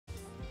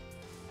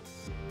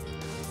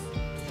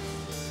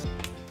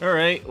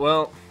Alright,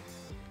 well,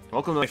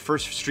 welcome to my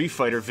first Street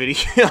Fighter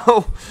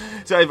video.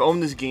 So I've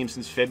owned this game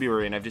since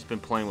February, and I've just been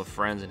playing with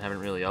friends and haven't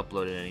really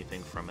uploaded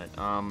anything from it.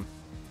 I'll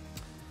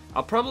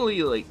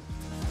probably, like,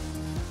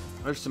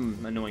 there's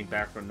some annoying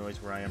background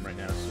noise where I am right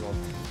now, so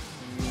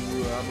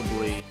I'll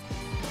probably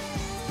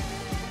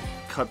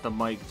cut the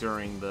mic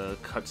during the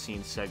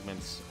cutscene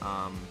segments.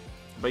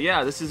 But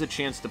yeah, this is a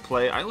chance to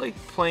play. I like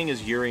playing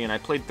as Yuri, and I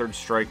played Third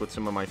Strike with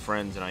some of my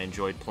friends, and I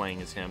enjoyed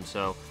playing as him,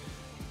 so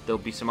there'll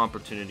be some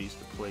opportunities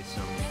to play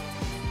some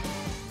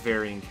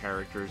varying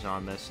characters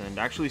on this and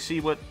actually see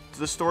what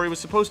the story was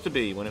supposed to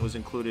be when it was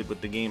included with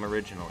the game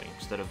originally,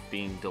 instead of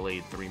being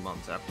delayed 3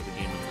 months after the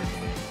game was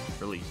originally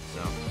released.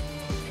 So,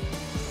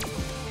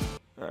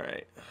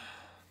 alright.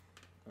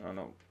 I don't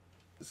know.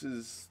 This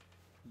is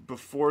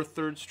before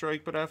Third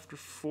Strike, but after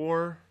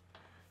 4,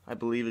 I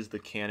believe, is the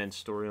canon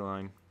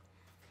storyline.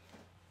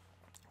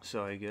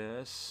 So I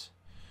guess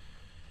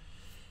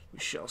we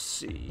shall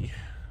see.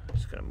 I'm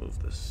just gonna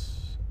move this.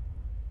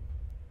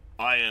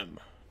 I am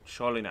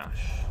Charlie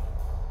Nash.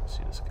 Let's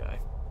see this guy.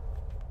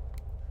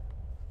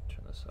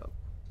 Turn this up.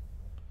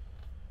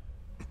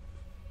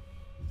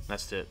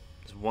 That's it.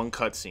 There's one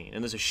cutscene,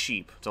 and there's a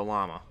sheep. It's a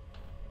llama.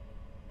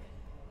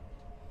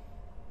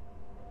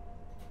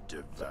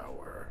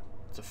 Devour.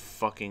 It's a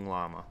fucking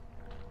llama.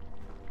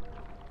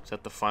 Is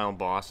that the final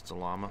boss? It's a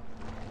llama.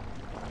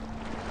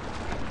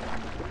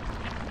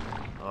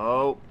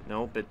 Oh,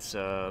 nope, it's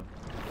The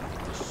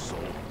soul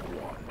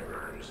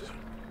wanders.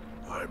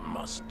 I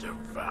must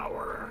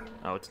devour.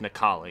 oh, it's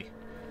Nikali.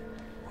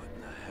 What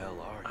in the hell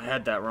are I you?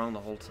 had that wrong the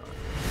whole time.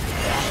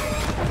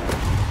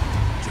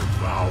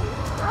 Devour.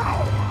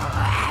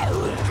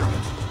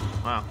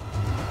 Wow.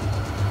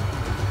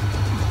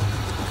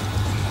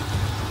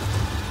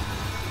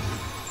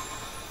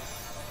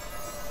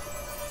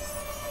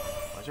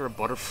 Why is there a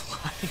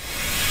butterfly?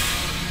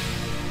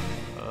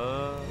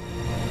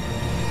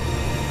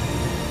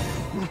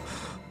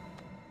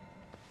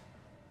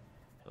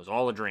 It was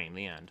all a dream,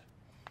 the end.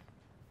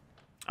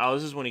 Oh,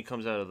 this is when he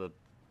comes out of the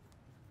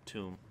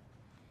tomb.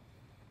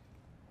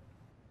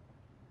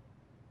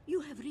 You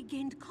have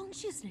regained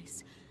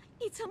consciousness.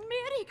 It's a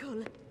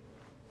miracle.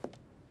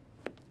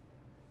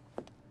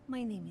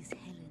 My name is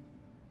Helen.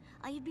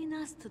 I have been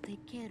asked to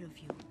take care of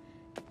you.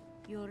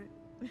 Your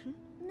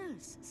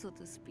nurse, so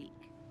to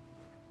speak.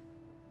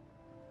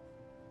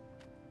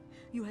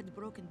 You had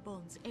broken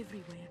bones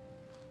everywhere.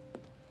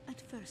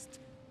 At first,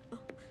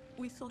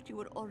 we thought you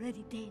were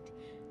already dead.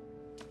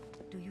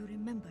 Do you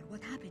remember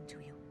what happened to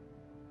you?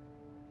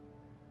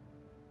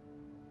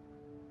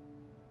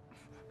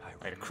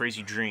 I had a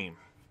crazy dream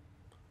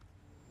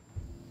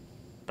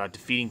about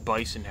defeating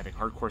Bison, having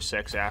hardcore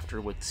sex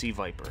after with Sea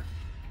Viper.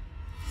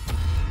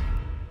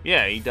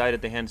 Yeah, he died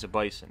at the hands of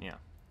Bison, yeah.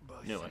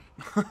 Knew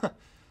it.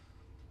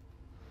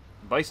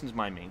 Bison's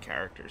my main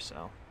character,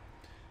 so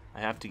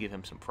I have to give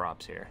him some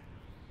props here.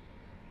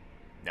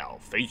 Now,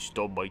 face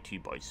the mighty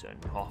Bison.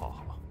 Ha ha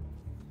ha.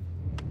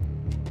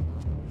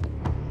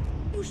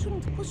 You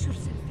shouldn't push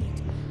yourself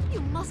yet.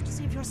 You must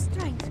save your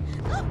strength.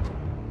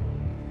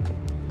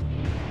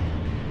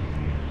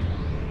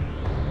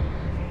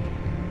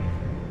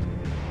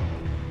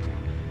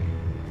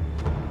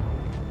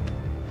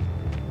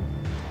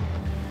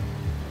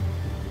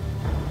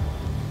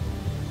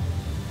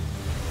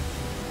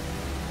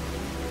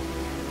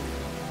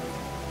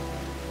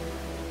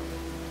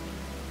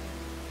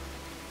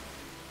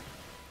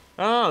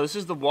 Oh, this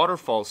is the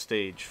waterfall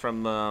stage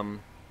from,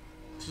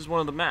 this is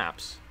one of the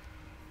maps.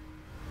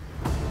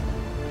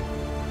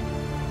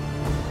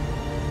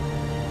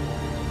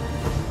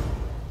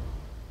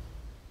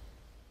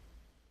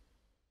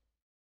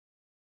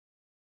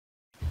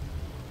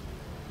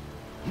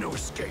 No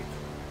escape.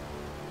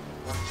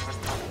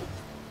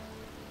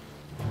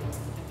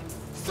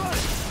 Sonic!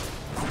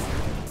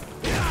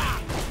 Yeah!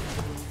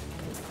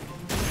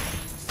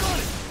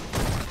 Sonic!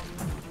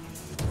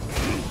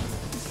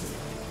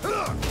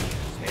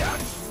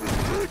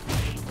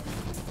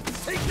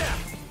 Take that!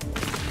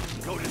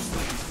 Go to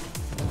sleep.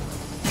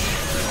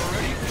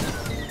 Ready?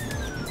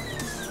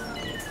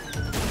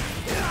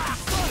 Yeah!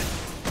 Sonic!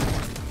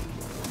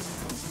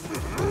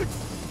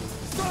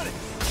 Sonic!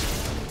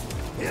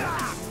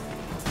 Yeah!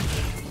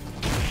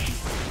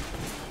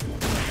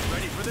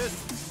 Ready for this?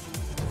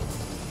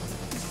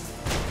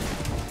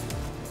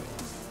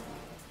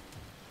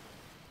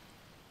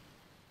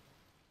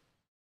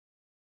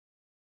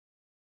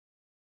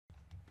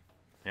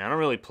 Yeah, I don't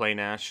really play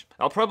Nash.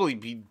 I'll probably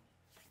be...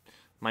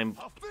 My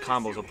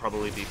combos will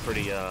probably be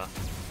pretty,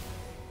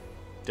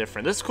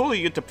 different. This is cool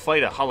you get to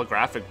fight a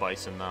holographic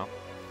Bison, though.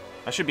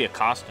 That should be a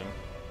costume.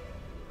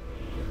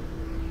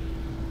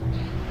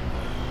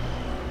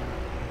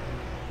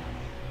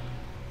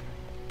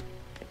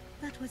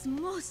 That was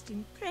most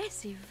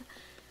impressive.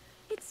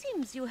 It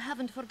seems you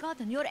haven't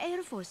forgotten your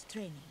Air Force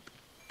training.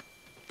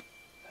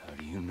 How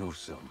do you know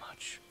so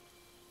much?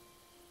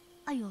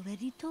 I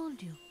already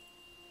told you.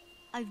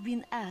 I've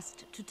been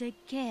asked to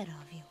take care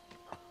of you.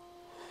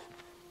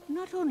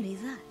 Not only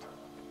that,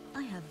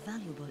 I have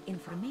valuable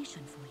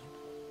information for you.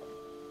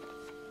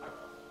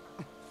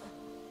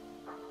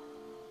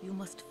 You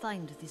must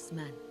find this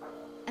man,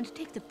 and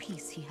take the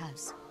piece he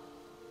has.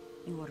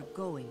 You are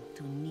going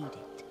to need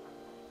it.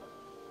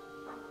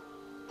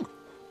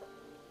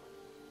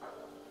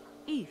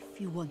 If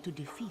you want to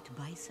defeat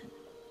Bison,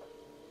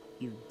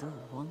 you do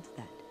want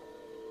that.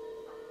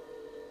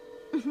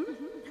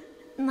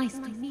 Nice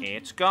to meet you.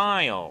 It's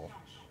Guile.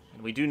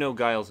 And we do know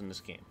Guile's in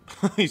this game.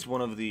 He's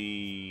one of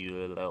the,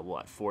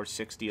 what,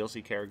 4-6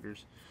 DLC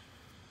characters.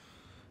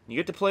 You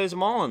get to play as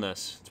them all in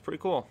this. It's pretty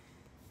cool.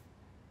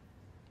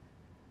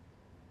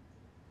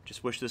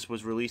 Just wish this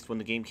was released when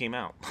the game came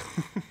out.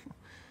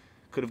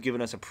 Could have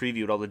given us a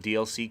preview of all the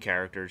DLC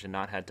characters and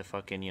not had to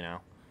fucking, you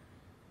know,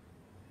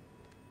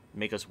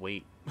 make us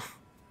wait.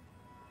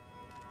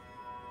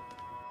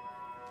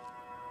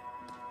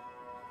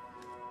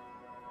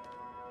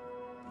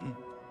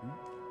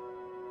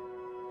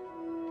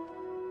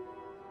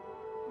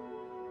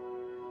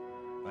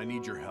 I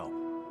need your help.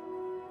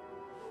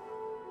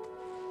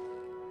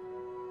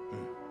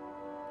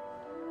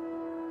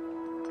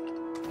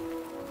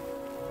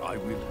 I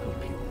will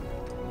help you.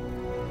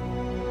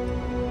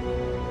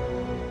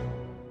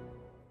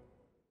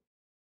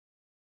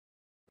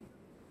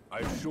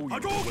 I'll show you.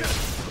 Hadouken!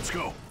 Let's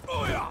go.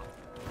 Oh yeah!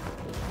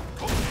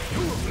 Oh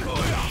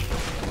yeah!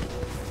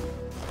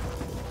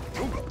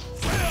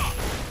 Fire!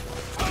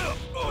 Fire!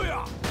 Oh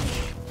yeah!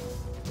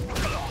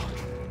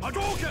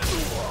 Hadouken!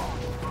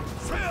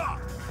 Fire!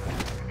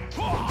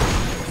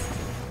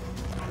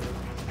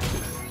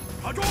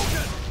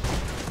 Hadouken!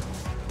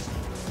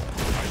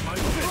 My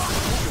fist!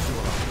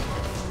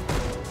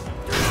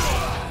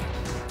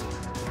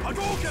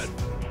 Hadouken!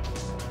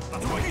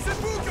 Tatsumaki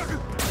Senpukyaku!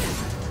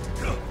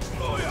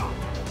 Oh yeah!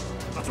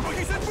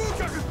 Tatsumaki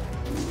Senpukyaku!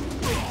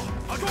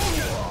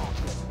 Hadouken!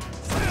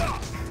 Fire!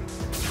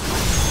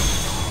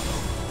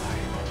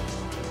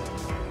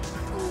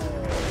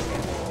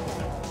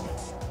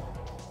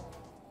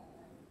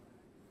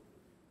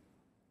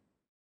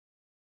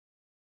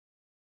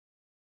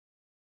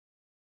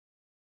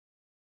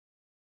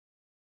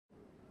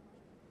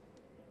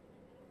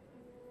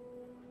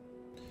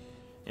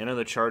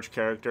 Another charge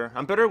character.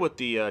 I'm better with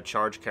the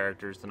charge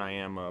characters than I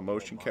am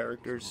motion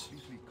characters.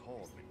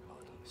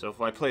 So if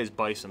I play as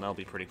Bison, that'll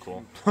be pretty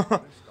cool.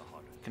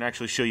 Can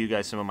actually show you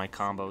guys some of my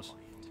combos.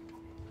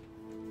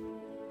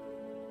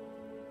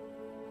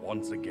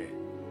 Once again,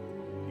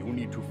 you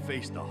need to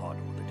face the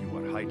Hado that you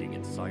are hiding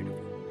inside of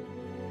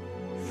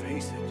you.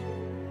 Face it.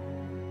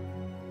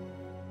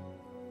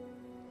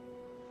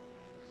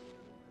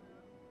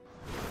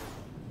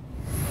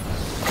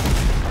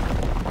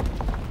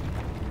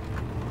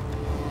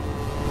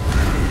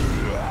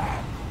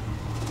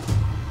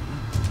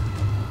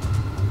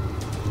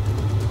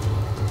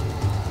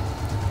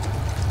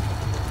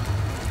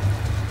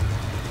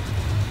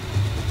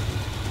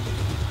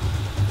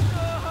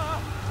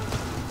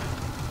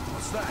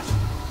 What's that?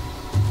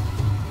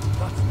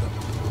 That's the...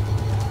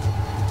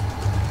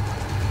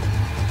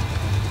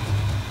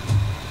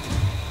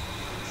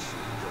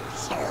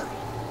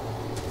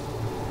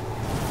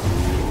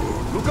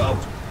 Look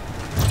out!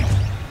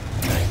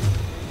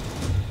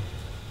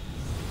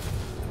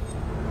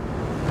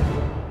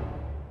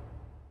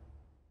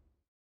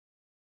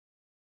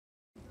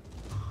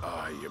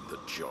 I am the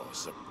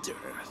jaws of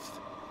death.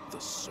 The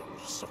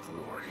souls of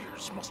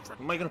warriors must...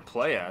 Who am I gonna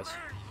play as?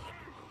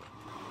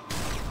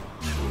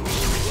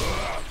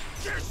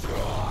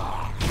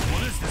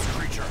 What is this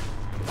creature?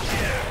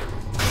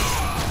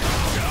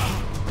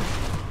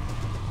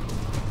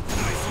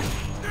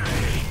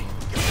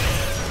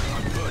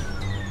 I'm good.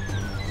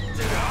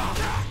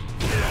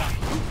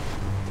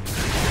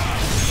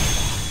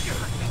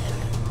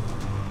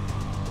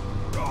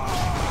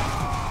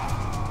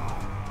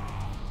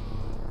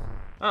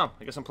 Oh,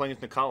 I guess I'm playing as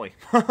Nikali.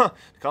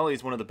 Nikali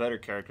is one of the better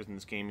characters in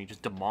this game. He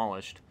just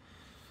demolished.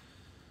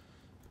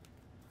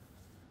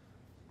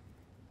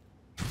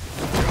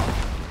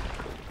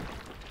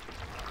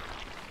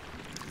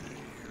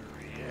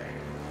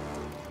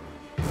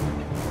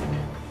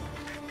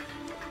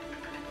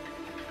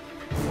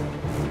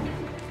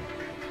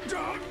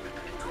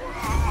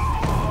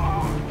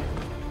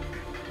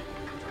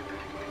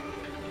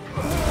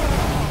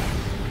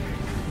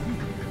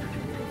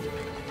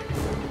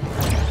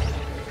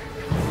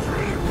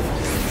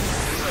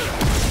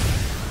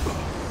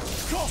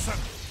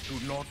 Do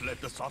not let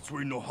the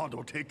Satsui no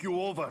Hado take you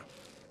over.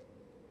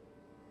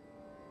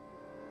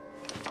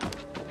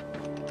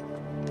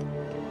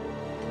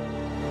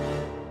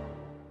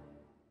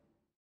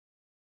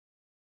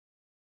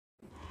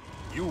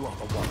 You are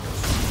the one that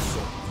sees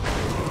so.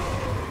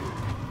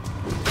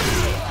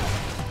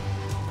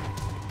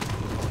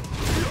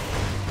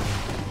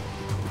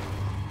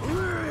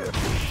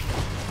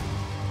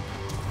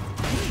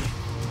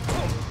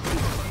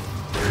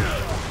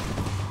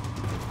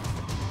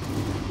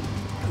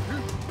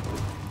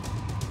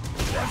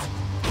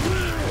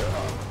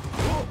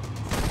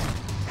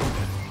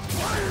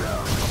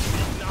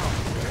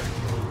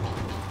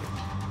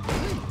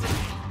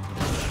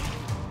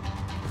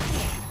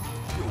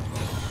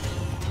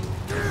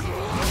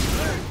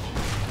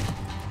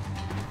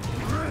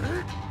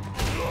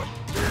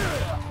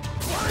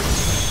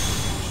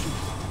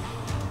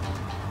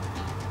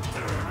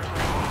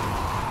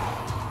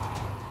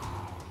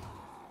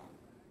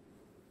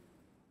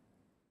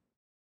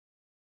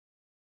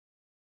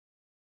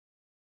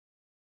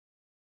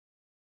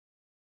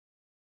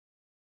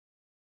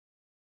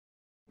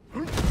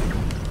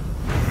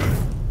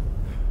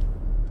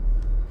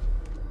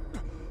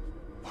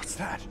 What's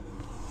that?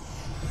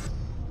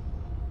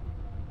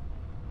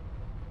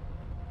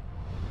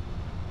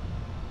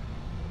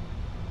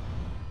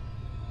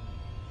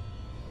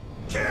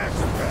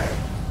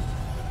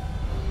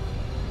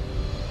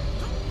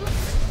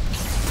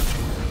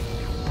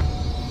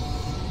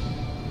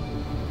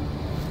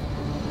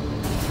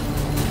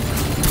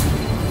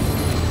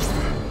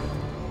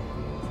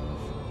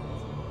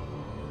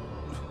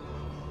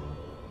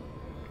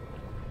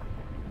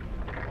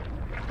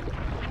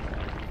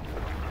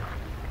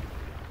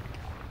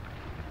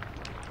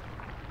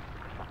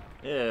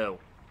 Ew.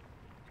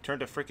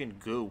 Turned to freaking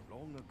goo.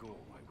 Long ago,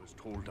 I was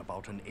told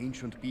about an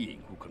ancient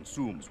being who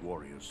consumes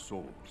warriors'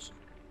 souls.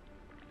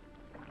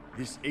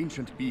 This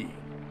ancient being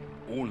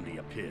only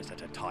appears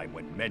at a time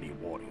when many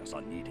warriors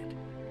are needed.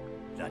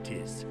 That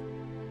is,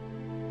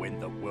 when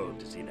the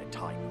world is in a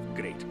time of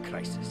great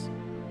crisis.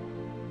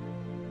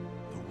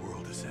 The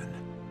world is in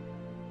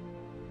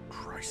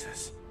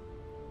crisis.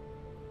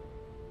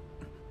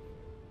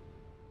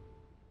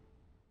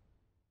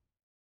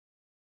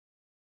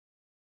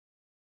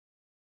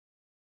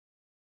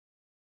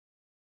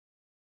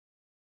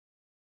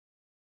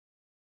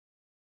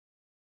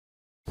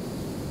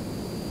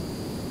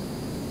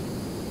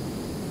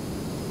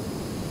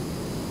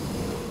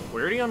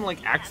 We're already on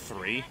like Act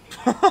 3?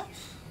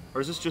 Or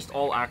is this just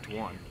all Act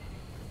 1?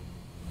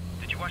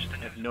 Did you watch the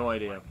news? No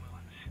idea.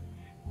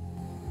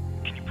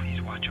 Can you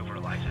please watch over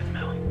Eliza and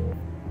Mel?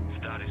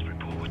 Status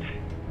report.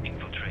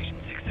 Infiltration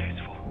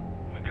successful.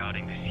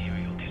 Regarding the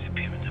serial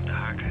disappearance of the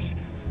Harkers.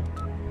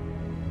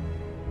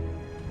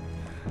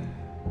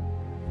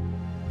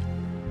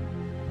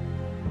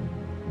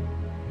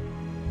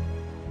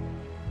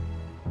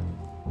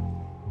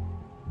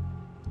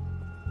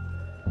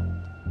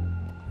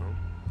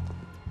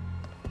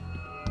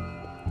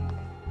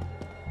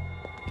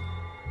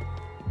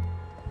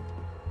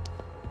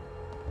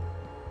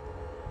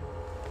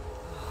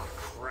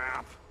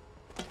 Crap.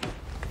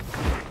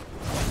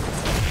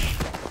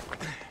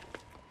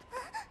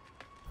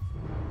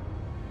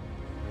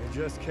 I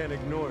just can't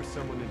ignore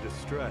someone in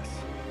distress.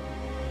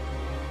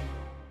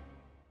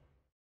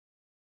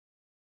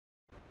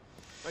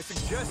 I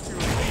suggest you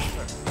release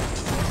her.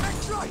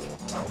 Next strike!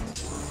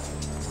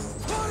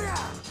 Fire!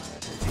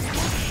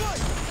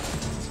 Strike!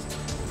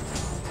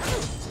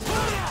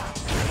 Fire!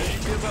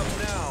 Don't give up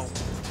now.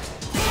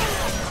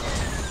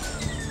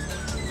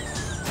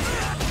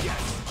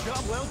 Yes!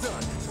 Job well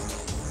done.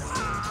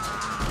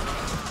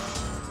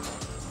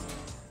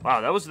 Wow,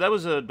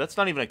 that's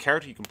not even a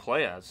character you can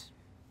play as.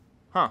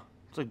 Huh.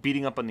 It's like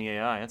beating up on the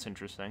AI. That's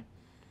interesting.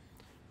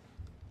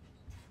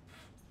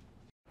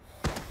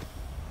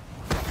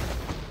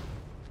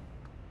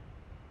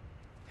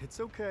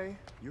 It's okay.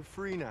 You're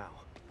free now.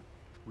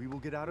 We will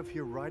get out of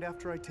here right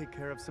after I take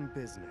care of some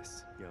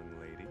business, young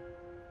lady.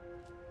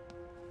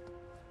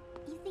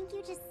 You think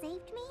you just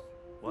saved me?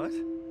 What?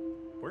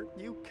 Weren't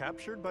you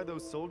captured by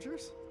those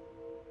soldiers?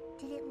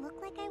 Did it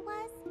look like I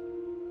was?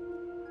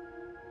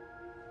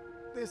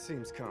 This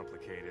seems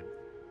complicated.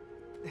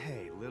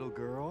 Hey, little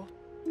girl.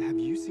 Have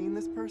you seen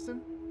this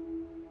person?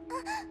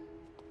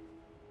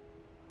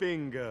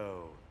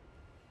 Bingo.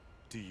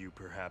 Do you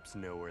perhaps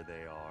know where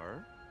they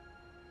are?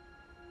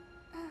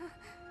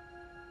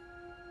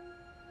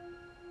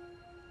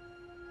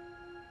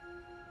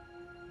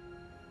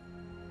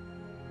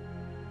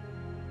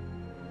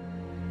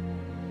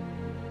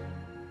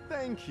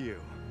 Thank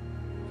you.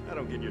 I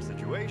don't get your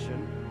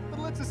situation, but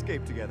let's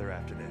escape together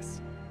after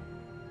this.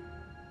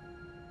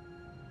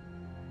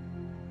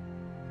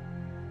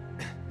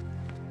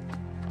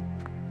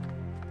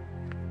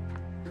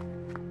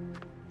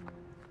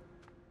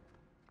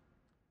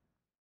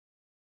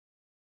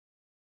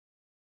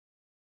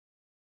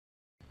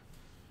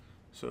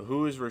 So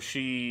who is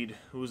Rashid?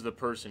 Who's the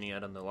person he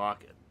had on the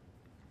locket?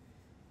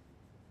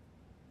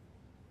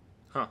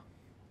 Huh.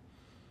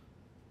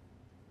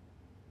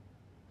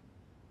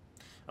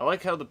 I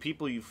like how the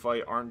people you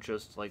fight aren't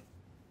just like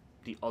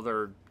the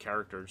other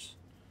characters.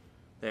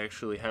 They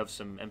actually have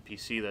some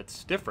NPC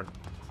that's different.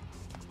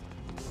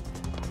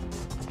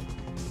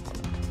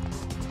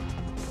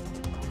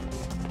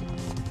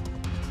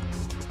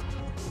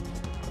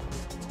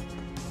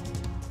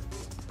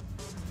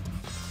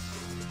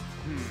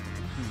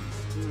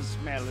 The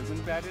smell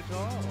isn't bad at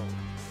all.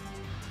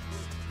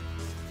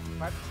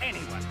 But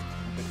anyone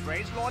who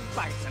betrays Lord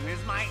Bison is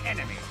my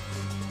enemy.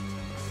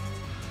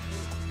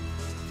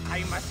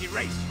 I must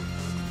erase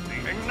you,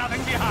 leaving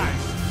nothing behind.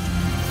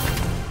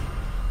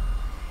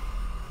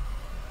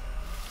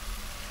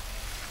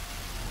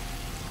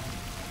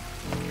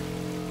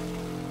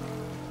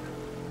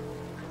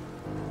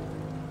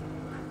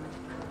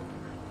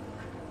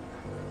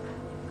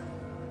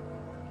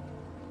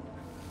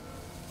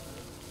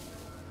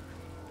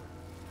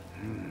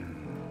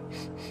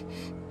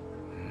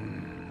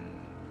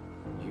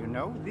 You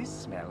know, this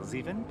smells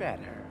even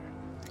better.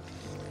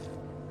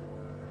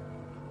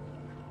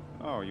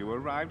 Oh, you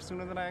arrived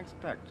sooner than I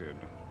expected.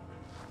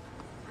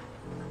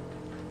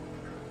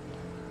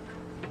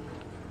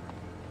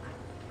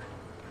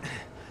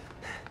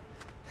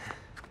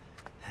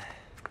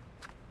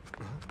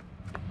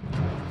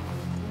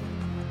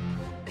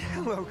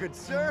 Hello, good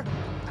sir.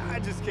 I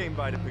just came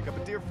by to pick up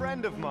a dear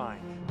friend of mine.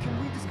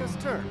 Can we discuss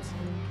terms?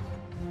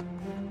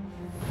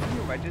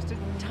 You are just a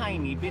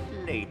tiny bit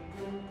late.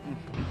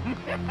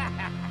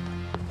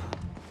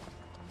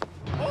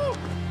 Oh,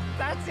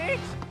 that's it!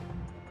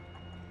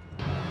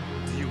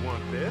 Do you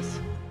want this?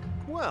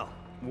 Well,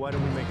 why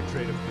don't we make a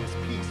trade of this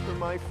piece for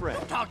my friend?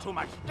 Don't talk too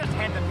much. Just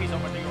hand the piece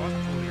over to yours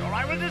truly, or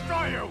I will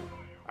destroy you!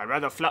 I'd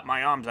rather flap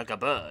my arms like a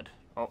bird.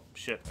 Oh,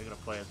 shit. I gotta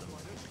play as them.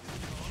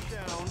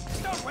 Down.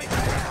 Don't waste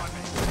time on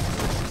me!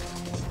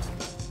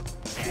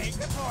 Take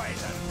the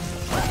poison!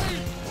 It's you!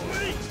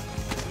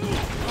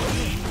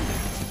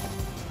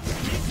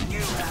 It's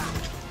you!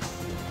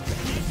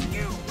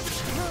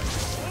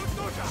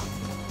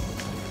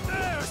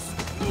 Yes!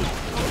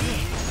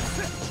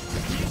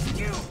 It's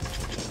you!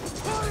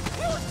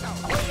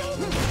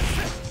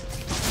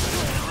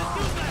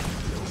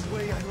 No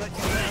way I let you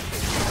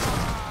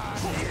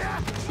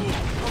out.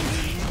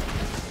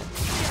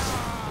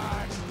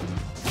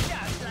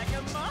 Just like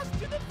a moth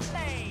to the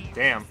flame!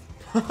 Damn.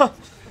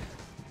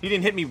 He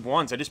didn't hit me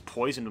once. I just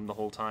poisoned him the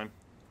whole time.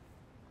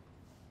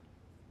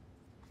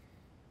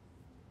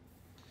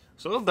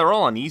 So they're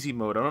all on easy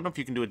mode. I don't know if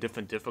you can do a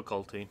different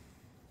difficulty.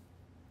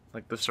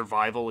 Like the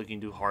survival, you can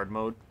do hard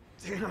mode.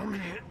 Damn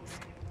it.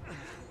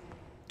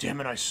 Damn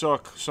it, I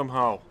suck,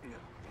 somehow.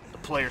 The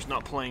player's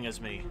not playing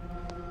as me.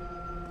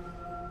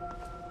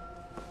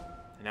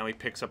 And now he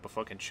picks up a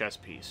fucking chess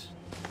piece.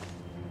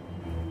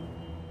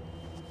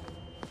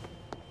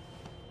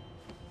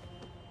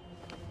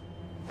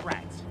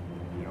 Rats.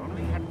 You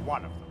only had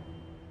one of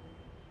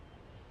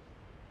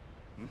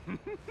them.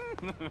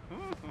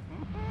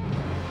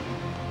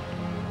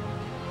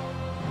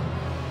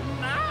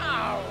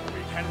 Now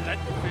we can let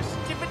the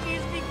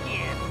festivities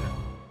begin.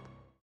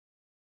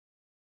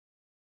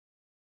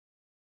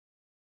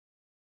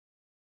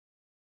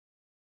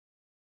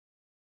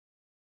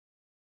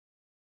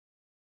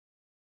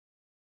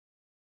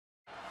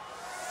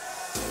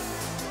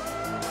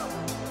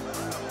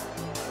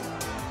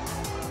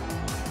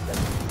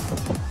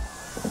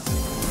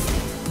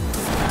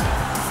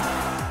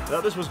 I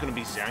thought this was going to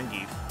be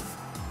Zangief.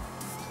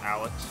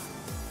 Alex.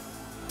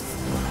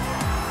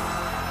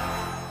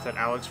 Is that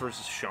Alex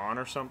versus Sean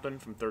or something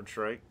from Third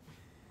Strike?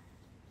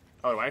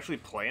 Oh, do I actually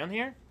play on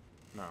here?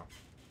 No.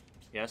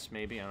 Yes,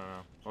 maybe? I don't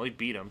know. Well, he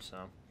beat him,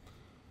 so.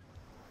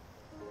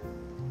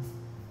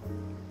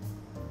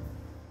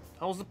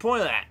 What was the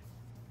point of that?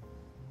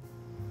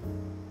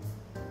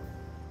 It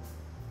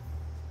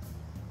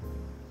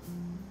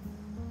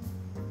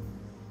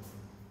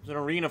was an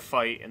arena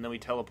fight, and then we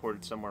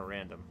teleported somewhere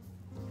random.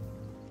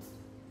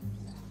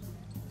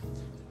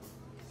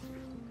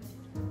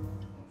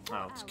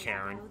 Oh, it's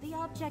Karen. The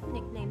object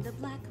nicknamed the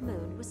Black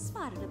Moon was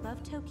spotted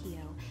above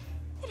Tokyo.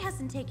 It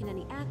hasn't taken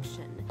any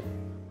action.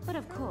 But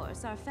of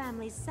course, our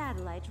family's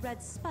satellite,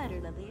 Red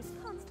Spider Lily, is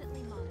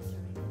constantly monitoring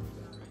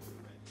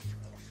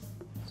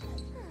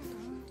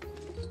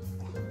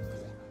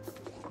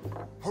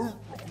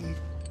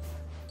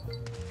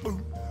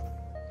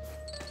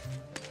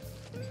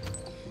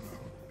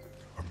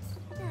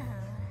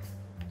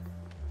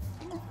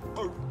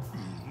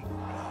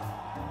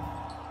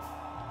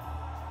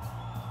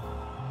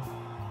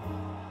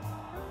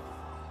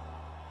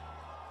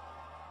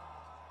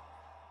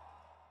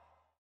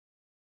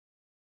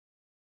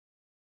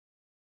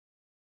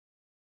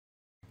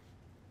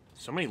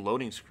So many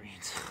loading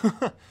screens.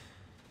 So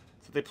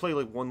they play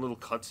like one little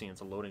cutscene,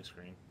 it's a loading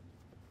screen.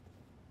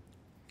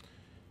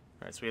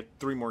 Alright, so we have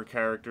 3 more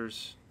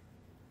characters.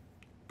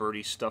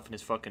 Birdie stuffing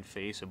his fucking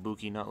face.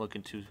 Ibuki not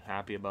looking too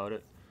happy about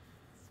it.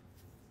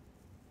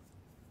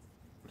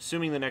 I'm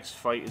assuming the next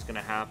fight is going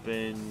to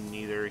happen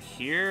either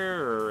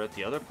here or at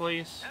the other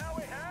place. Now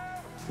we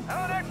have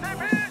an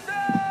exhibition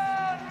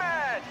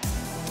match!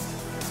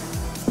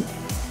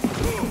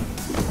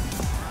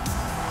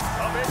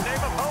 A big-name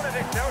opponent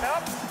has showed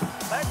up.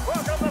 Let's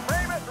welcome the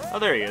famous... Oh,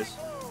 there he is.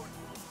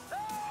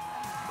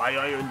 My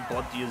iron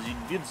body is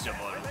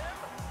invincible.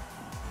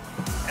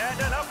 And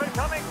an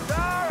up-and-coming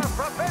star of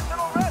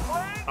professional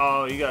wrestling.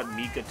 Oh, you got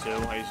Mika too.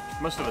 I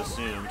must have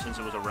assumed since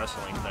it was a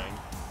wrestling thing.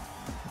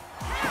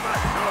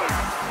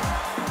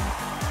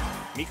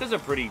 Mika's a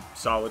pretty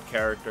solid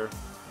character.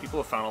 People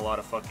have found a lot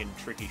of fucking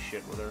tricky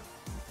shit with her.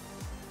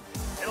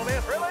 It'll be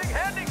a thrilling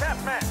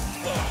handicap match.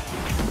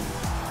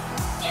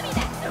 Give me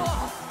that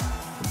door!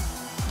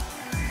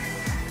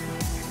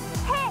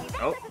 Hey,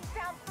 that Oh, doesn't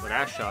sound with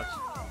ass shots.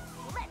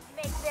 Let's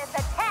make this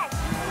a tag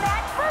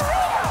match for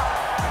real!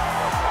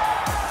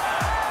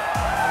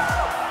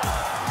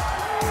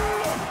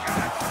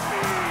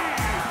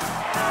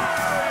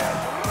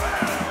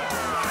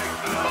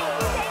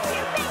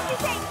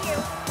 Thank you.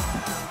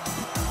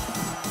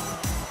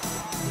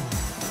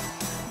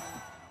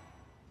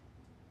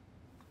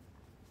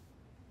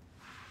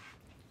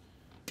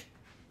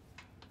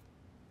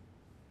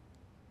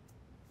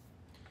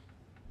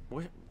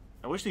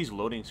 I wish these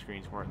loading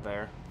screens weren't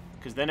there,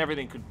 because then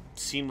everything could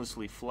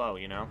seamlessly flow,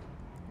 you know?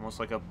 Almost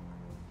like a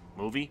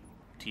movie,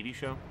 TV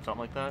show, something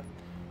like that.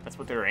 That's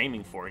what they're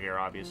aiming for here,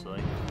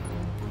 obviously.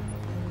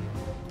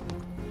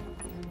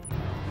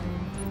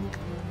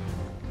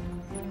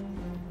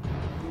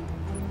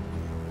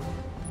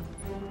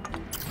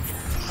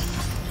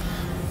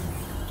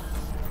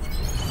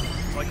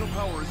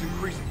 power is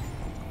increasing.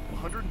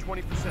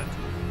 120%.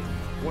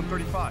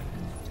 135.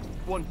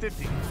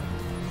 150.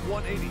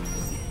 180.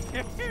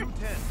 210.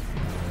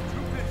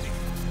 250.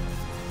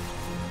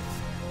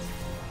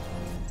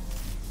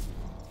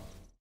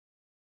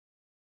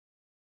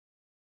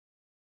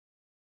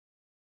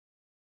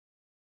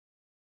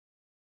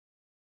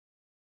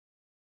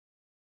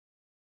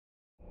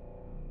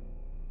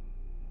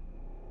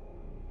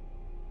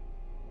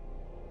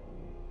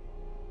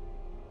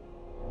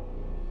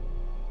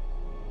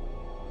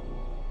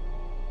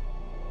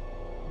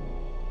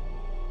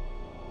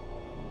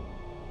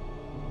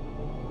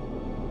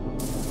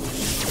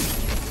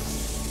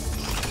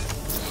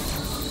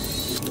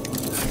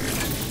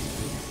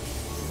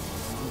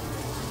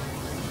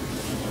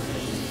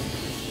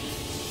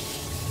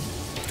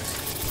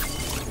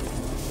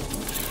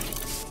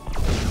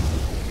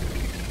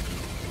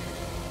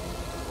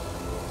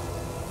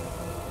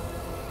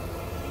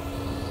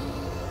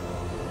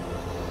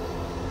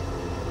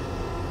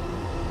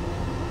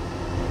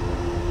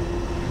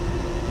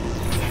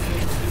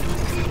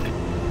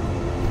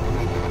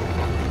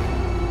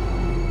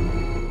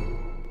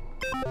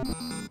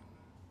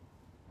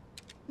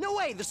 No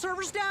way, the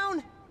server's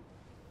down?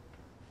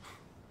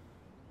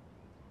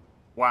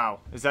 Wow,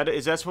 is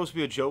that supposed to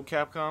be a joke,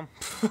 Capcom?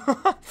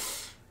 A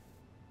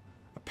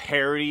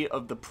parody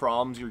of the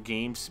problems your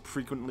game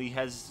frequently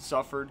has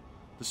suffered.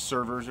 The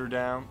servers are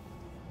down.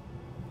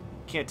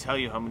 Can't tell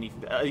you how many.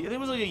 It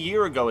was like a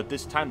year ago at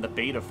this time the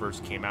beta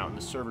first came out, and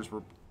the servers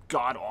were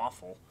god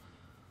awful.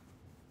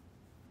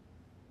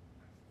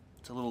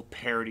 It's a little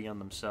parody on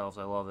themselves.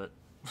 I love it.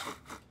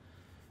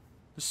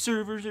 The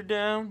servers are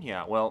down?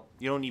 Yeah, well,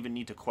 you don't even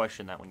need to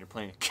question that when you're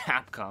playing a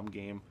Capcom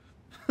game.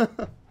 It's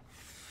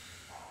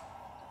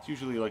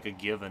usually like a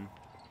given.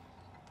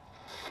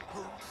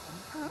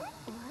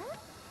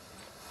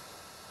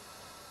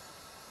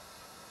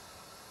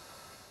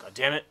 God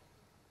damn it.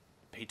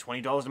 Pay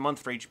 $20 a month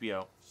for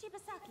HBO.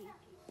 Shibasaki.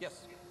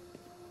 Yes.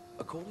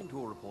 According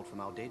to a report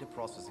from our data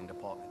processing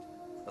department,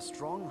 a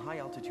strong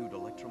high-altitude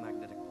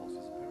electromagnetic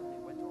pulses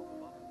apparently went off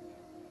above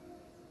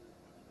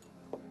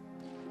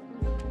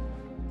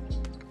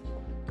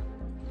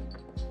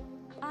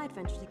the... I'd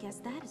venture to guess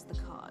that is the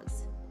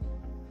cause.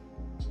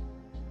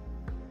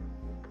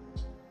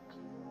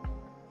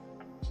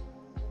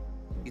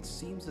 It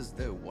seems as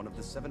though one of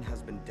the 7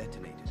 has been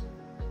detonated.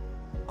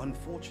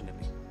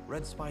 Unfortunately,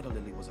 Red Spider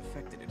Lily was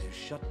affected and is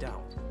shut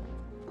down.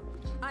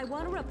 I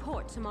want a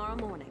report tomorrow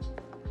morning.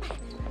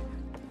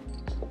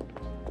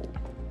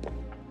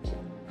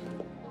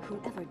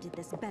 Whoever did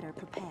this better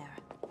prepare.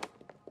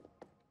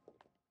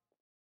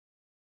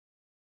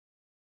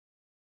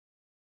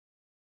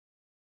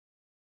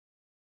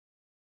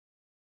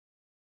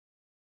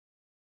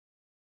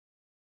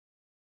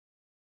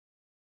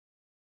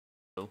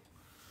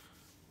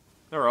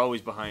 They're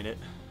always behind it.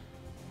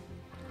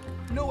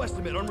 No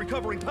estimate on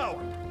recovering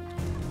power.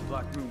 The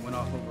Black Moon went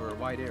off over a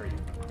wide area,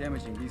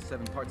 damaging these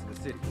 7 parts of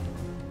the city.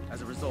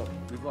 As a result,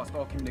 we've lost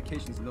all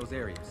communications in those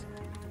areas.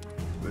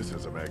 This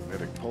is a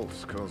magnetic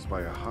pulse caused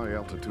by a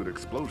high-altitude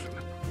explosion.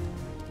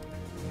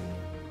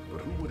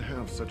 But who would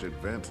have such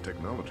advanced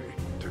technology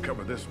to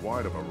cover this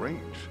wide of a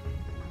range?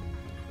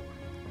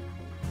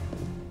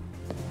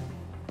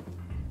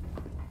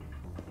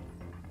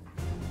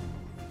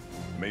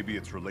 Maybe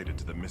it's related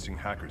to the missing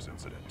hackers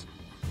incident,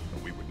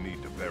 but we would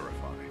need to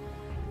verify.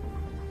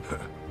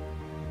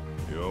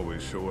 You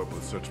always show up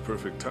with such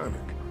perfect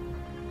timing.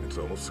 It's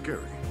almost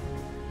scary.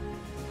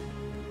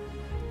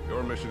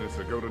 Your mission is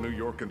to go to New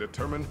York and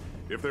determine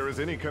if there is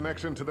any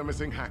connection to the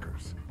missing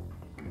hackers.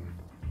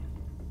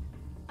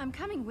 I'm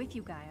coming with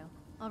you, Guile.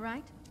 All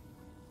right?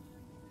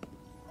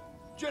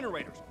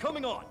 Generators,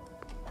 coming on!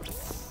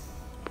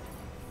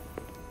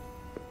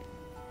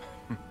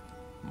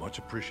 Much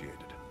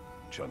appreciated,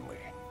 Chun-Li.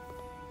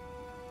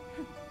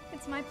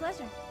 It's my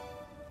pleasure.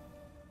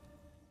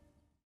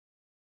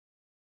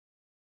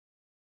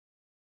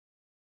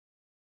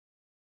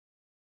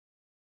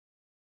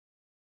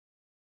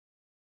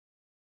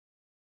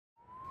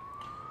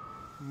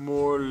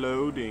 More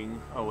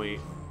loading. Oh, wait.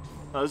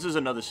 Oh, this is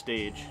another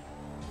stage.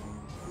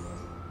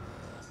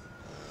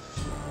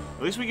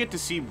 At least we get to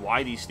see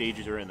why these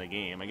stages are in the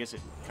game. I guess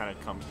it kind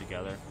of comes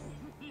together.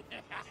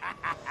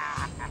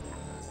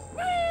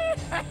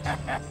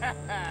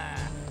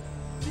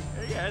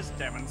 The AS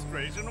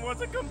demonstration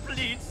was a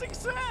complete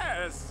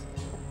success!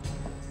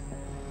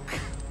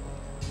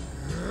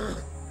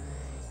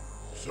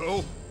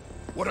 So,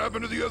 what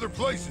happened to the other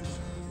places?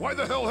 Why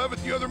the hell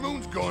haven't the other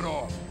moons gone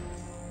off?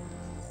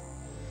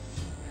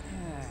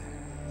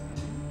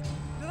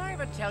 Did I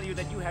ever tell you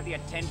that you have the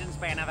attention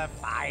span of a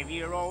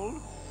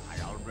 5-year-old?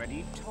 I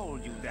already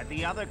told you that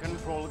the other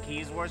control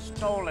keys were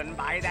stolen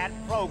by that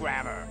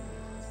programmer.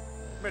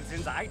 But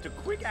since I took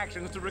quick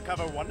actions to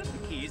recover one of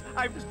the keys,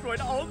 I've destroyed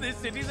all this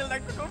city's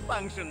electrical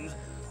functions.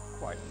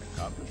 Quite an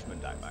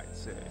accomplishment, I might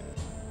say.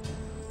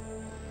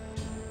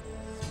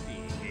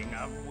 Speaking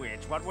of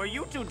which, what were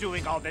you two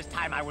doing all this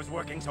time I was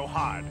working so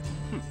hard?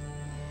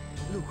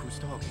 Look who's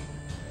talking.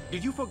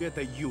 Did you forget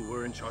that you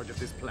were in charge of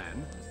this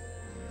plan?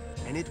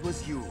 And it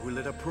was you who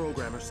let a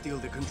programmer steal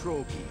the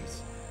control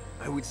keys.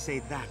 I would say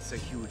that's a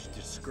huge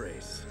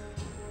disgrace.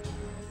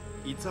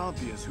 It's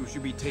obvious who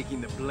should be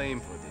taking the blame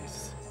for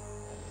this.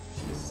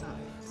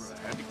 Besides...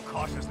 Tread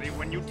cautiously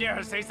when you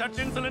dare say such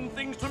insolent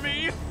things to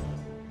me!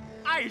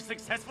 I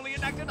successfully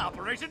enacted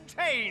Operation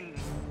Chains!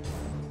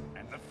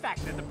 And the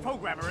fact that the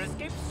programmer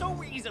escaped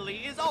so easily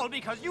is all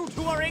because you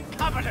two are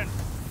incompetent!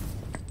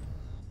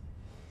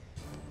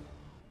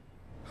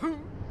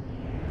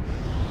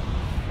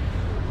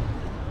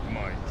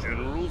 My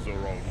generals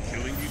are all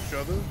killing each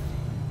other?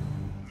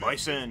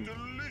 Bison!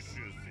 Delicious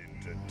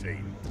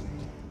entertainment.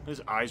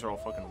 His eyes are all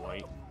fucking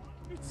white.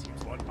 It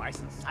seems Lord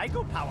Bison's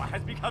psycho power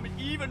has become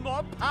even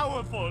more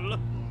powerful!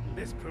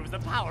 This proves the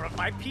power of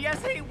my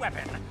PSA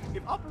weapon!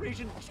 If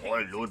Operation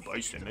Oh, Lord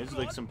Bison. There's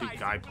like some big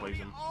guy plays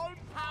him.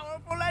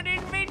 All-powerful and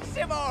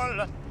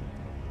invincible!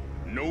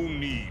 No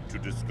need to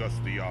discuss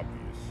the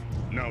obvious.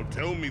 Now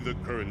tell me the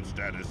current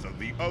status of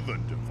the other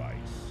device.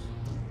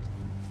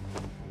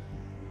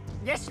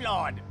 Yes,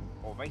 Lord.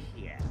 Over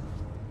here.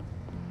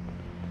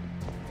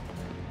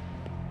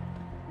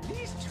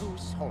 These two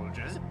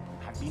soldiers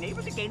have been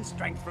able to gain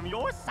strength from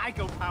your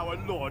psycho power,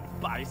 Lord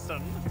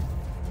Bison.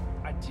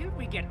 Until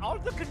we get all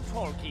the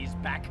control keys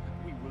back,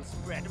 we will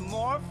spread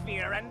more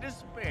fear and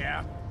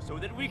despair, so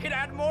that we can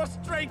add more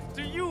strength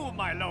to you,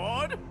 my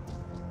lord.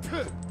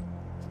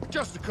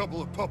 Just a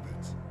couple of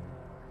puppets.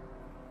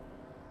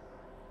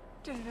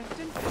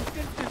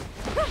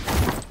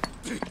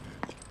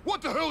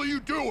 What the hell are you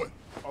doing?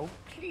 Oh,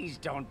 please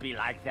don't be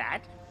like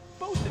that.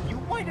 Both of you,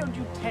 why don't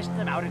you test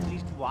them out at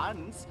least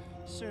once?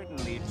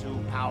 Certainly two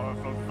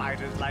powerful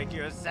fighters like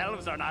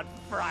yourselves are not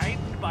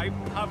frightened by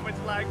puppets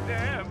like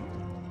them.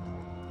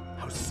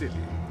 How silly.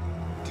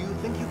 Do you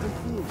think you can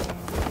fool me?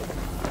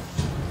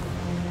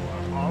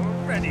 You are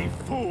already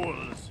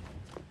fools.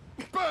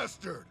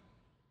 Bastard!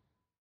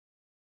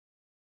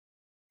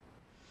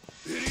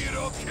 Idiot,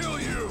 I'll kill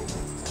you!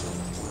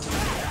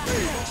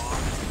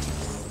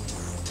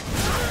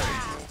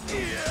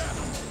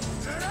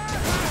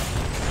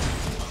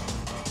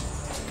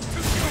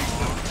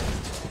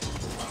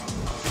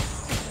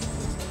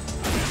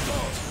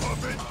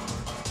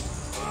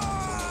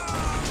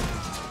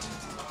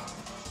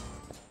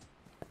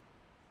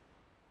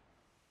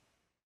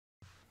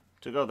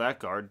 Took out that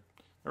guard.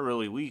 They're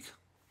really weak.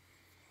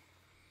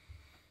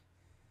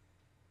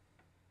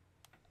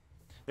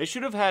 They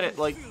should have had it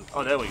like...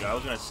 Oh, there we go. I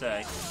was gonna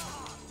say.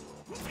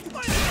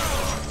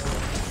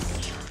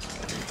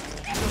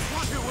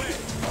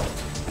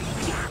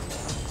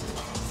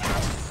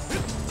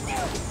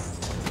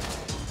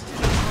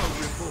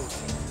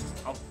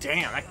 Oh,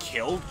 damn. That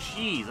killed?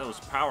 Jeez, that was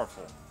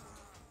powerful.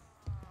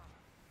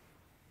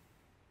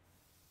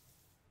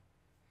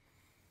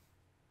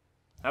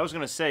 I was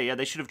gonna say, yeah,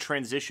 they should have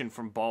transitioned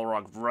from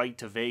Balrog right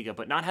to Vega,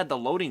 but not had the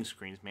loading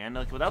screens, man.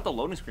 Like, without the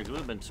loading screens, it would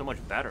have been so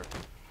much better.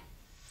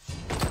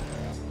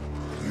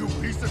 You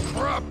piece of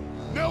crap!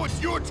 Now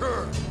it's your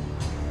turn!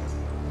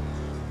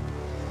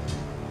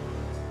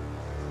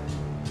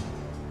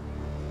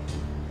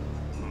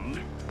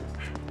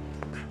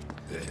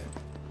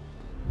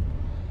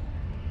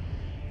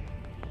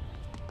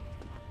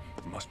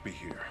 Must be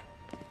here.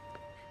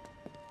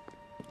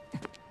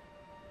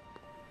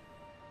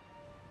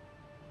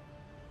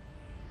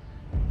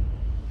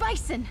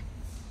 Bison!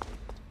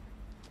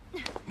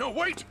 No,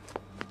 wait!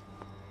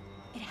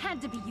 It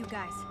had to be you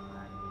guys.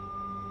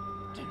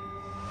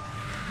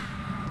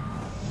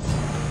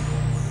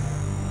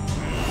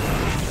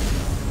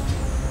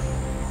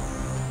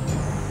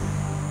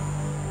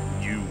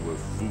 You were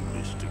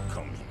foolish to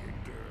come here,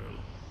 girl.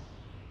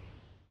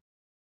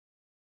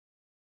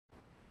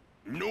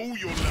 Know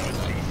your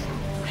limitations.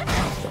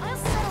 I'll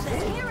settle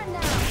this here and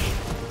now.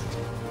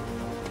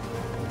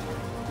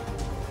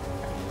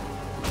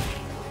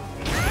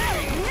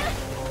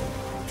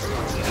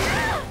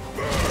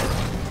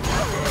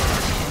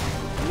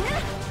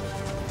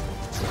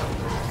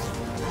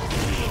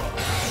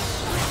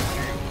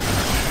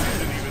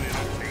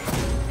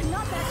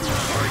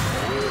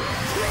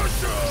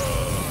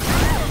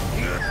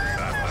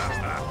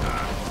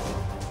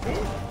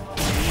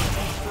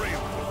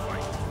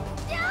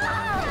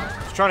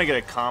 Trying to get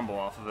a combo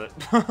off of it.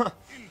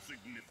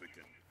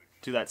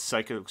 Do that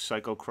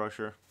psycho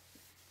crusher.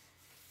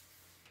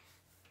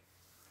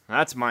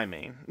 That's my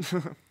main.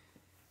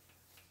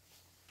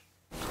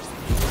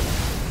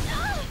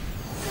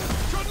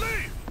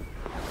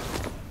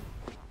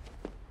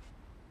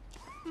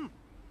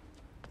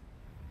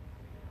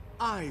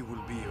 I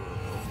will be your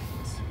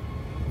opponent.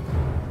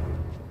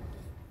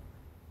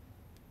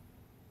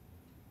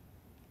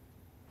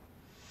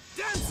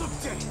 Dance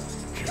of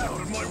death! Get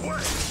out of my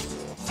way!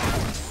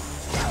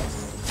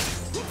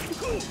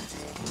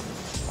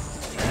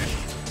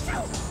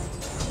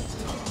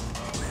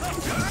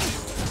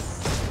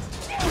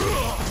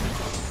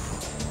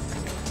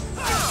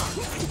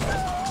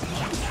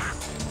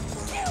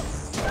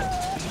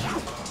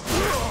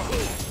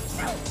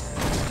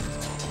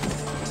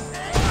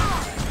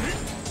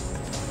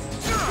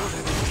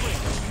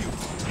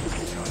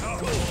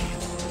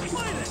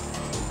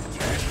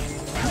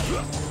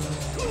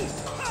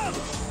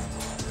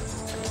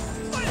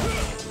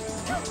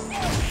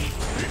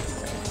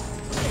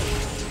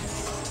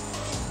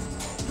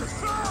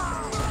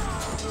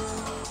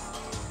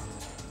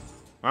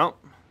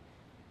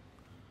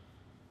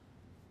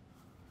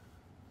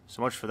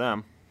 So much for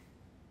them.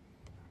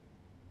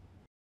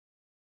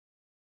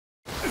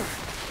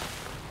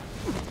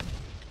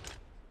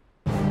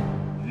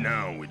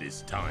 Now it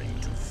is time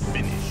to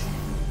finish you.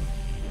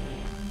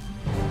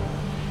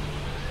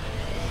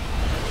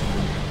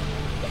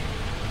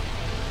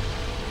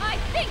 I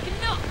think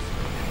not!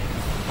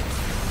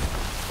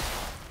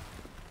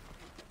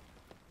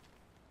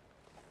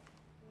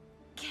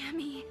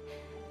 Cammy.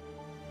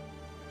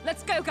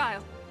 Let's go,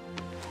 Guile.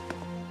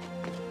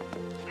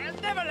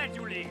 I'll never let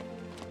you leave.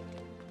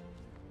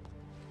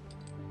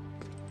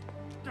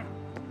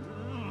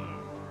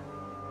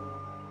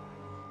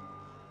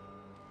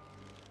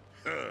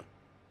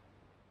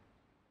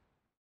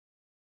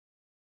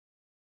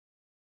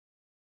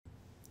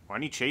 Why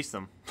didn't he chase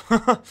them?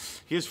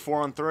 He has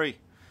 4-on-3.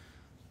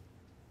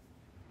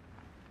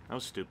 That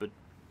was stupid.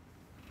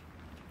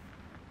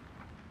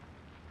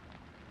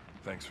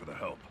 Thanks for the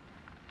help.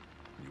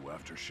 You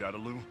after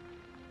Shadaloo?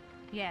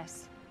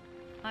 Yes.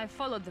 I've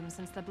followed them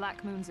since the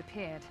Black Moons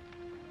appeared.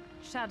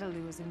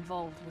 Shadaloo is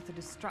involved with the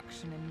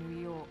destruction in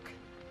New York.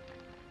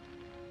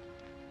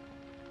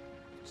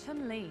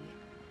 Chun-Li,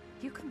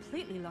 you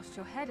completely lost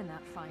your head in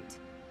that fight.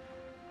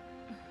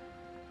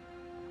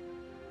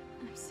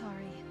 I'm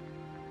sorry.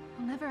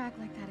 I'll never act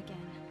like that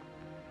again.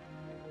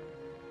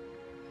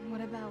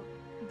 What about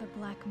the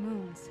Black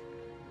Moons?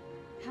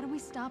 How do we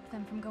stop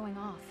them from going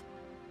off?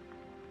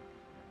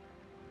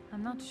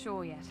 I'm not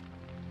sure yet,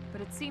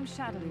 but it seems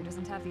Shadaloo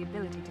doesn't have the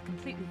ability to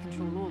completely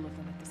control all of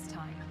them at this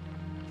time.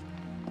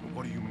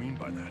 What do you mean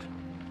by that?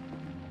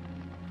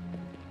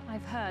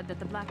 I've heard that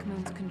the Black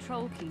Moon's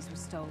control keys were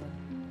stolen.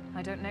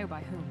 I don't know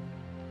by whom.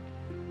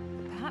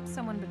 Perhaps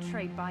someone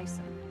betrayed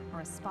Bison, or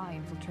a spy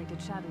infiltrated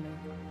Shadaloo.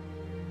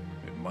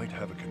 It might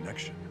have a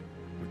connection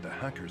with the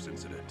hackers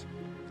incident.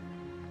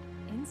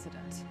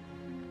 Incident?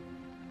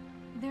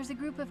 There's a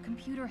group of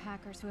computer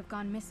hackers who have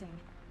gone missing.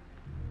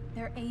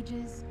 Their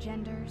ages,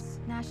 genders,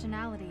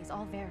 nationalities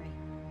all vary,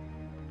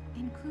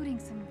 including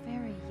some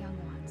very young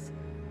ones.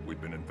 We've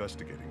been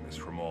investigating this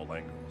from all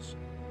angles,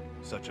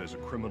 such as a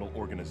criminal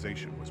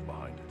organization was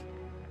behind it.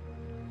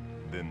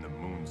 Then the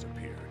Moons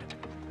appeared.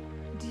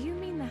 Do you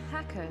mean the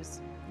hackers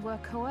were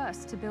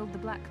coerced to build the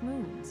Black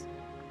Moons?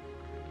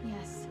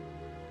 Yes.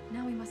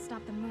 Now we must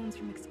stop the Moons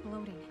from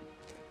exploding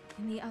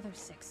in the other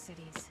 6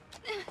 cities.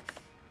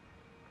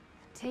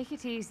 Take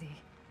it easy.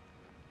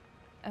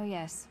 Oh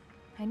yes,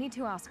 I need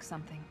to ask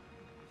something.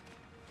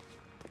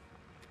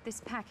 This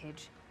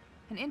package,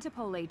 an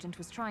Interpol agent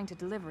was trying to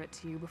deliver it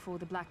to you before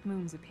the Black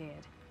Moons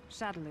appeared.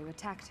 Shadaloo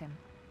attacked him.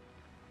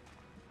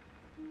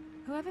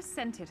 Whoever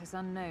sent it is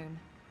unknown.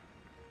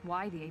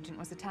 Why the agent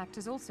was attacked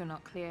is also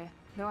not clear,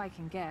 though I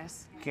can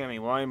guess. Cammy,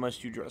 why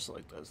must you dress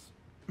like this?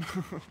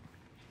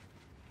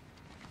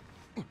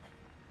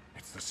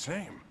 It's the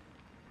same.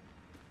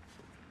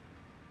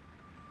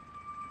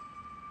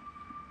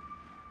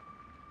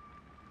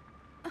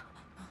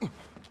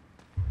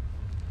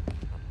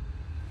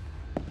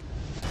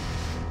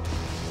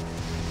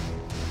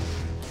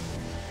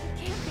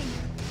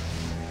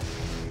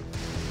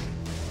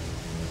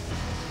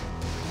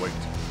 Wait.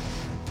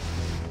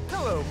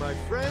 Hello, my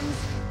friends.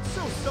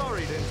 So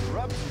sorry to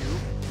interrupt you,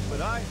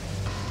 but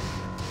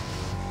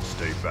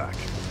Stay back.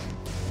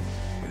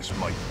 This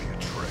might be a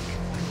trick.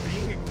 I'm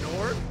being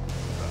ignored?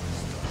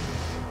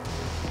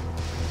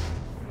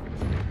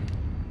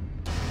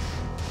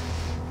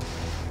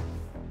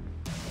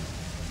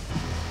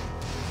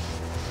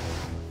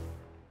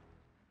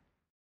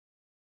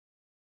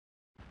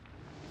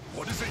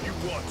 What is it you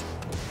want?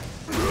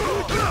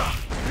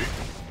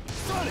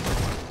 Sonic!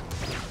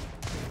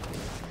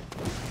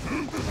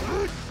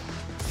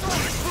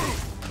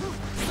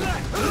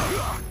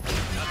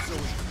 Not so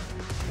easy.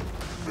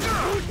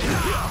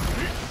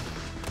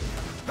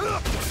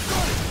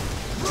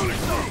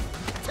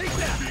 Take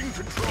that! Being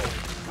controlled.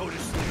 Go to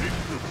sleep.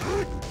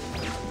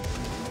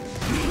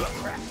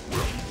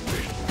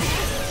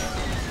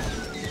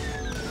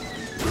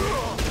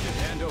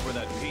 Hand over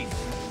that piece.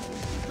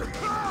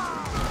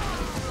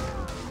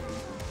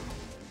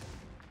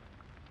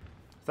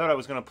 Thought I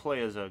was gonna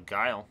play as a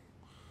Guile.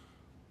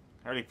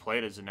 I already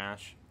played as a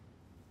Nash.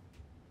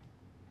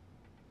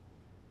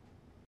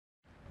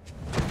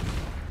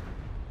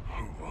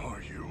 Who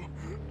are you?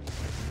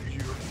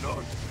 You're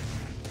not.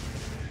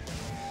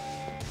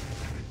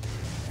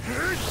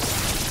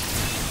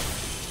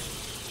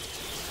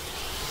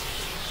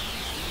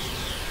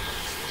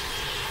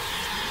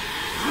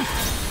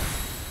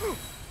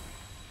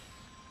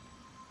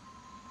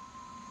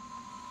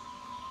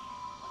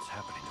 What's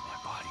happening to my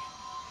body?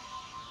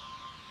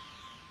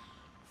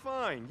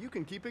 Fine, you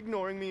can keep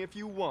ignoring me if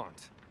you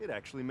want. It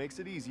actually makes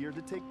it easier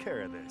to take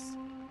care of this.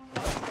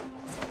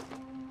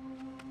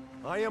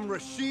 I am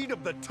Rashid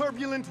of the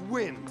Turbulent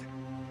Wind.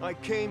 I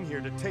came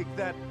here to take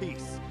that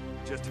piece.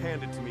 Just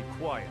hand it to me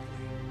quietly.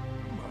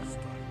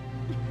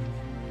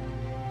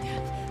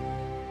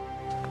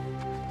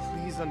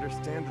 Please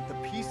understand that the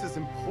piece is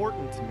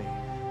important to me.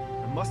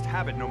 I must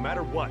have it no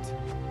matter what.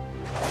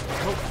 I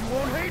hope you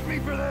won't hate me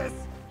for this!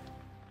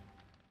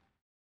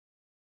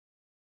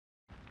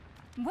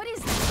 What is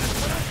this?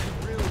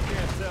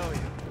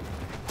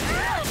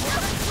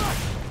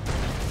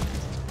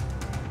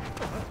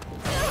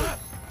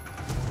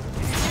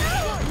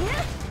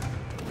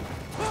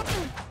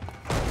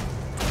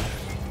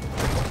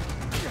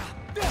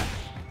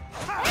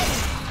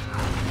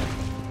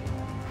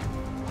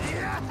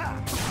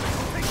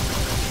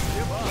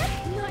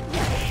 Not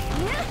yet.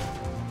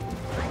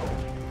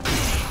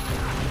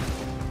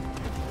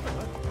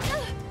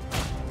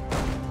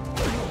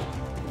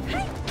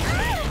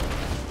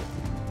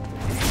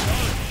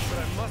 But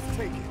I must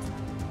take it.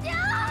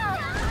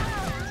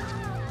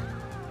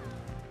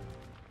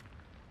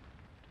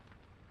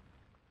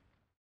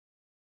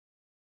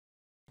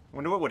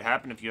 Wonder what would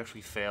happen if you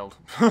actually failed.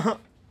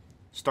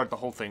 Start the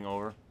whole thing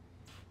over.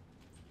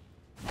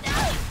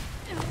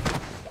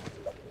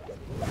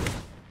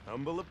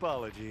 Humble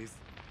apologies.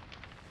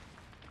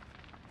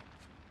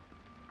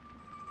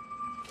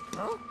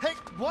 Huh? Hey,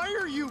 why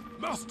are you...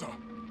 Master!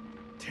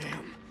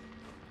 Damn.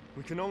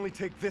 We can only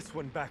take this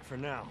one back for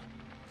now.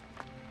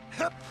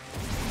 Hup.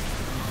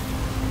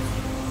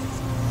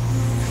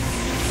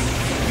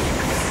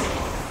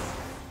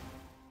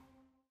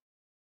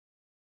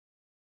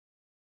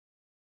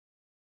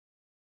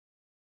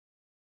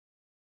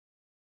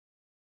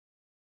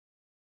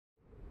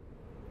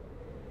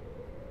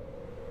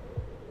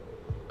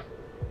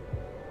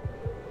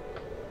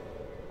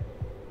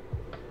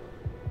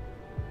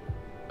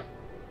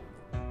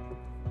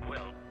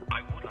 Well,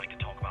 I would like to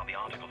talk about the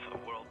article for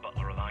the World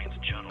Butler Alliance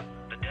Journal.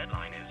 The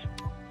deadline is...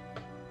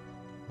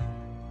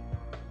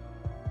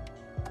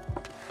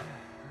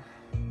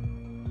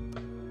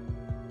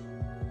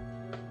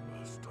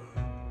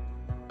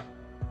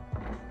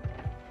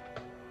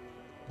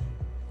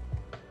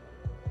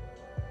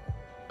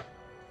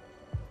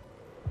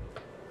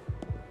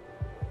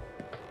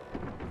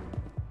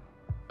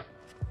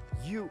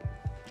 You...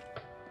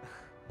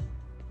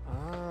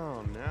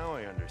 Oh, now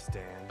I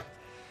understand.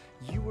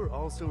 You were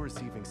also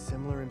receiving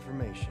similar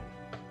information.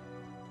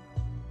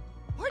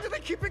 Why do they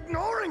keep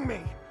ignoring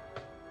me?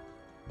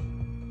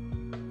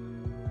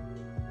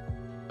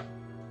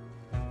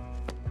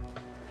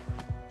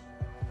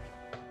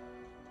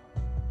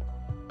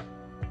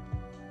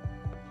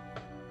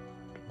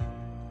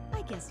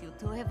 I guess you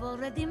two have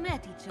already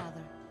met each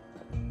other.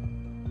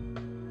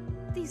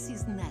 This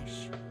is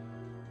Nash,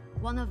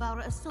 one of our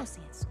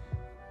associates,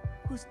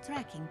 who's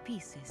tracking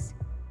pieces.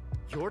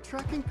 You're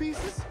tracking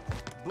pieces?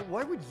 But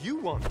why would you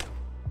want them?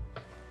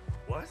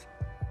 What?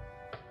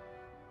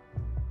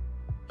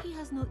 He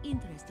has no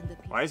interest in the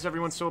pieces. Why is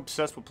everyone so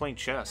obsessed with playing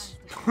chess?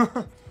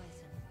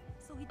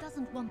 So he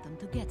doesn't want them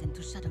to get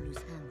into Shadowloo's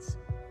hands.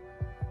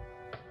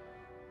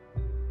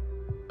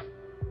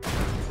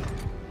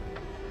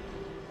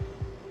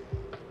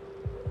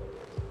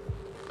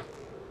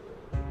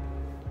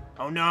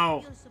 Oh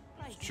no!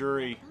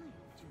 Jury.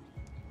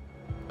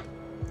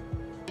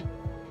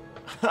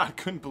 I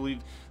couldn't believe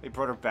they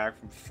brought her back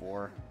from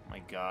 4. My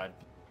god.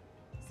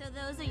 So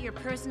those are your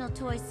personal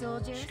toy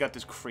soldiers? She got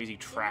this crazy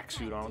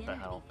tracksuit on. What the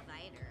hell?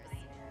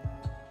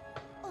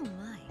 Oh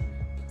my.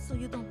 So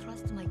you don't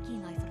trust my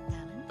keen eye for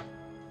talent?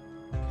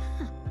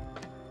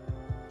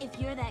 If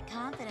you're that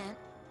confident,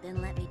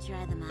 then let me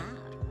try them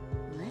out.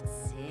 Let's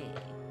see.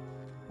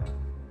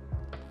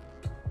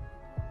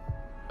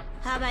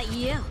 How about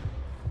you?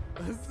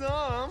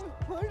 Azam,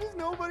 why does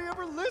nobody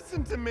ever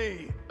listen to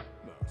me?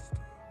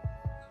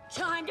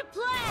 Time to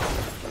play!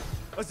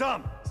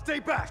 Azam, stay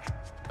back!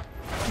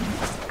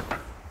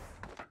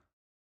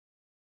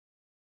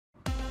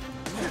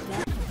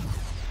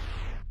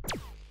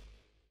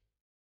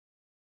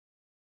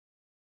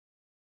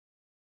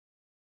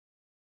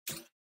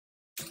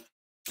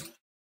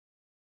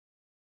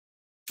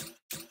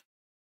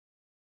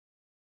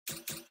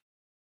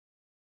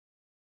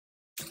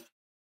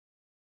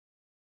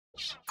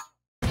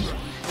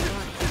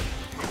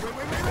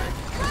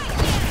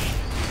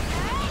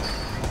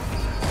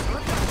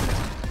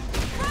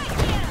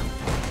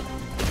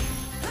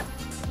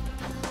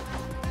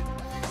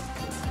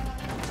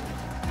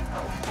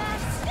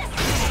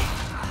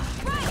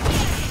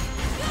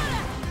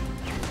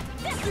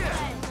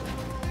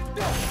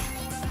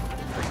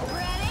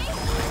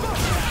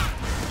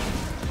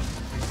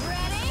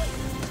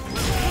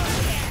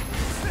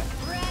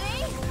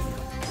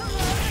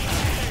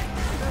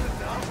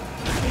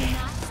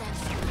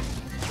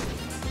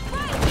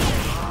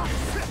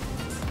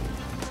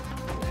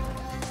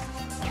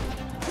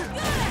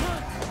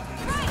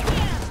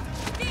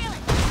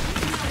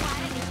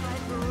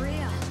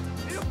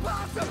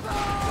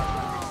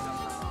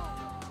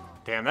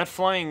 Damn, that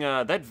flying,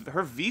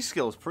 her V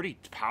skill is pretty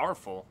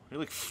powerful. It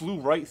like flew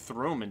right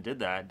through him and did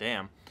that.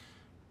 Damn.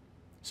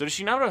 So does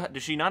she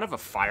not have a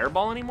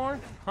fireball anymore?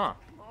 Huh.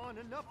 Come on,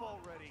 enough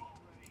already.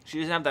 She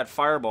doesn't have that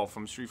fireball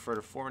from Street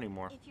Fighter 4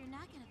 anymore. If you're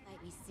not gonna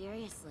fight me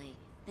seriously,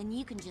 then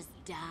you can just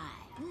die.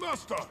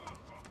 Master!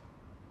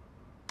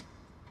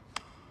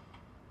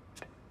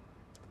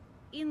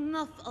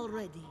 Enough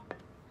already.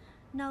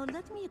 Now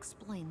let me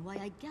explain why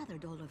I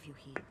gathered all of you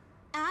here.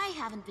 I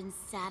haven't been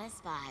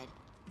satisfied.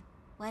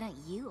 Why don't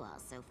you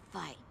also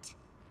fight?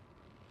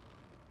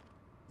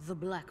 The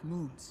Black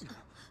Moons.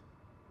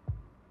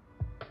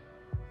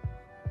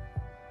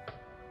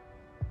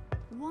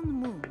 One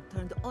moon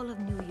turned all of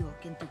New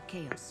York into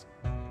chaos.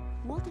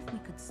 What if we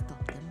could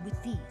stop them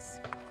with these?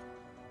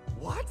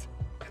 What?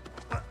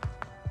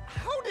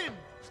 How did...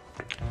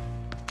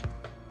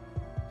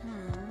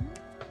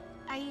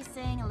 Are you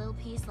saying a little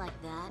piece like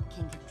that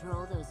can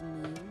control those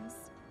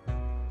moons?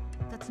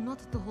 That's not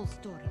the whole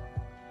story.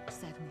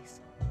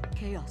 Sadness,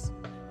 chaos,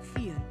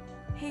 fear,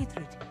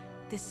 hatred,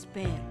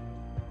 despair.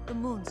 The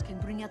moons can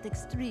bring out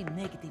extreme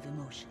negative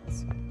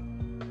emotions.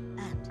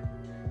 And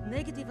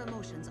negative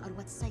emotions are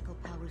what psycho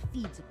power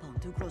feeds upon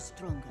to grow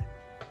stronger.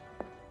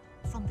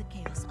 From the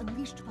chaos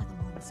unleashed by the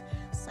moons,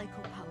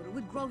 psycho power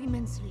would grow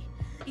immensely.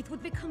 It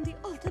would become the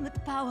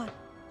ultimate power.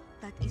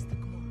 That is the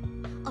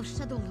goal of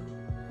Shadowloo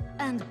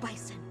and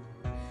Bison.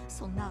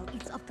 So now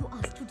it's up to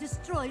us to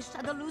destroy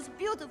Shadowloo's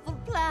beautiful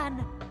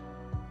plan.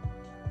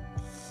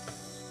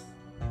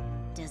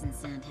 Doesn't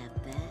sound half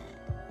bad.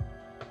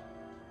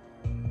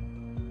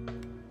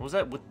 What was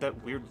that with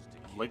that weird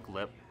lake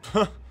lip?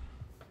 Kill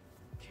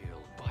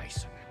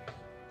Bison.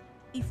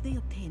 If they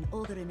obtain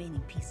all the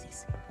remaining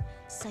pieces,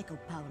 psycho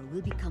power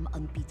will become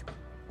unbeatable.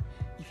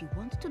 If you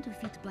want to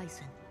defeat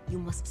Bison, you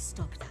must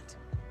stop that.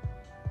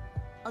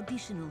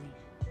 Additionally,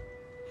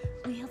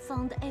 we have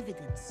found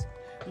evidence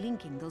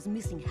linking those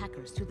missing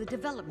hackers to the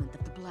development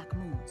of the Black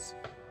Moons.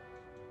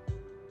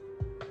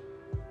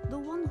 The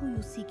one who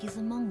you seek is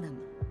among them.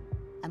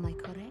 Am I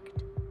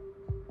correct?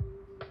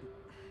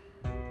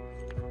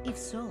 If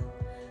so,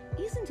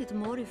 isn't it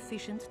more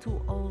efficient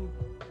to all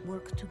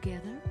work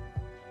together?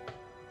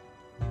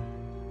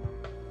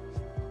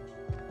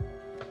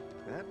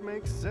 That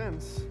makes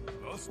sense.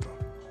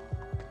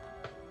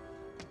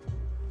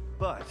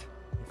 But,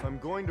 if I'm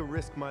going to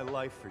risk my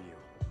life for you,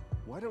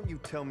 why don't you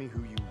tell me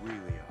who you really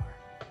are?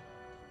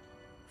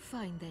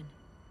 Fine then.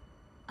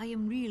 I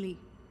am really...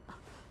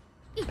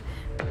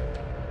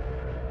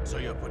 So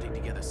you're putting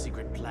together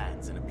secret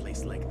plans in a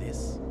place like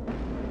this?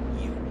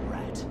 You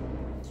rat.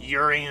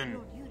 Urian.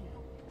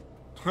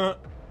 Huh.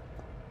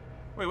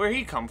 Wait, where'd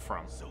he come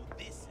from? So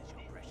this is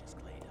your precious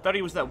Claydon. Thought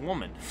he was that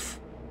woman.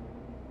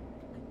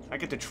 I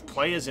get to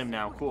play as him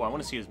now. Cool, I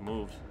want to see his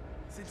moves.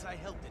 Since I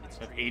helped in its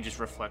That Aegis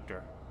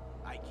Reflector.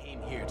 I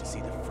came here to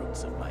see the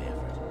fruits of my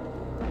effort.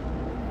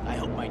 I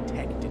hope my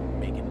tech didn't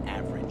make an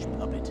average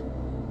puppet.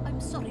 I'm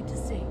sorry to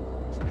say.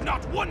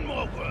 Not one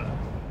more word!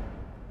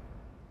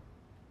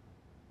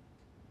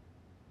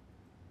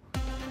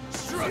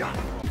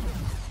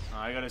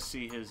 I gotta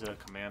see his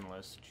command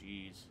list.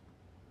 Jeez.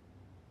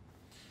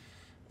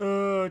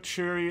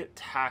 Chariot,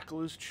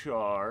 Tackler's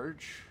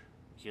Charge.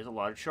 He has a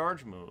lot of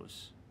charge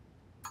moves.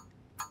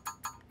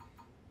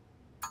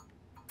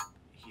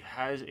 He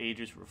has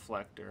Aegis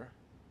Reflector.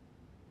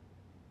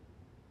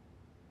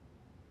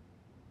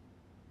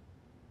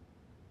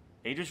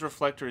 Aegis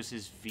Reflector is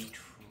his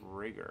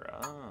V-Trigger.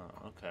 Oh,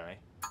 okay.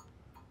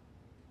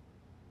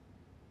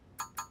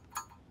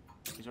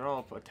 These are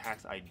all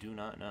attacks I do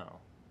not know.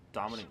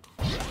 Dominant.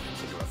 You're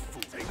a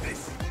fool. Take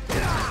this.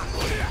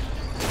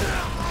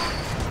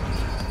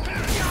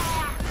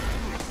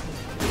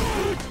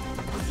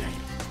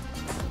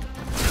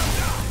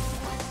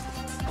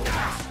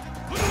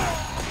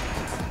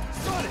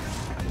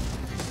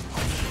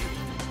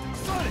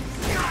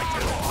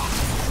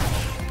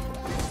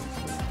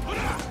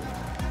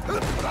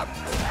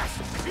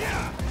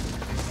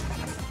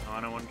 Oh, I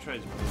don't want to try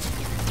his move.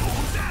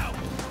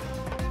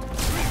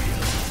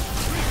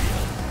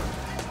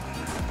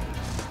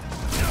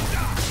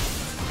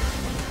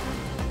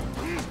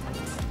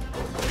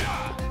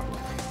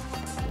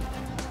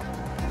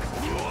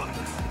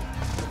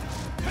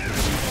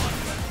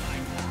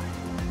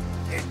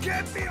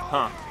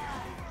 Huh.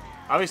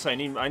 Obviously,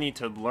 I need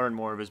to learn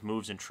more of his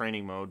moves in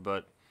training mode,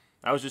 but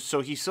I was just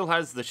so he still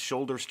has the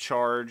shoulders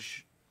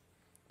charge,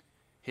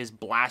 his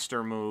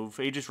blaster move,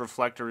 Aegis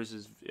Reflector is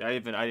his.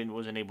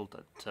 Wasn't able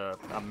to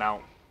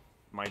mount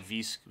my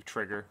V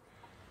trigger.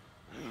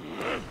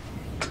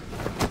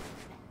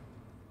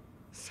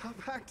 Stop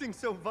acting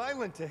so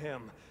violent to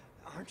him.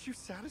 Aren't you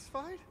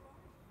satisfied?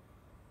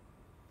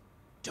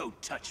 Don't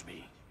touch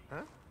me.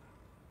 Huh?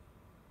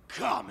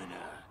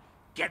 Commoner,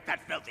 get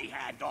that filthy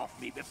hand off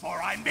me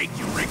before I make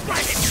you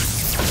regret it!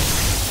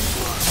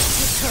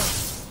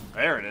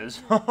 There it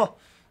is.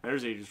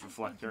 There's Aegis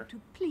Reflector.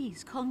 To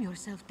please calm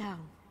yourself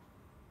down.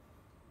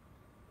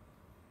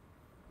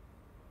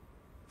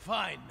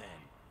 Fine, then.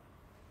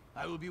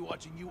 I will be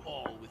watching you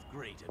all with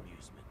great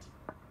amusement.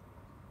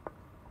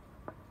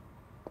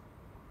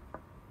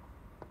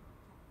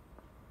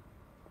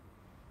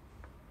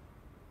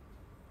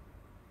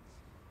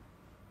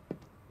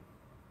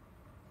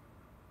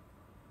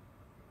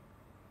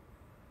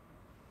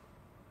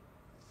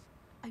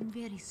 I'm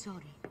very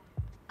sorry.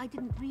 I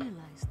didn't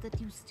realize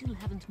that you still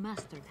haven't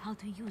mastered how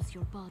to use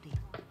your body.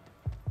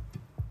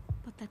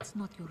 But that's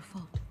not your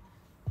fault.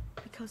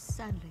 Because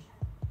sadly,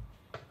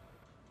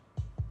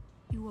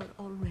 you are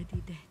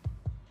already dead.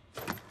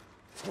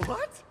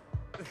 What?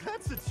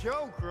 That's a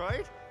joke,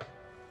 right?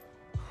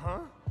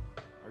 Huh?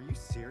 Are you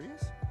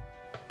serious?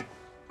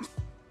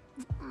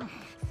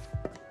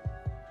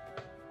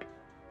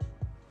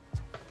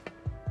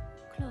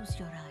 Close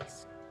your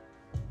eyes.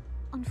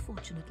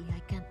 Unfortunately, I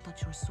can't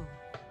touch your soul,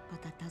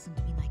 but that doesn't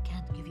mean I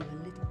can't give you a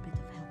little bit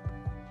of help.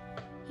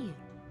 Here.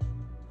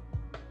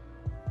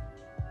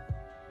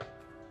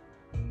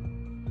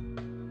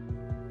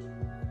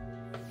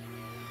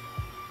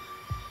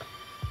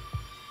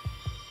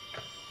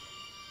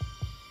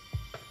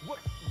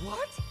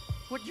 What?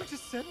 What you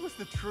just said was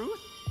the truth?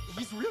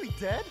 He's really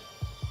dead?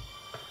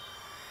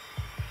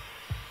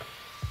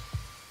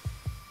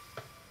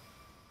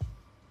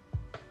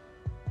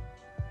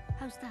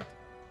 How's that?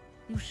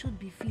 You should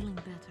be feeling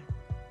better.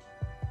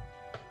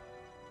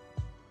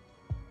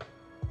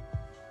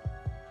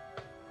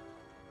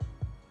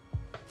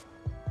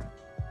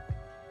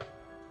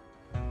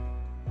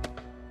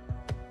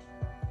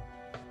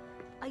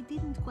 I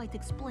didn't quite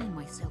explain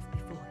myself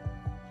before.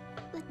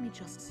 Let me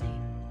just say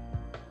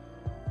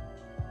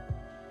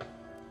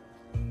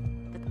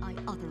that I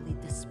utterly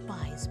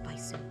despise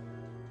Bison.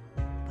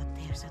 But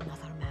there's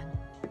another man,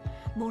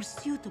 more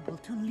suitable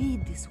to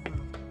lead this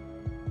world.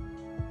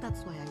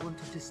 That's why I want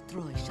to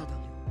destroy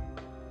Shadowloo.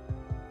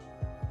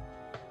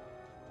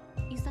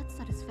 Is that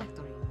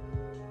satisfactory?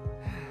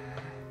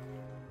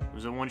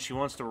 Who's the one she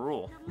wants to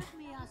rule? Now let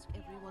me ask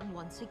everyone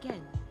once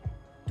again.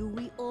 Do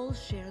we all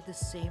share the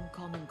same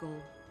common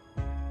goal?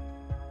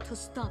 To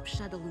stop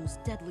Shadowloo's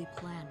deadly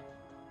plan,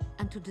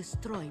 and to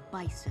destroy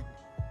Bison.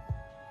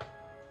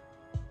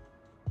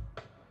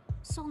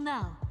 So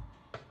now,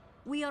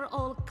 we are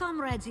all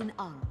comrades in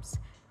arms.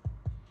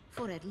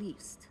 For at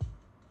least,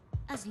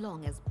 as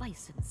long as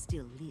Bison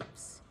still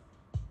lives.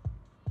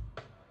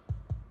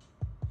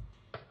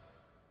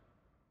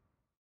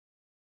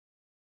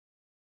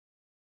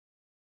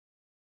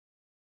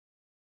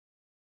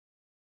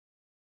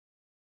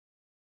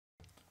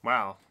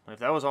 Wow, if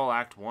that was all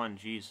Act 1,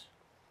 jeez.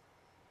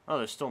 Oh,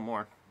 there's still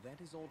more.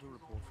 That is all to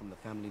report from the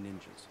family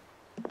ninjas.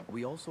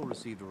 We also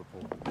received a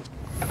report.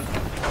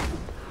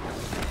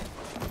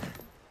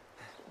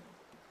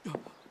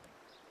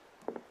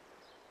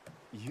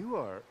 You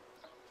are...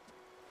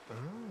 Oh...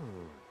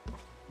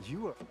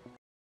 You are...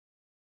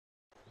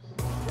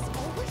 This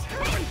always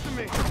happens to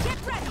me!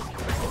 Get ready!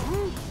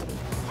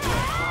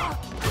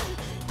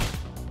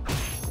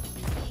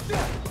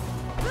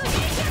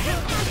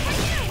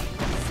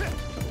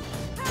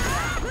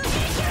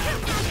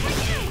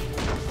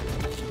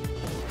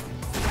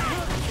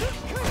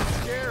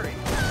 Scary!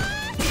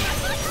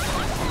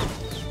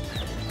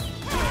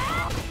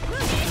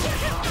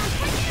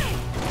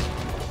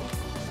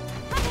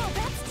 Oh,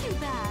 that's too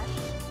bad.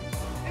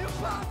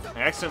 I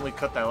accidentally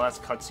cut that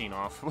last cutscene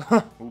off.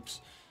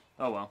 Oops.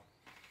 Oh well.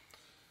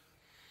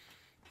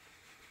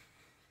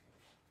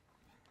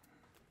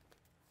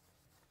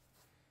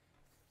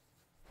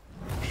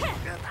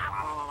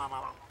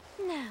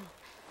 Now,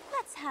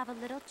 let's have a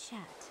little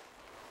chat.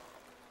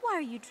 Why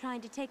are you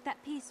trying to take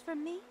that piece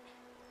from me?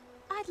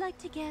 I'd like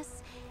to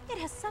guess it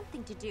has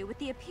something to do with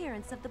the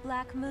appearance of the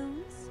Black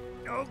Moons.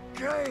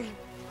 Okay,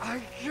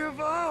 I give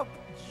up!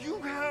 You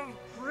have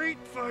great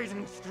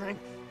fighting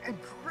strength and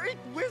great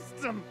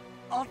wisdom!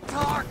 I'll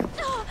talk!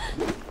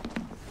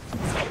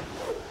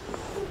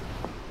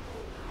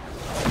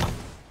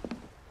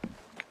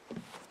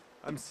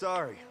 I'm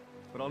sorry,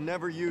 but I'll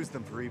never use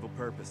them for evil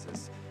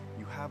purposes.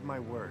 You have my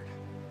word.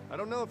 I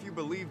don't know if you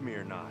believe me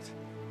or not,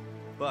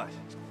 but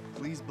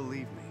please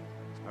believe me.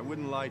 I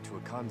wouldn't lie to a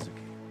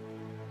Kanzuki.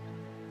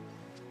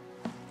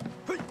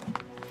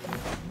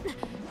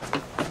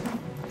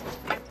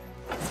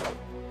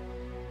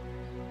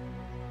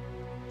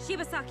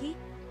 Shibasaki,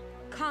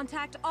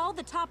 contact all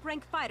the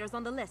top-ranked fighters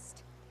on the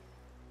list.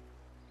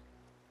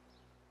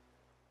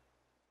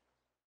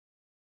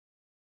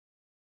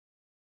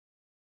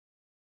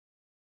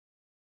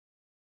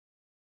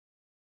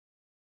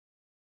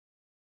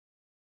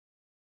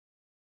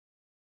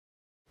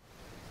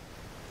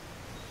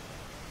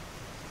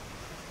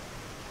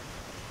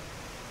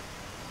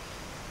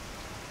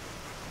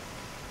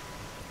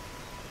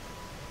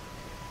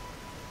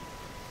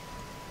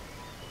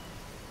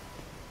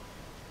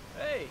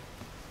 Hey!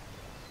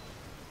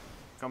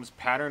 Comes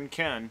Pattern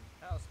Ken.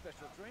 How's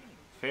special training?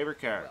 Favorite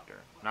character?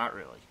 Not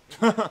really.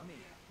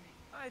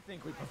 I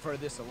think we prefer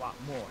this a lot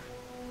more.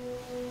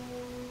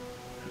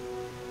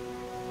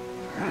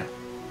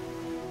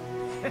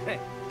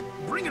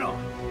 Bring it on!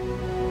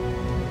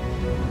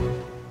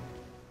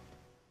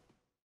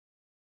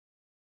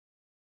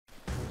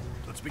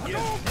 Let's begin.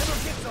 Never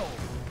gets old.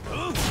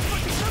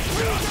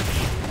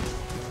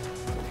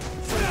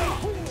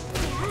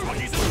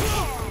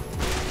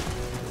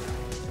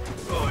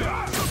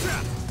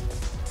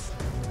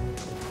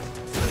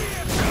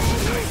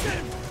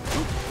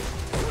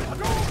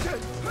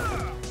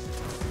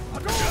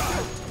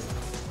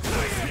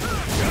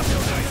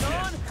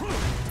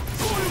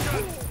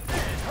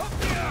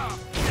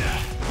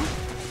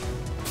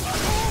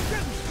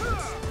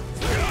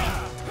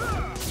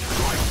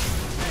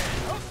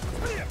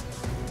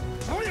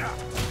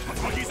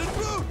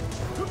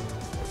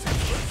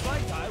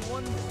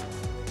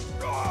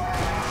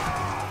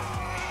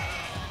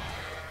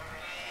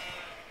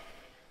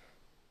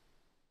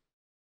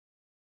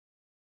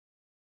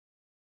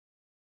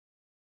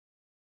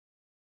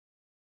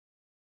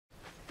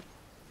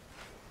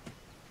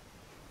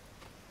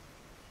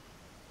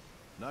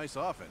 Nice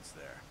offense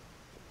there.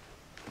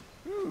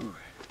 Whew,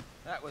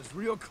 that was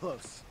real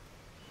close.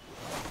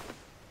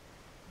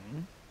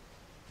 Hmm?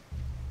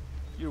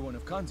 You're one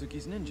of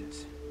Kanzuki's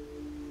ninjas.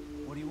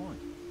 What do you want?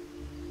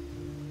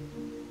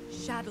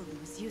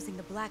 Shadaloo is using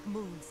the Black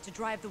Moons to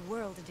drive the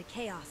world into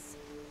chaos.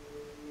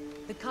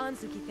 The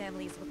Kanzuki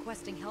family is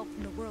requesting help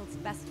from the world's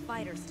best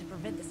fighters to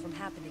prevent this from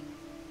happening.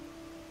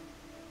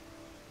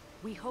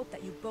 We hope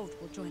that you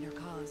both will join our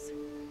cause.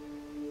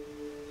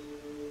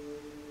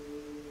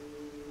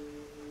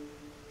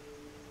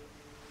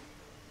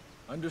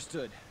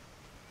 Understood.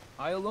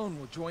 I alone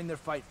will join their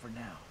fight for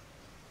now.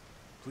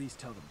 Please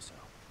tell them so.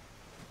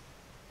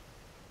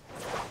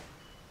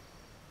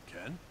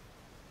 Ken?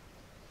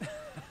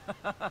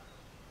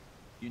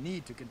 You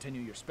need to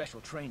continue your special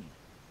training.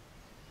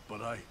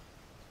 But I...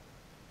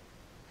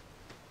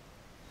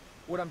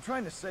 What I'm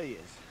trying to say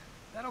is,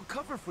 that'll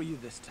cover for you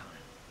this time.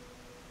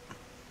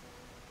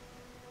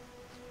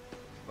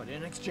 But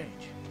in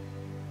exchange,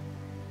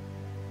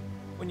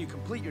 when you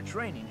complete your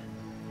training,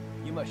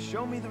 you must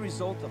show me the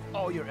result of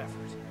all your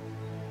effort.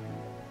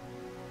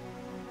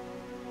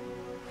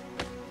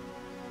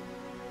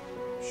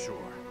 Sure.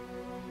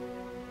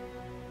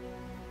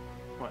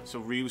 What, so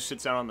Ryu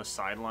sits out on the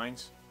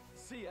sidelines?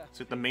 See ya.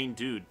 Is it the main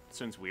dude?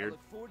 Sounds I weird.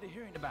 look forward to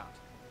hearing about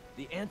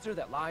the answer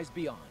that lies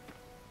beyond.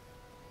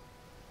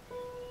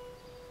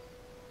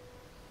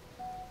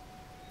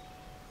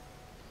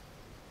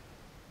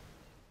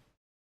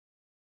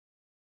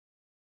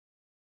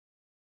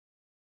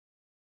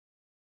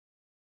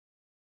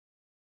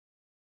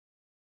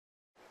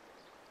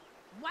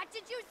 What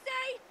did you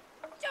say?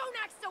 Don't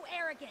act so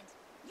arrogant!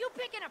 You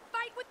picking a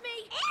fight with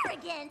me?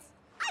 Arrogance?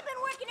 I've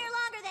been working here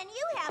longer than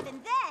you have,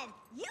 and then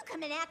you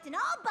come in acting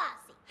all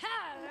bossy.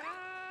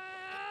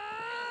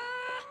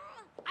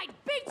 I'd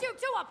beat you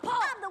to a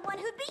pulp! I'm the one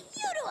who'd beat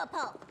you to a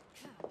pulp.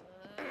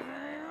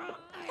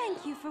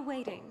 Thank you for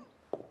waiting.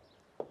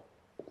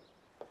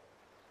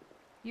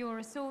 Your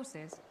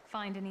resources,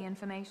 find any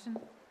information?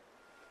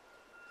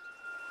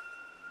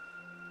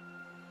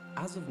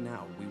 As of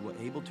now, we were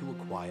able to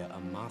acquire a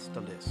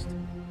master list.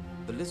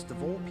 The list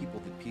of all people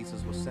that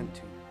pieces were sent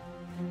to.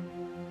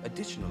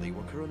 Additionally,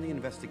 we're currently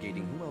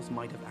investigating who else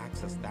might have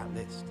accessed that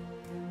list.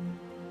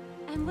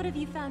 And what have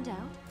you found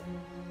out?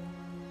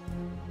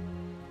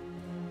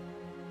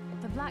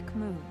 The Black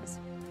Moons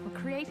were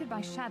created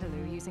by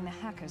Shadaloo using the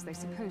hackers they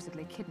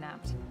supposedly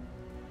kidnapped.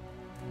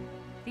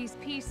 These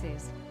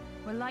pieces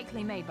were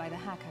likely made by the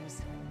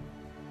hackers.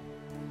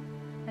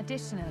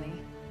 Additionally,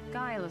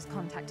 Guile is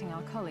contacting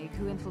our colleague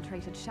who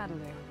infiltrated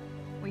Shadaloo.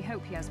 We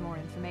hope he has more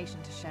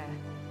information to share.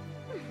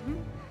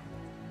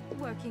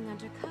 Working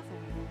undercover.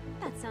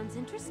 That sounds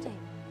interesting.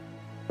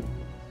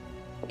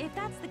 If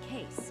that's the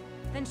case,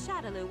 then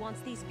Shadaloo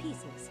wants these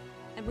pieces,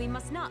 and we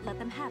must not let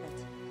them have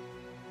it.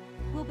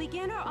 We'll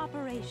begin our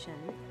operation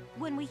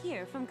when we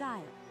hear from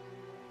Guile.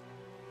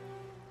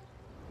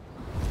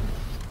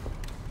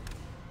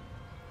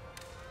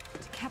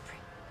 Capri.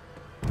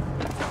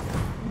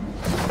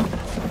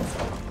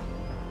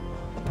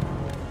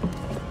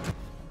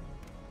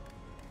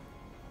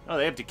 Oh,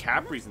 they have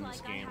DiCapris in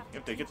this game. You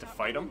have to get to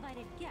fight them.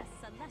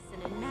 Guests a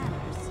lesson in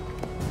manners.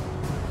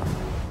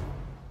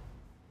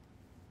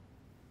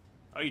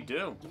 Oh, you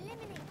do?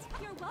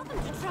 You're welcome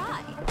to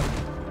try.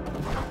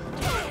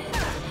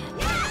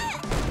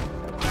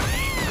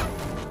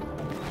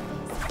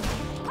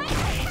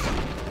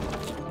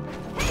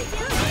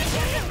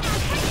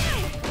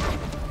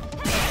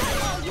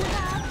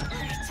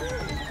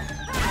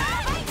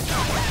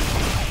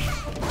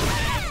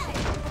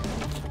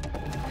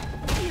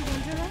 You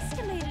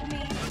underestimated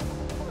me.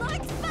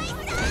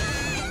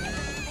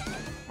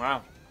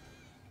 Wow.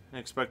 Didn't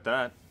expect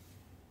that.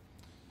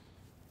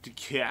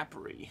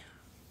 DiCapri.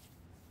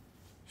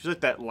 She's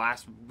like that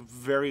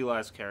very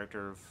last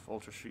character of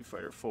Ultra Street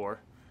Fighter 4.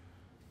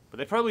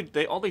 But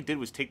all they did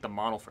was take the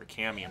model for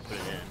Cammy and put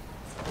it in.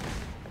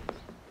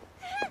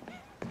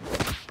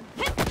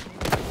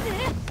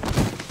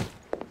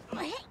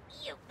 I hate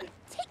you.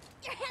 Take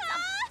your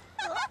hands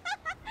off.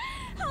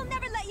 I'll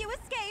never let you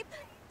escape.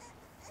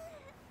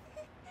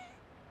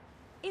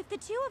 If the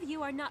two of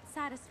you are not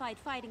satisfied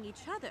fighting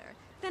each other,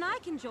 then I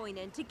can join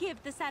in to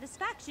give the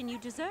satisfaction you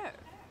deserve.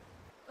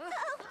 No,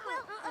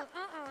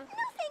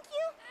 thank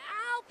you.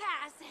 I'll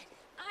pass.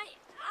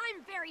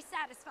 I'm very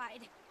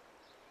satisfied.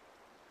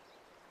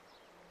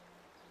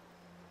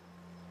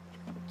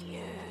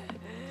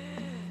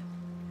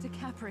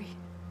 DiCapri.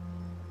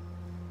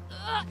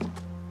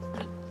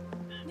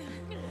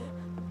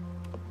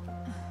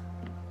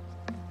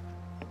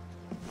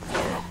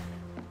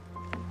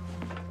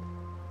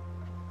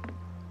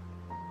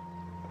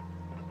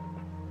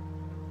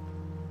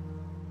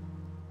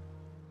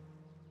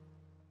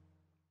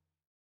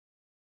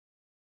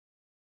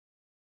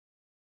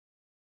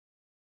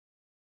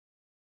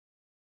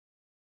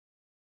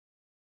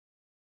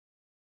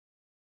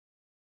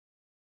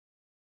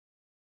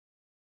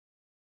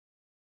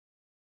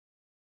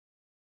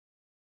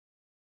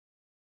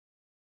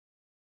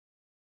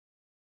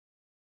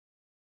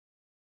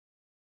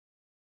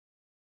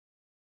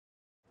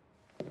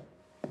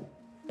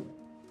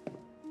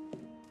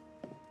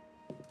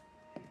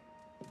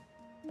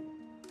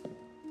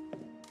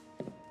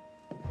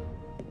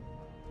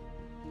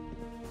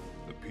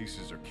 The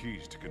pieces are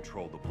keys to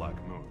control the Black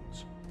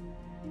Moons.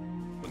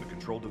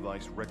 control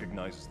device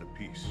recognizes the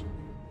piece,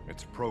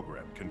 its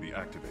program can be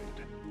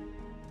activated.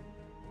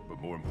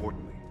 But more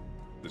importantly,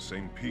 the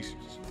same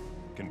pieces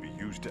can be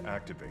used to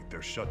activate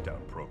their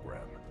shutdown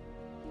program.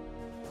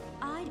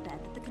 I'd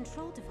bet that the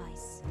control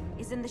device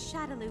is in the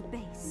Shadaloo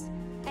base.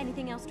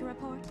 Anything else to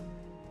report?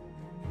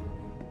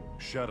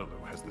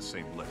 Shadaloo has the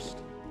same list.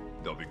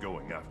 They'll be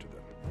going after them.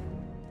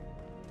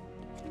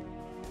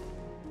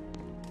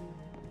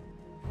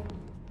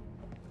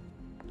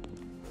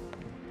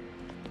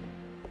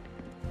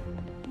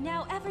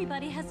 Now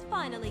everybody has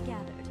finally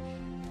gathered,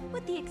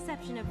 with the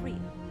exception of Ryu.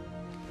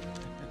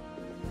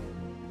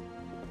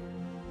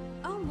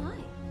 Oh my!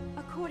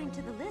 According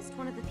to the list,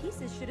 one of the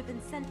pieces should have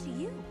been sent to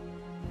you.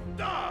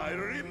 I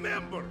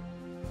remember!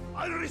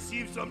 I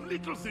received some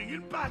little thing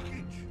in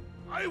package.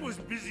 I was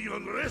busy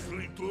on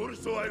wrestling tour,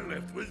 so I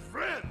left with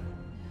friend.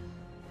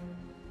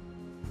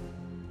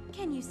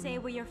 Can you say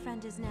where your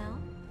friend is now?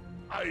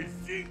 I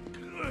think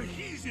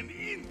he's in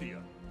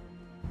India.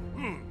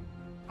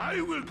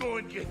 I will go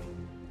and get him.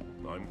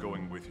 I'm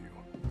going with you.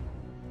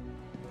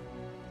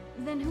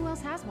 Then who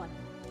else has one?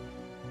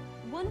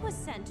 One was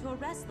sent to a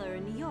wrestler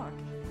in New York,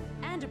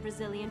 and a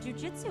Brazilian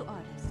jiu-jitsu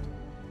artist.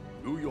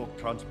 New York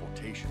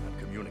transportation and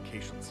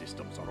communication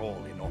systems are all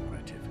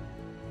inoperative.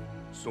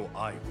 So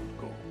I will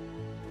go.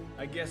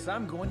 I guess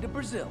I'm going to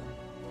Brazil.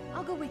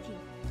 I'll go with you.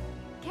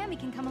 Cammy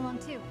can come along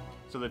too.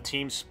 So the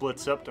team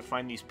splits up to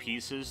find these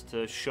pieces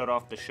to shut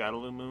off the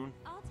Shadaloo moon?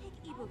 I'll take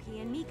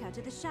Ibuki and Mika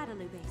to the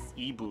Shadaloo base.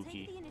 Ibuki. We'll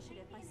take the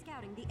initiative by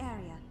scouting the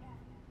area.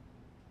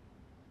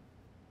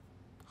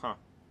 Huh.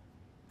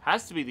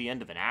 Has to be the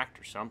end of an act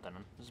or something.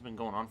 This has been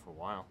going on for a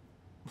while.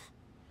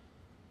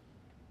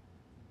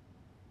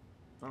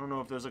 I don't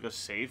know if there's like a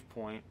save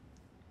point.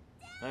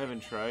 I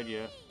haven't tried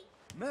yet.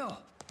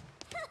 Mel!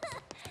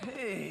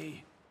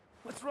 Hey!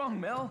 What's wrong,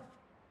 Mel?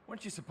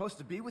 Weren't you supposed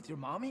to be with your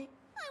mommy?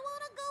 I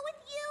want to go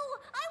with you!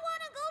 I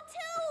want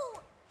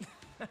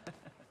to go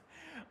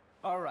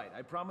too! Alright,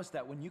 I promise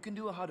that when you can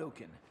do a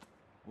Hadouken,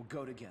 we'll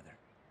go together.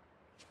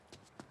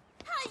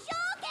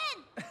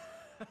 Hadouken!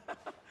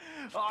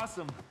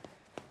 Awesome!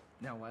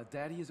 Now, while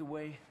Daddy is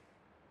away,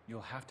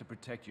 you'll have to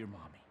protect your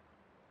mommy.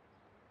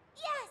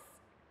 Yes!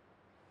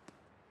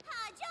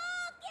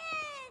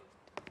 Hadouken!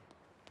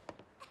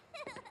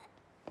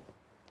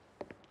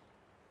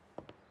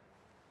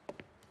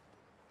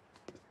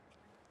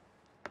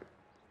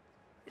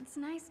 It's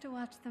nice to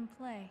watch them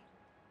play.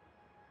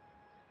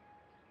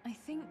 I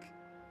think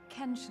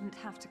Ken shouldn't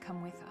have to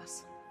come with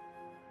us.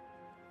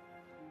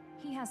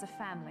 He has a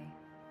family.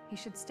 He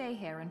should stay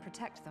here and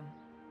protect them.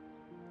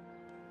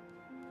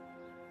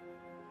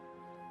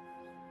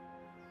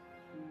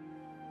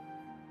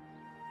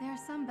 There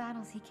are some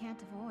battles he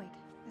can't avoid,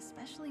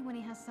 especially when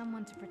he has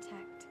someone to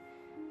protect.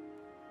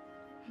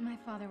 My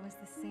father was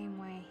the same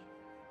way.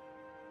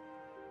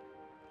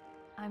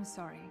 I'm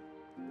sorry.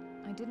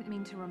 I didn't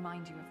mean to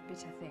remind you of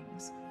bitter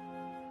things.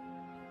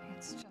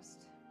 It's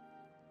just...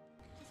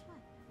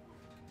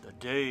 The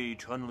day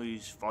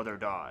Chun-Li's father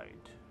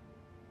died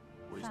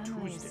was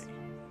Families Tuesday.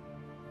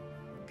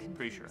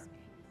 Pretty sure.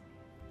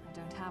 I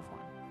don't have one.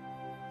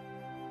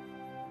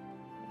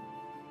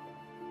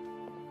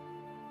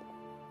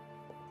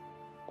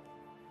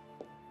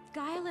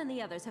 Guile and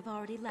the others have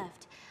already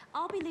left.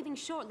 I'll be leaving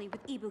shortly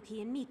with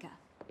Ibuki and Mika.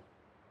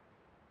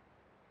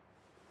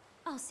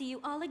 I'll see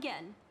you all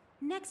again,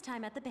 next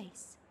time at the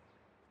base.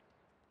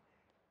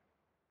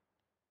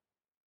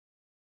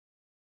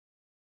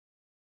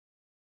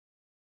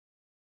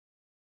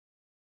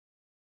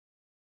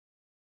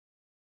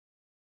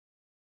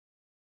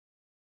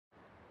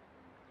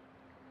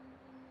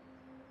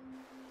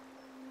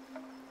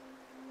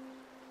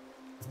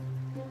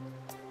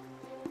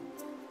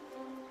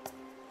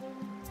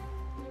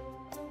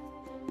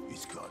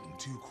 It's gotten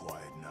too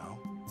quiet now.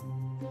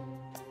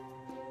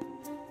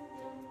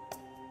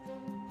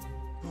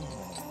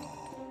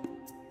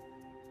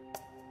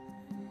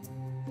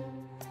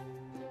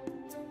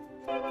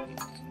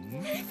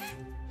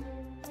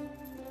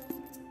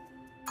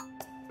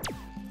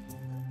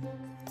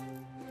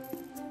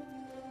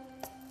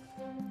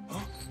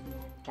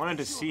 Wanted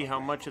to see how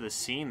much of the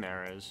scene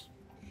there is.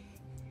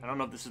 I don't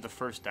know if this is the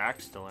first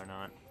act still or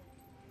not.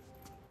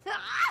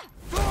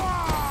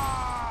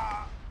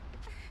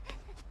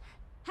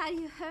 Are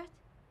you hurt?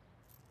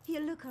 You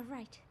look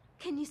alright.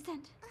 Can you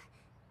stand?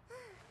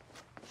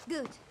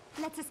 Good.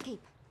 Let's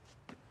escape.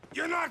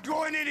 You're not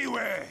going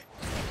anywhere!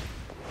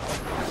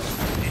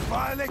 If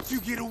I let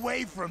you get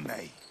away from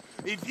me,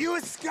 if you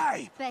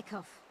escape... Back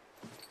off.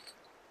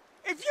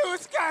 If you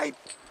escape,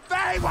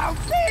 they won't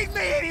feed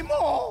me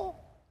anymore!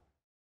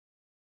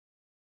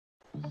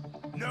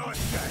 No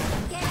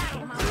escape! Get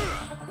out of my way!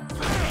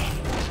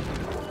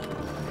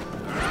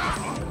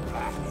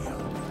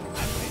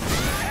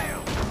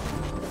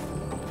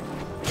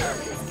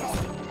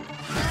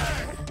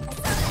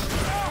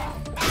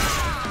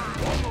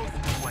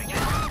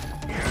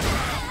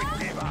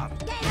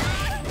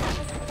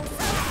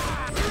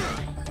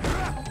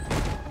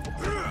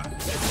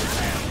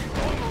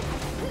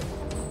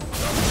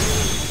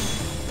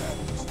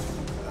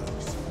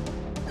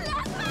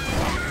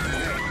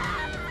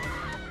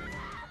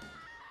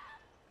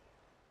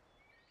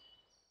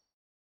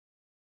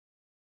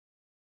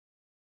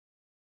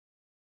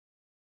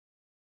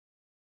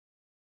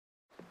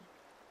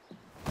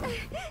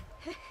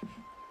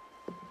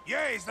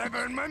 Yes, they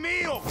burned my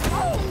meal!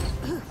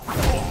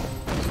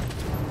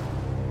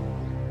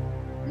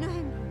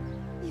 Noemi,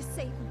 you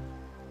saved me.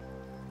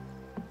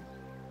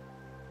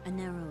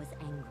 Anero is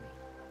angry.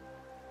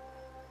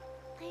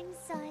 I'm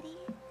sorry.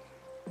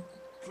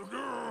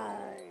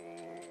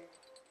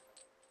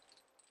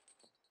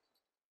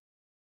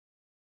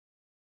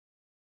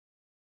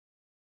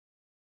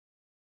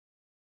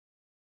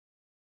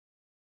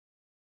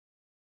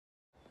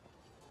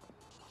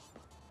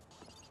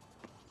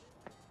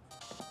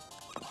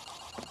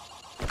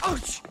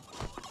 Ouch!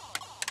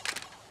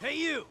 Hey,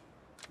 you!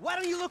 Why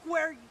don't you look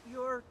where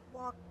you're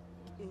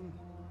walking?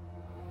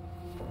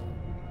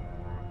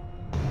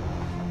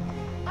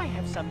 I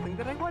have something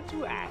that I want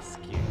to ask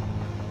you.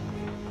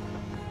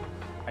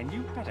 And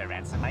you better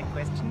answer my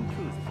question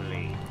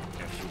truthfully,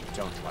 if you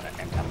don't want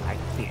to end up like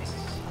this.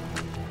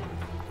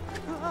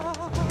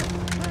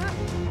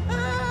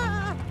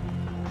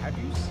 Have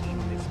you seen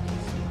this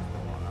piece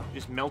before?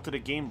 Just melted a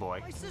Game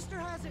Boy. My sister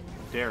has it.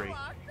 Dairy. You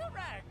are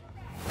correct.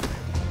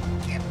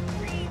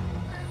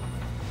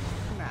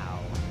 Now,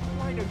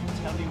 why don't you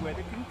tell me where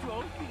the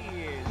control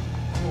key is?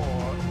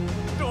 Or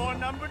door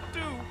number 2,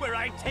 where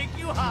I take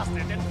you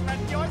hostage and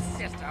threaten your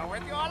sister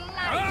with your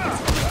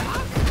life.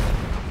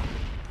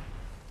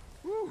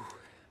 Whew.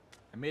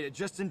 I made it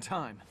just in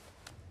time.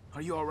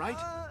 Are you all right?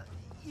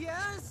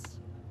 Yes?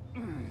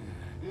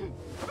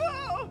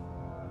 Oh,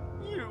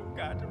 you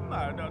got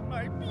mud on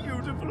my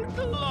beautiful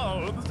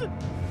clothes.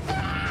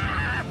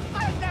 Ah,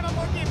 I'll never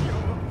forgive you.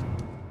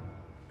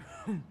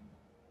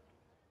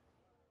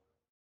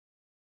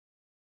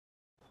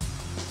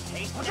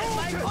 Taste my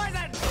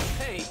poison!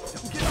 Hey,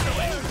 don't get in the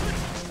way!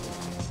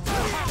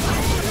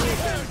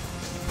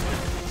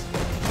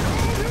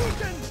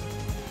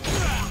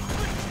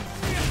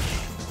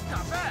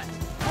 Not bad!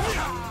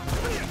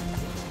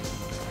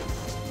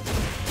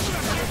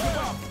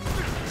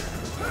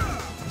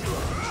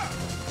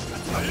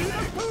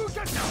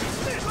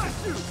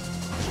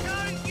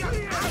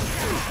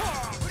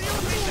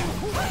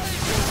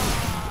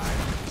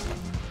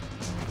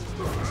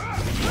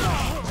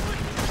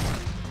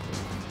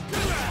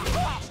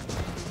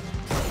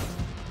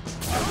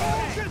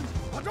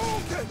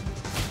 Hadouken!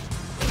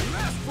 You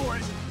asked for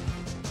it!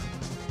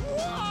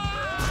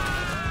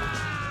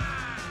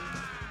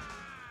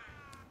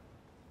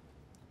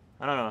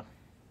 I don't know.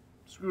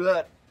 Screw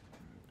that.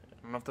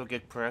 I don't know if they'll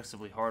get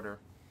progressively harder.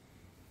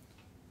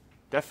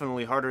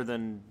 Definitely harder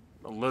than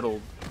a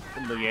little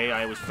than the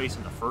AI was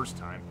facing the first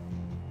time.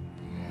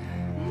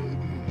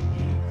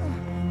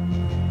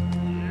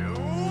 You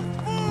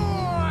fool!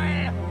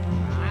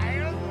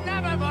 I'll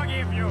never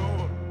forgive you!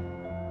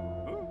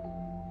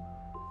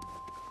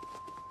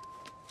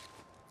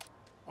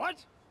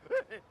 What?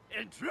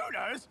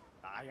 Intruders?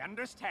 I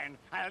understand.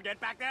 I'll get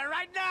back there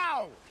right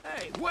now!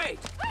 Hey, wait!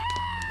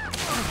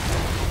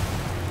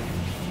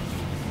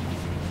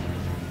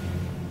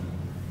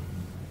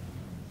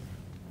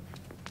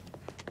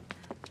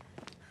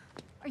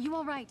 Are you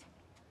all right?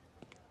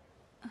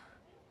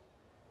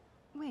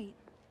 Wait,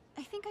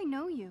 I think I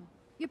know you.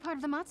 You're part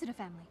of the Matsuda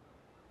family.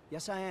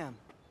 Yes, I am.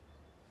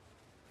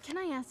 Can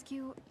I ask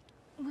you,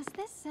 was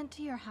this sent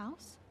to your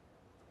house?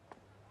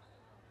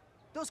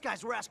 Those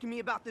guys were asking me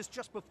about this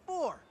just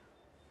before.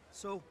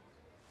 So...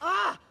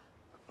 Ah!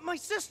 My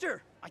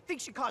sister! I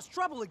think she caused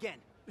trouble again.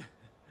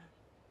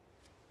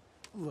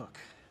 Look,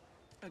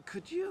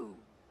 could you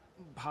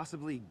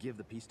possibly give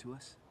the piece to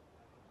us?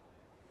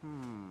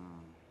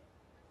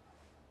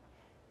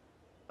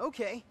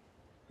 Okay.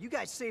 You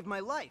guys saved my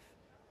life.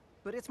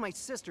 But it's my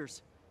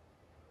sister's.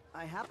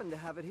 I happen to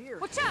have it here.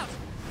 Watch out!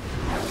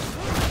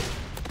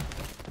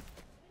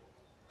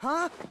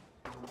 Huh?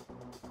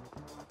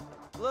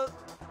 Laura?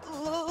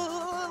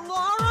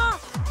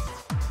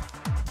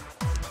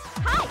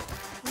 Hi!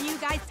 Were you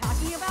guys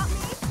talking about me?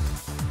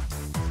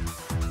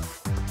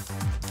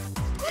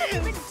 What have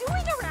you been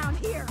doing around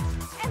here?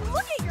 And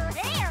look at your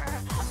hair!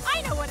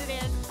 I know what it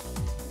is!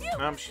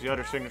 She got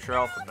her signature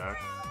outfit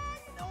back.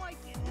 No, I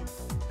didn't.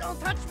 Don't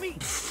touch me!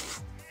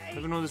 I don't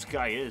even know who this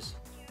guy is.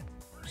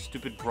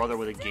 Stupid brother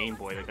with a Game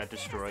Boy that got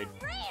destroyed.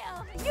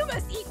 Real! You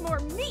must eat more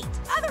meat,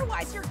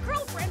 otherwise your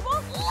girlfriend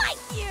won't like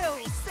you!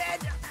 I said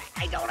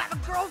I don't have a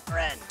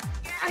girlfriend!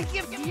 I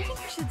give Do you think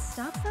you should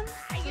stop them?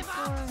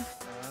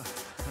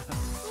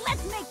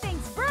 Let's make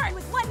things burn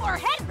with one more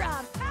head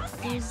rub!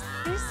 Is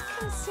this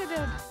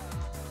considered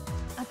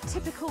a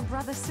typical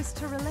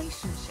brother-sister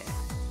relationship?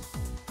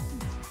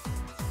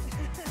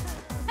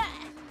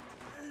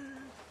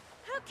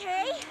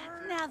 Okay,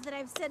 now that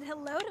I've said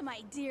hello to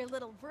my dear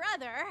little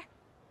brother...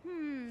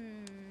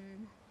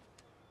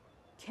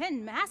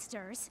 Ken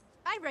Masters?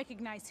 I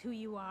recognize who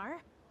you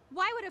are.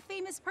 Why would a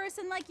famous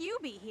person like you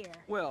be here?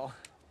 Well,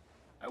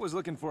 I was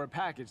looking for a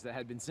package that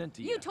had been sent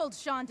to you. You told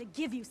Sean to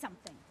give you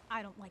something.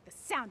 I don't like the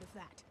sound of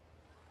that.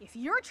 If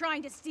you're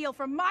trying to steal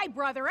from my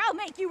brother, I'll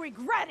make you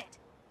regret it!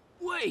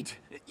 Wait!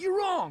 You're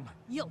wrong!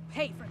 You'll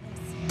pay for this.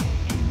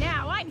 And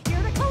now I'm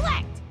here to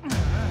collect!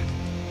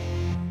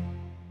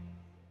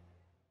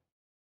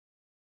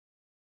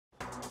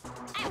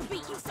 I'll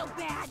beat you so so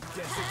bad.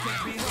 Guess it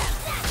can't be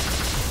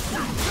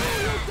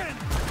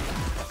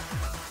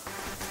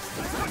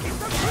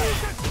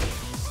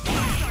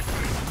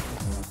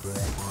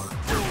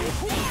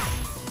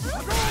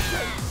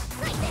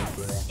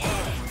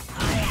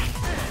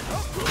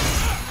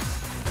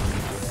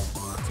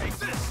Take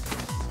this.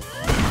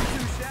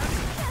 Too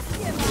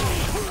shabby.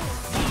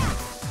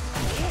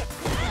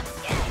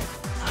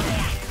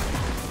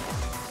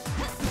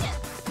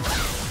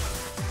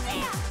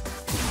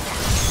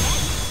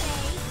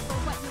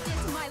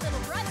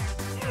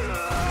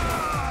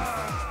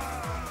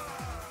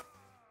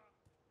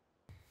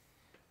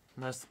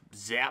 That's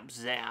zap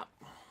zap.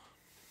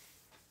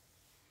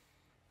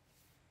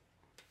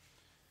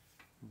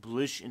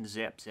 Blish and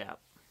zap zap.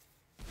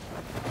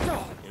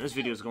 Yeah, this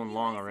video is going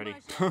long already.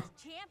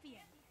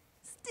 Champion.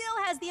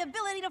 Still has the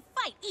ability to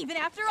fight even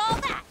after all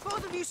that.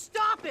 Both of you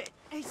stop it!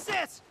 Hey,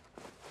 sis!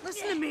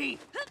 Listen to me!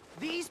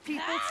 These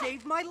people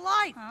saved my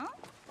life! Huh?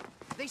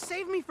 They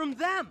saved me from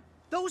them!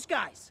 Those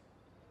guys!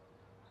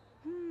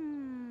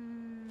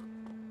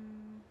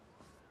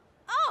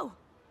 Oh!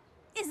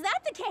 Is that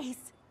the case?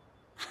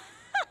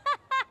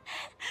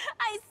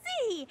 I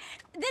see!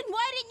 Then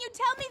why didn't you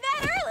tell me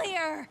that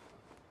earlier?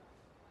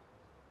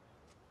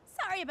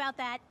 Sorry about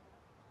that.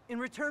 In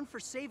return for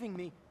saving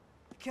me,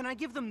 can I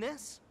give them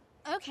this?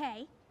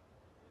 Okay.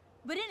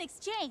 But in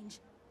exchange,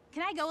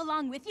 can I go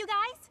along with you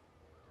guys?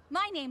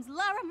 My name's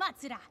Lara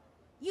Matsuda.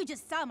 You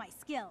just saw my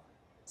skill.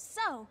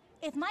 So,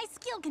 if my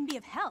skill can be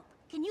of help,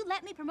 can you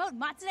let me promote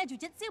Matsuda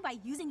Jujitsu by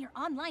using your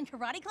online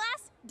karate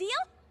class? Deal?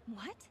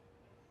 What?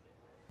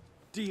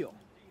 Deal.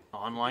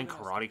 Online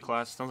karate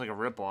class? Sounds like a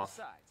ripoff.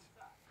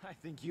 I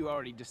think you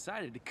already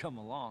decided to come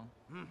along.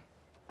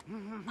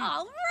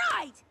 All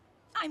right!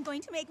 I'm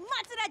going to make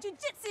Matsuda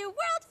Jujitsu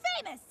world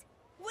famous!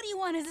 What do you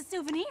want as a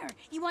souvenir?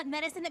 You want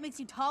medicine that makes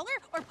you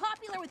taller or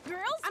popular with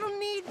girls? I don't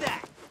need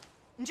that!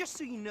 And just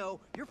so you know,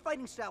 your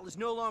fighting style is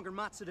no longer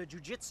Matsuda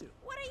Jujitsu.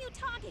 What are you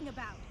talking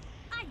about?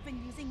 I've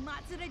been using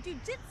Matsuda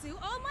Jujitsu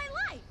all my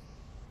life!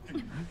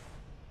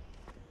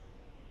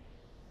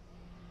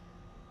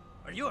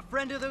 Are you a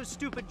friend of those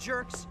stupid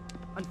jerks?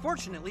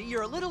 Unfortunately,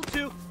 you're a little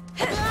too...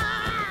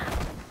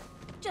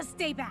 Just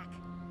stay back.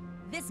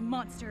 This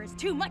monster is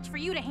too much for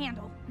you to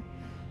handle.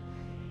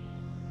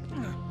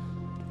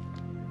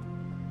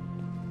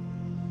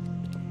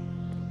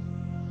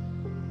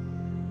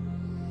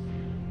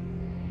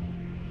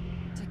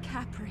 To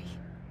Capri.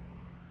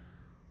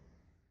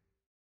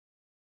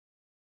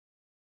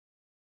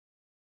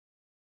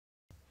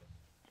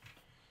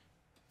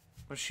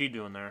 What's she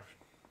doing there?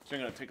 She's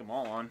gonna take them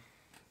all on.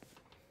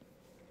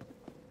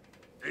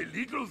 A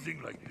little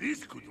thing like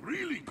this could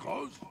really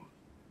cause...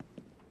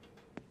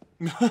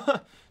 Little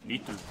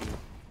thing.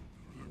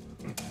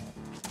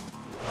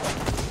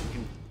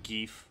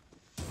 Geef.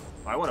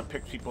 I want to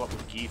pick people up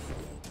with Geef.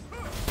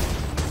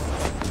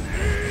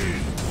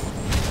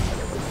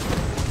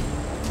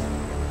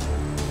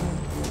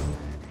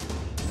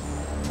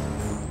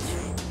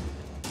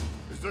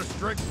 Is their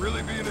strength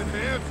really being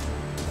enhanced?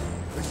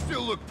 They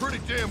still look pretty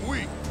damn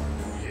weak.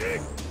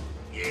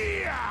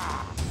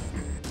 Yeah!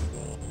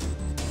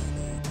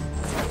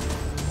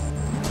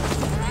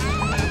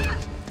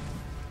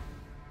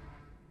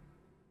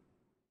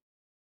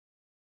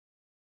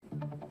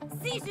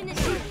 Season is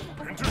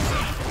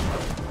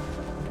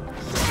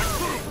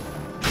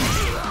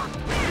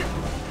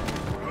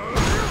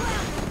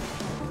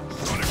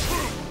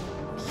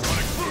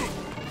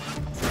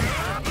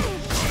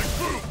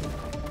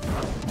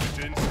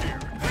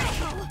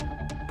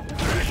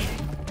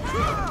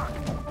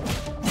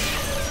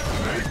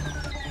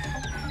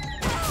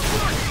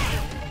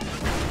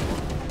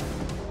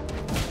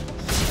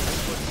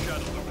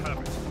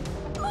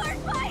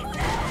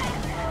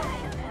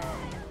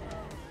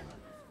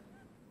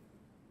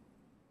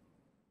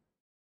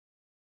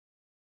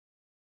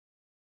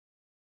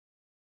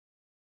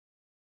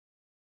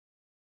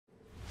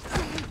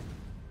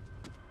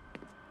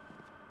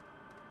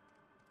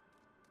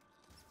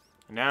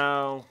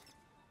Now,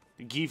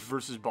 Geef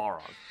versus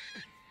Balrog.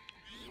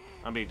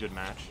 That'll be a good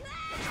match.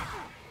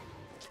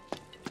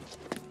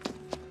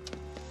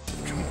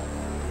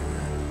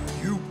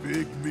 You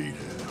big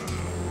meathead.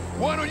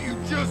 Why don't you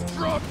just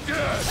drop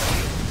dead?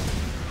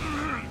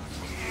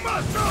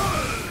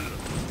 Muscle!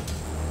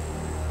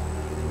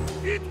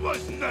 It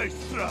was nice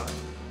try.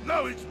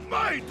 Now it's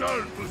my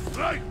turn to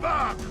strike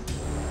back.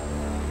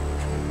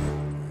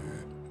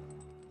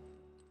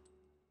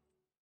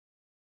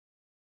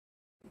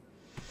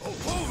 Oh,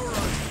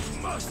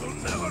 Wolverine! Muscle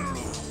never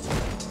lose.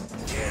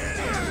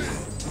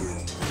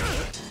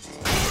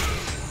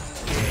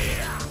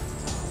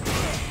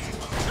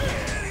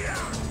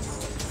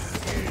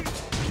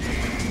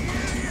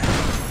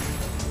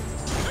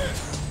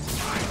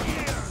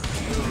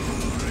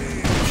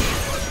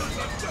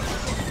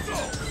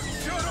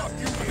 Shut up,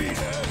 you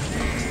meathead!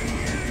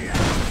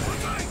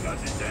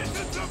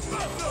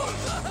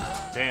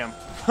 Damn.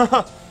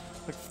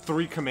 Like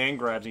 3 command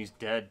grabs and he's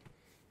dead.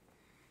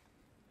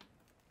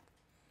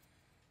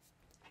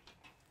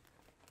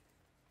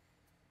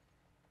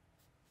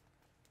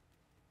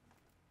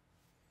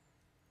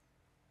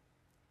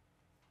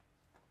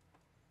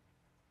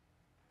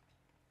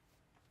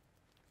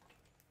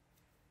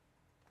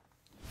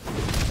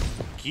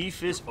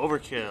 Geef is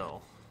overkill.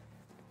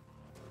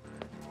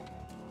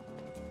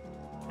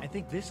 I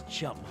think this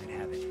chump might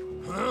have it.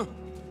 Huh?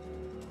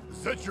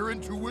 Is that your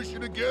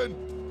intuition again?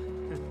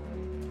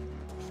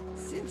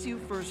 Since you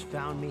first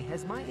found me,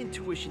 has my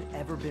intuition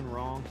ever been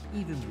wrong?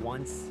 Even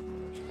once?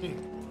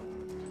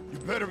 You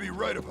better be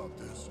right about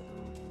this.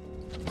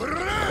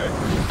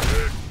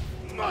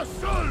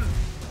 Muscle!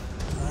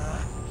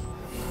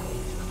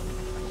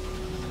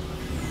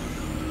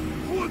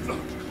 What the?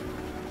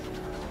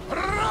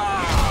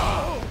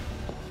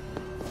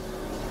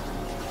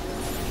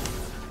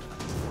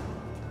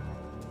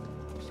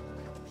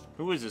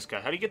 Who is this guy?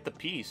 How do you get the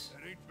piece?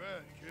 That ain't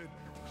bad, kid.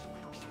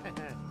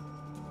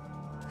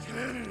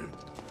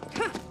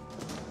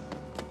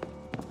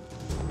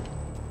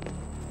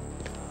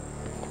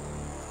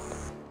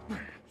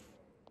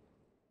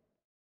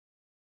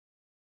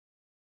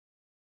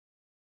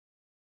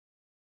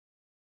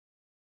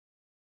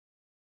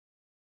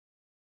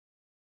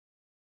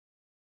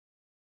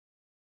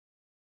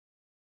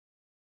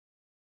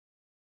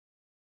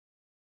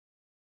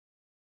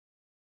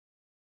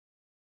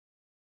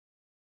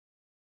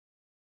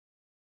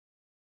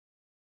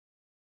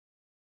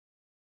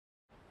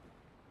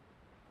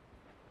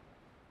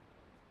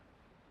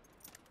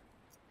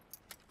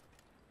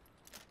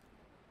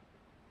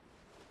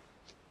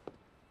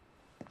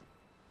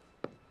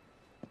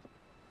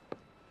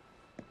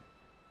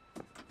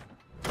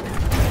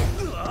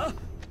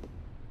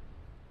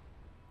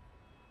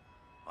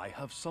 I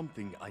have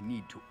something I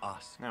need to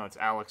ask. Now it's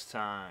Alex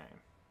time.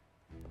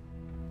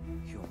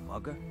 You a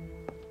mugger?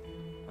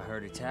 I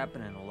heard it's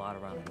happening a lot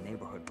around the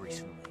neighborhood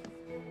recently.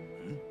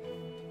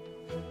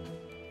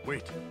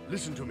 Wait,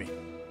 listen to me.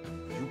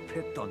 You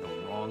picked on the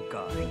wrong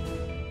guy.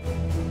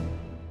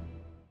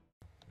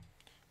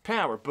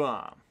 Power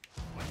bomb.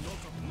 I'm not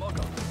a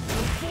mugger.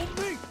 For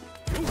me!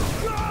 You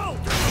go!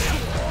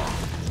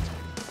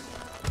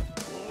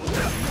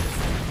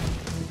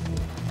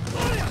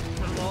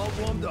 I'm all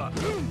warmed up.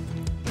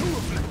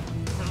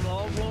 I'm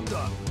all warmed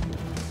up.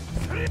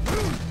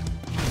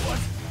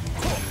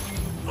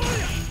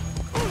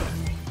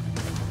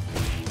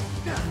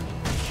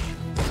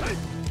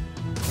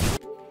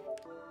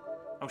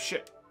 Oh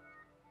shit.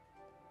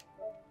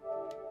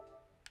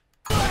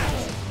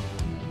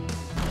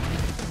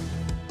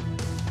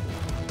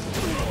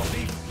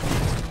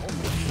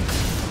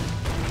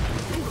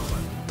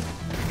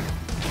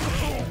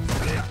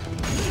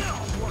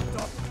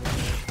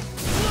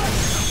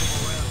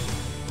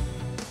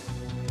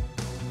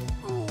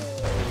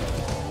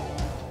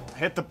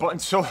 I hit the button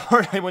so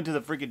hard I went to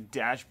the freaking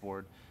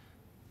dashboard. It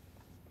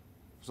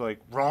was like,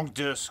 wrong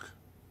disc.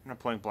 I'm not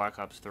playing Black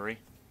Ops 3.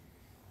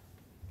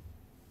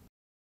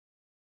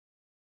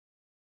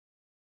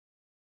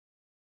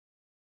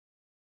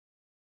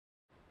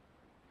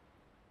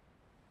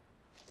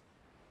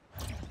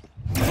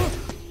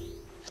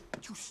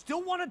 You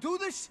still want to do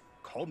this?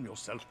 Calm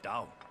yourself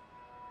down.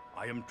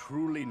 I am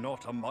truly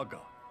not a mugger.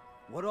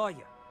 What are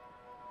you?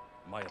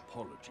 My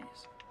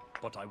apologies,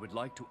 but I would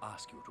like to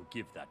ask you to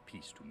give that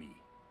piece to me.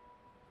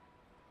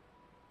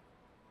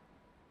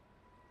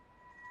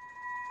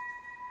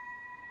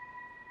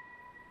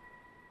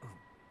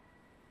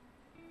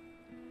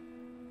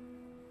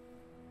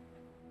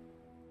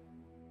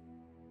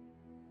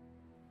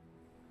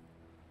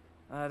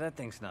 That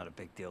thing's not a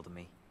big deal to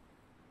me.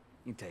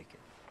 You take it.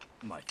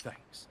 My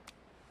thanks.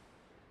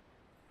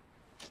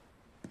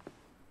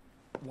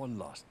 One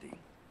last thing.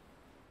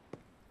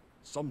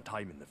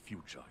 Sometime in the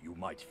future, you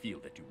might feel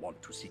that you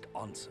want to seek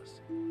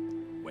answers.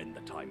 When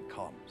the time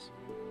comes,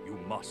 you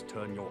must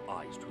turn your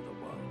eyes to the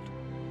world.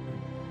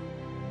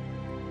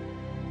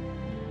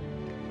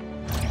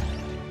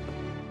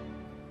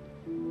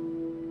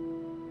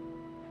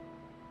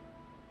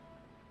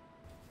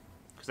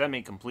 Because that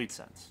made complete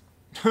sense.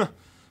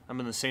 I'm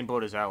in the same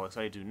boat as Alex.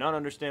 I do not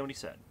understand what he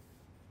said.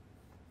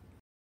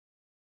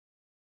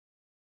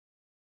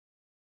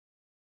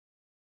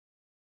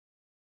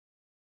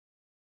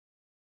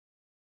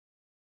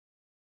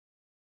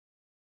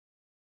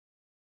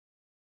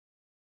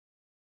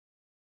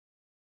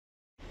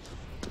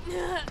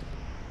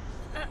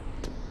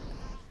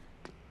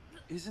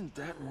 Isn't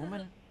that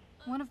woman?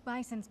 One of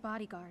Bison's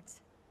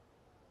bodyguards.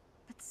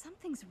 But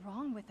something's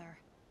wrong with her.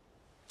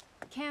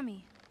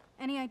 Cammy,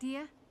 any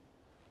idea?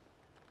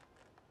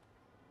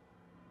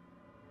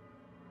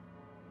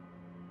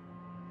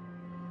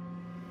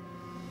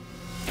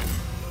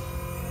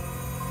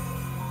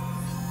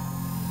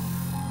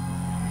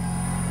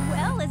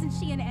 Well, isn't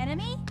she an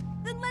enemy?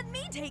 Then let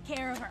me take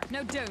care of her.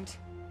 No, don't.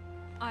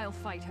 I'll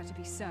fight her to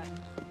be certain.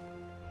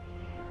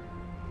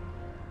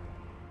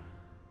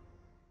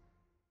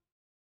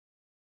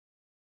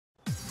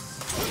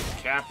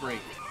 Capri.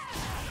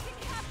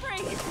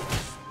 Capri!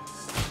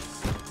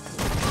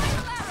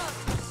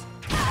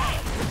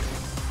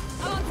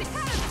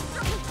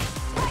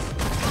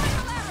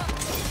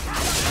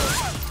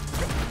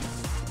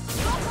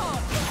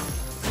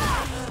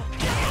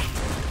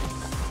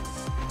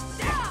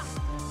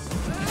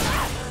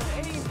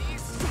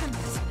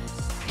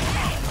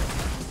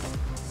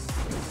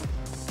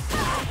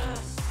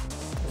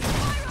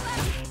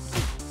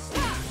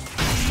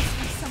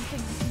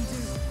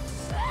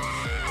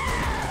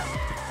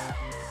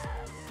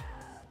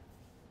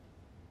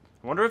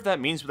 Wonder if that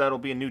means that'll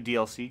be a new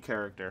DLC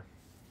character.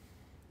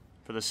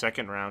 For the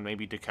second round,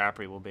 maybe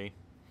DiCaprio will be.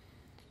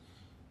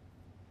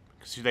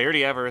 Because they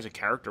already have her as a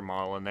character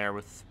model in there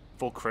with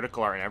full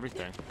critical art and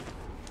everything.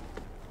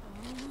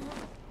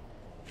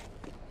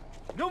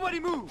 Nobody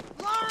move!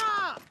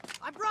 Lara!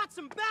 I brought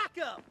some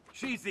backup!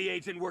 She's the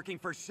agent working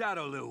for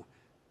Shadowloo.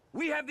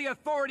 We have the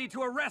authority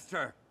to arrest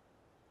her.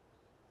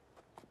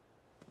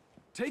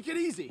 Take it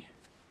easy.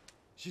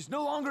 She's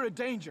no longer a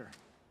danger.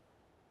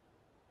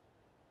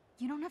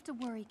 You don't have to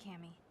worry,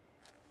 Cammy.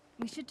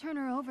 We should turn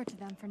her over to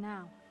them for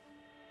now.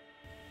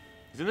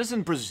 Isn't this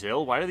in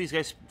Brazil? Why do these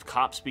guys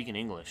cops speak in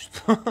English?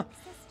 We'll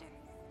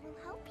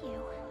help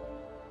you.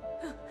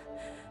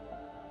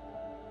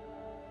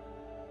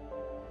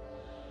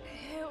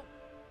 Help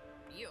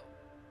you.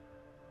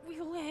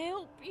 We'll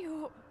help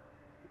you.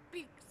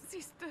 Big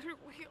sister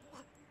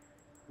will.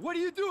 What are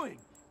you doing?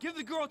 Give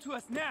the girl to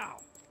us now.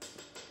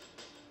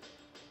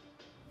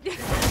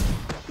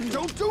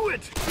 Don't do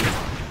it!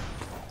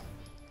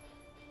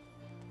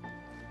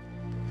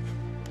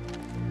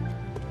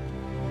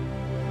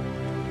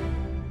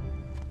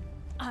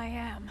 I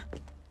am.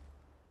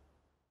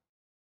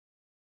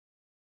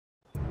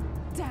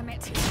 Damn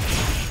it!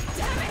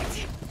 Damn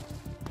it!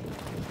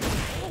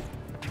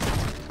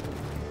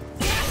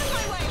 Get out of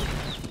my way!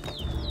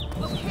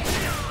 Okay.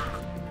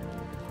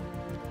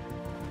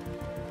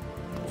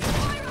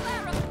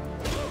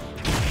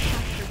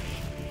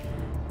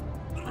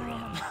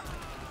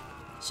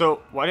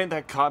 So, why didn't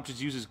that cop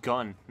just use his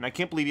gun? And I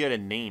can't believe he had a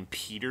name,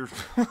 Peter.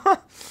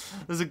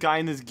 There's a guy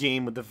in this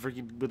game with the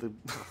freaking... with a...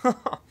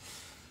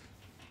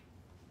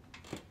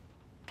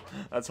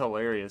 That's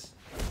hilarious.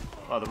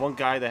 Oh, the one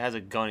guy that has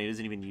a gun, he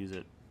doesn't even use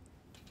it.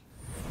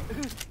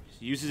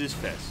 He uses his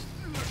fist.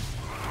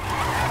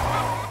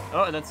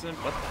 Oh, and that's it.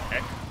 What the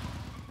heck?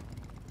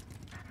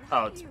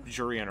 Oh, it's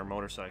Yuri on her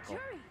motorcycle.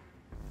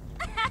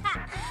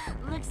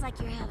 Looks like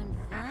you're having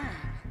fun.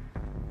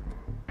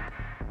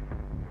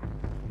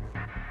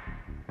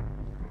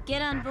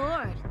 Get on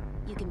board.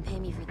 You can pay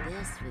me for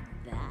this with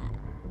that.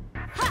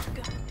 Ha!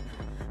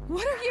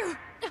 What are you?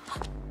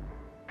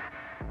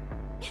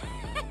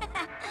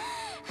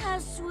 How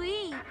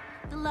sweet.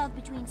 The love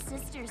between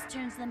sisters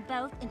turns them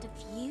both into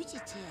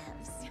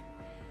fugitives.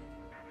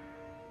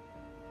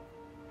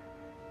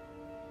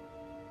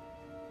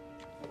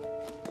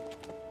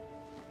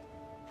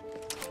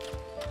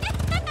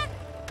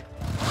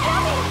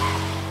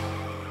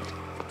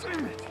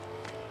 Damn it!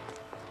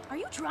 Are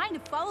you trying to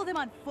follow them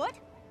on foot?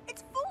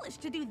 It's foolish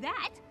to do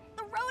that.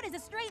 The road is a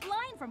straight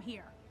line from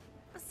here.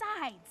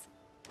 Besides...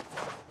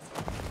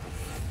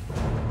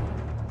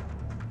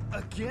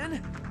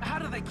 Again? How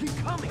do they keep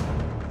coming?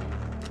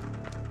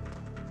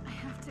 I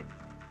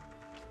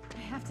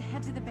have to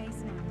head to the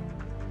base now.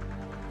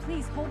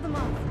 Please hold them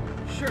off.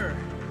 Sure.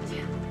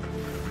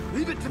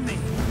 Leave it to me.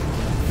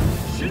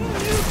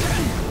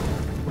 Shinryuken!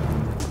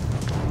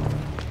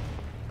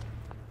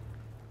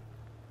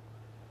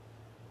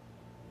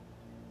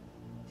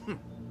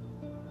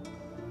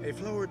 A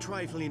flower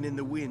trifling in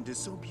the wind is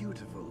so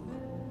beautiful.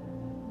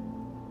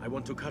 I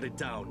want to cut it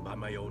down by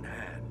my own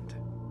hand.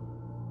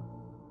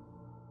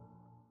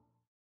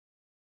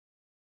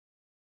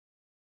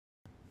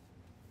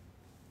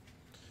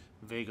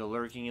 Vega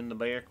lurking in the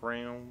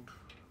background.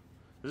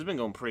 This has been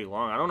going pretty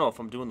long. I don't know if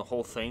I'm doing the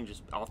whole thing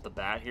just off the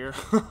bat here.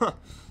 I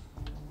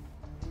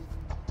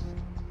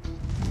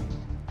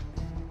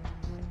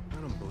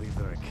don't believe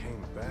that I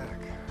came back.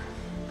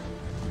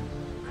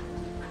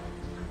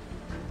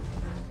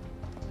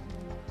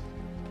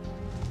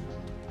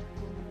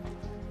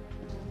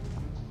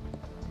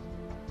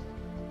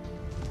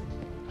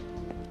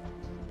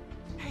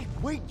 Hey,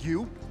 wait,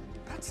 you!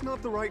 That's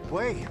not the right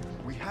way.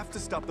 We have to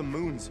stop the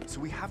moons, so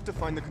we have to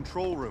find the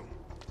control room.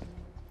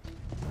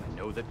 I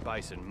know that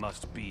Bison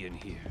must be in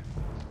here.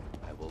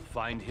 I will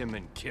find him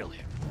and kill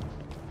him.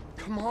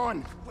 Come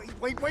on!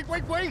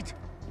 Wait!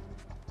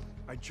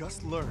 I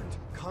just learned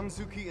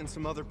Kanzuki and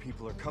some other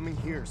people are coming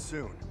here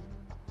soon.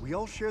 We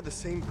all share the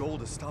same goal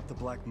to stop the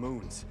Black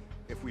Moons.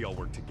 If we all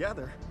work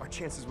together, our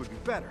chances would be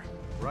better,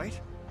 right?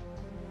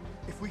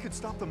 If we could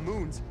stop the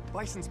moons,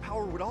 Bison's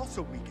power would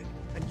also weaken,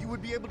 and you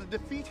would be able to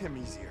defeat him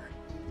easier.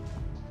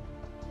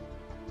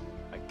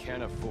 I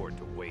can't afford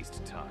to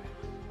waste time.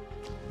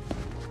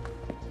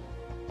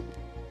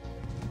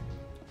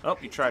 Oh,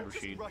 you tried,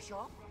 Rashid. Rush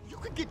off? You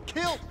could get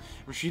killed!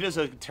 Rashid has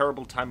a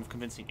terrible time of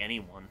convincing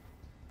anyone.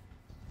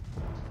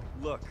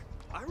 Look,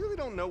 I really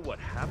don't know what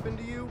happened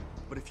to you,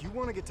 but if you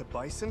want to get to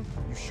Bison,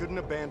 you shouldn't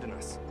abandon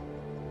us.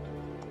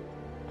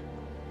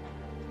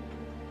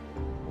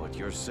 What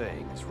you're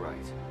saying is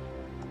right.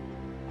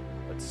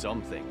 But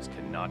some things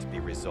cannot be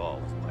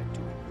resolved by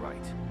doing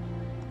right.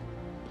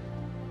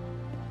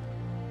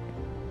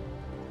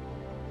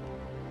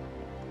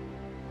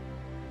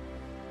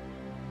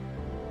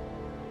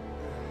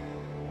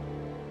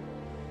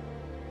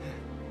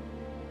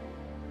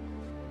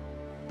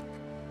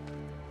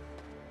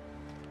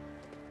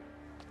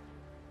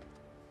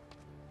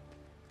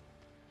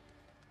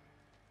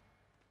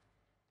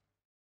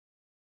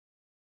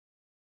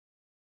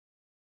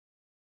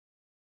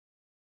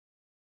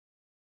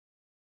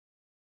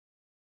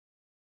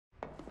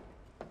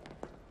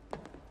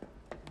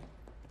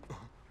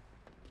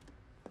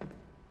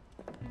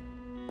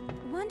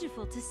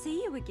 wonderful to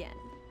see you again.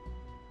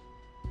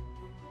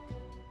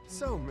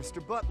 So,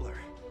 Mr. Butler,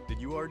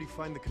 did you already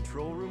find the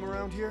control room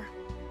around here?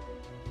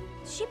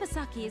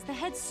 Shibasaki is the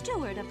head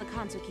steward of the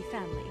Kanzuki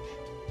family.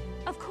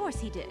 Of course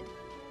he did.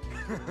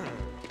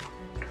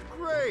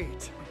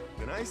 Great!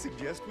 Then I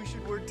suggest we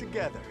should work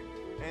together,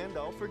 and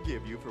I'll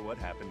forgive you for what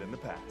happened in the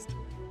past.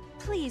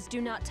 Please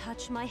do not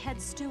touch my head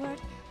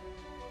steward.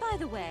 By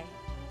the way,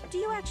 do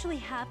you actually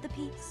have the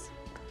piece?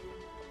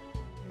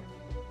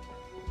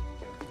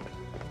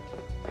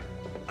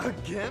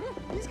 Again?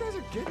 These guys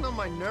are getting on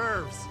my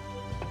nerves.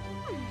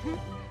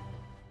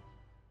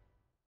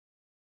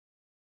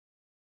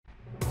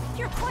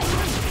 You're quite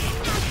not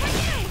for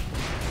you!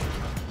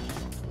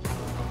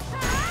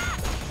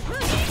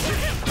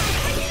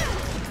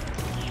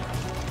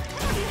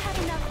 Have you had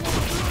enough not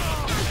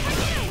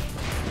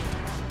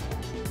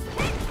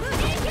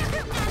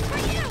for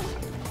you!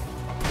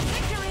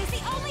 Victory is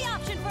the only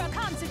option for a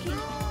Kanzuki!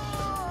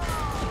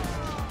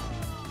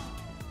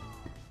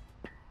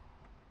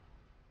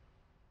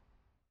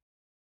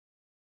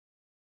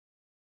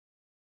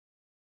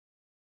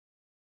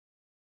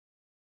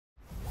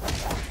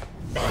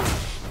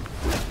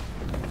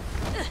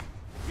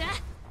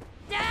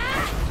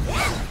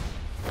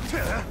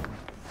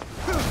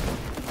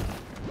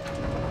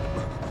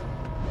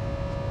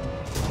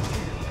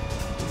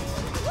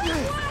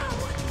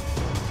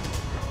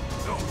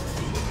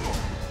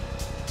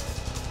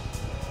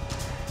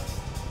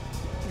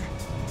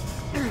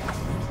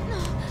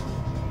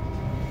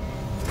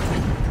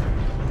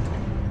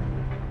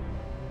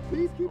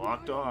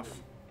 Locked off.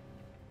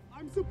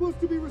 I'm supposed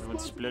to be Everyone's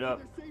responsible split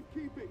up. for their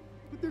safekeeping,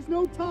 but there's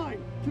no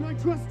time. Can I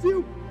trust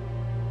you?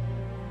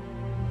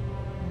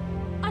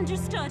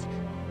 Understood.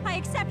 I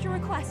accept your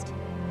request.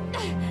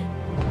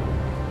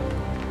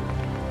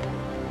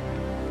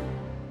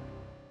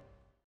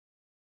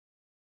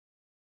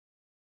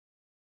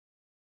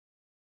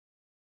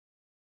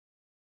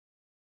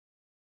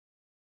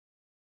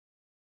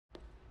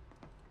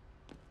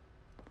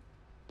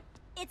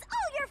 It's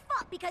all your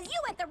fault because you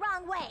went the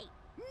wrong way.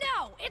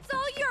 No, it's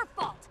all your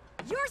fault.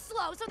 You're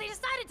slow, so they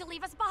decided to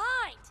leave us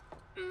behind.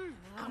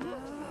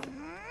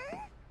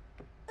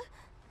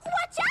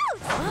 Watch out!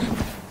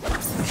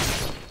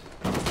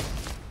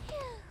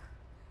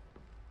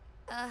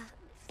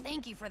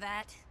 Thank you for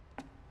that.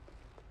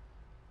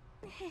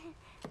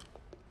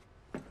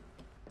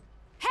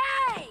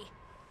 Hey!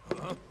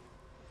 Huh?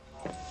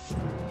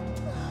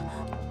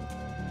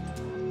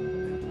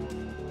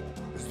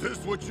 Is this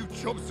what you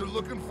chumps are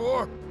looking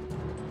for?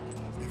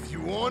 If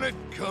you want it,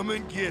 come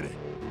and get it.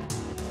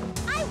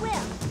 I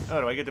will.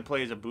 Oh, do I get to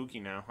play as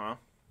Ibuki now, huh?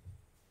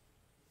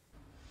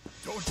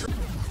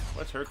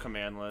 What's her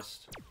command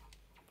list?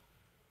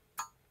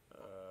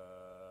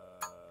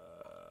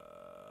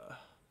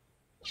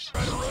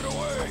 Try to run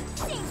away.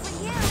 Same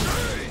for you.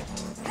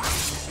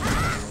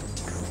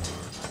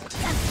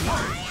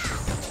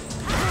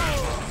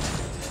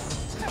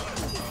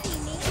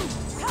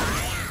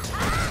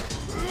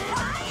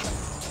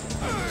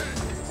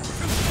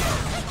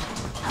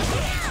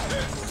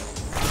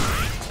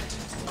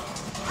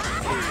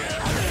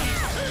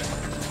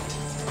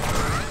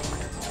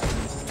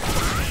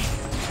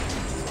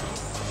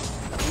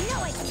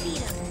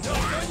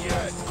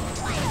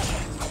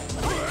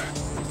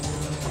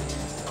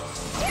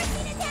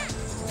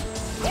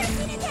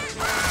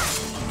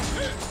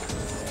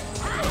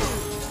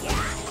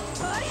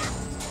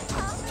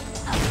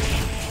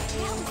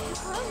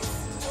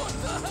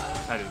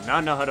 I do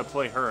not know how to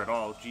play her at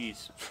all,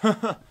 jeez.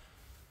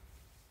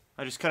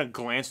 I just kind of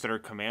glanced at her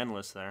command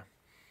list there.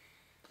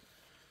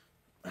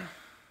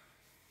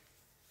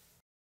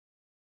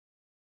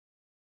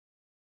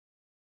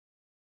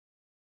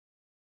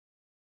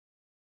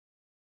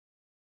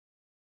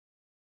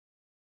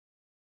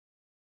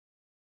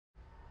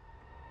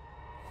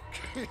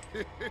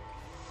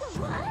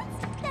 What?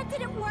 That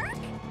didn't work?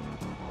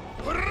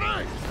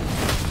 Right.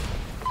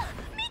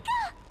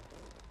 Mika!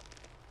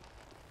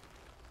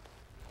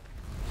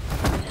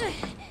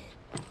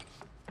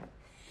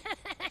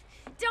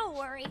 Don't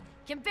worry.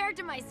 Compared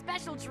to my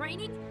special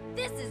training,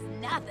 this is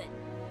nothing.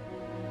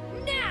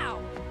 Now!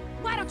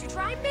 Why don't you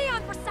try me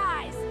on for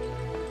size?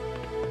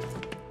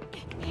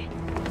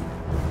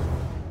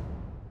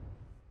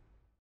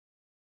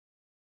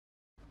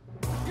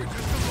 You're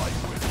just a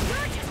lightweight.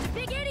 You're just a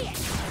big idiot!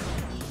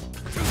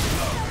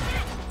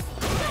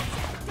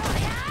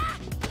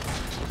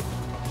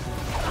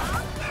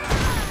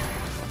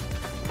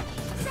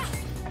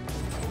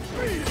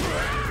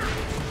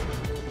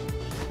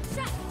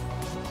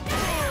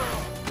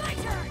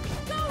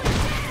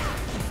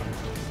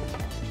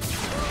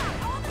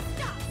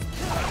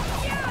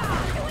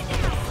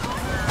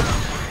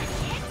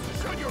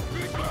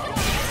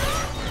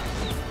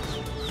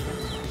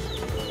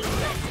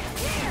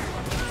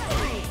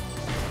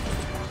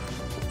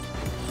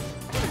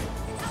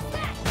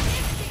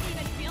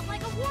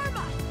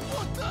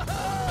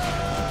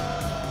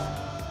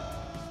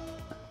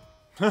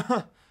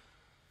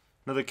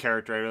 Another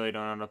character I really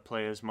don't know how to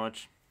play as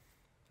much.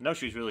 I know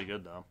she's really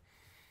good though.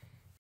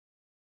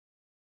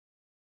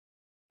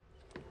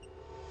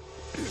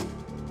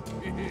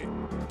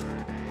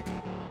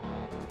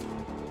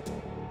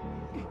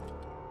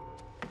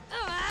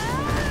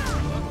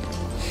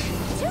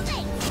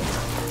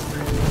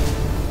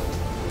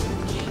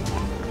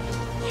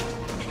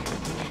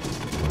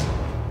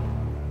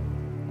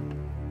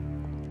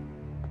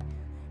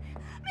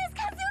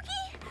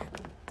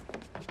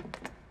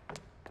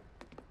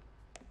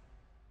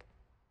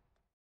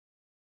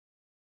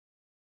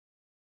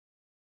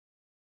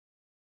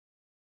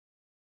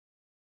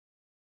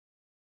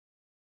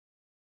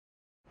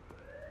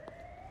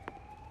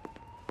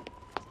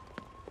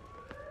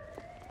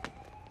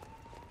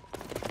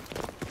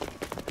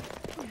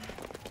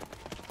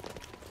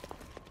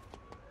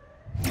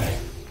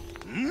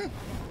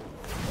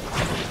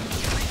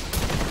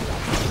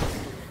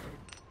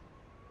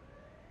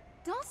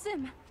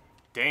 him!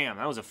 Damn,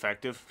 that was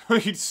effective.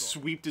 He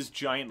sweeped his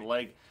giant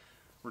leg,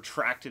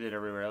 retracted it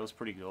everywhere. That was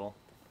pretty cool.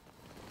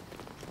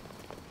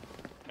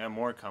 Yeah,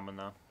 more coming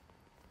though.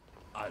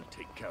 I'll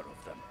take care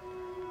of them.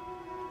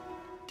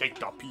 Take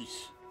the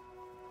piece.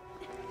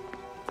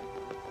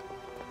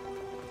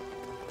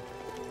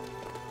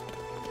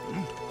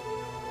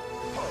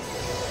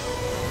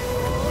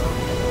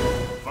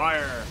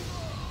 Fire!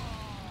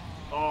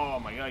 Oh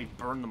my god, he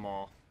burned them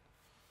all.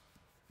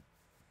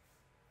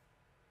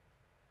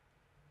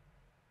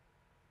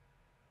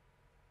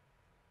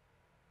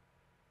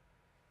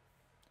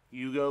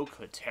 Hugo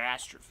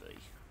Catastrophe.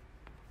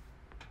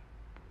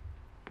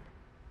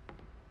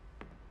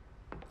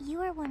 You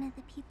are one of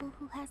the people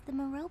who has the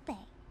Merope.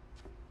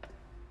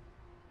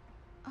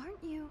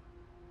 Aren't you?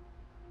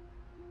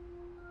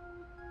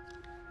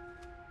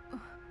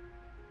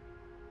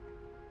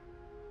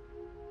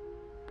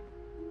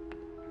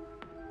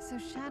 So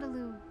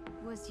Shadaloo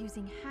was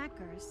using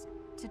hackers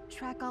to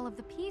track all of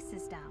the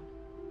pieces down.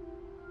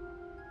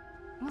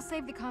 We'll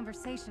save the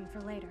conversation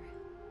for later.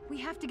 We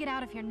have to get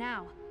out of here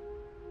now.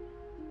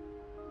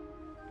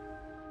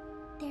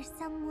 There's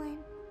someone...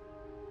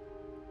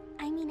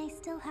 I mean, I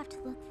still have to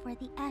look for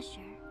the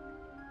Usher.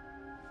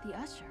 The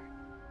Usher?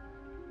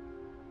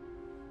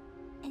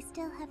 I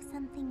still have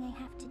something I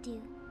have to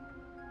do.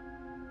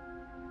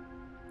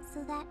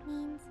 So that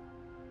means...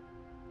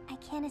 I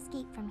can't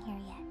escape from here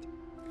yet.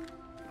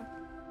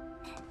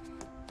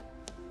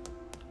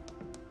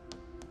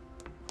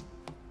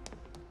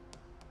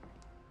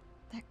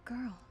 That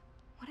girl,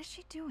 what is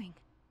she doing?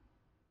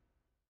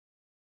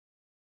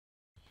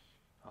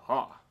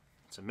 Aha.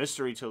 It's a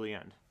mystery till the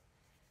end.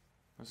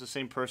 That's the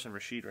same person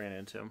Rashid ran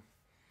into.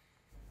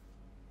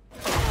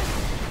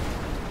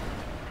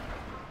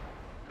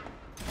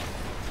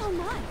 Oh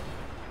my!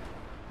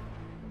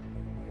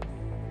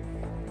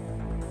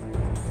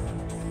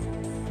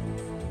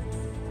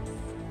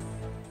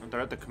 They're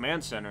at the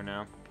command center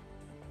now.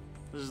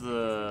 This is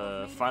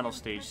the final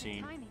stage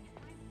scene.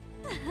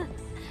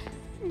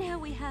 Now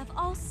we have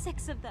all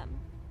 6 of them.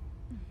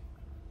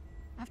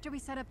 After we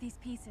set up these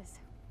pieces,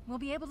 we'll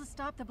be able to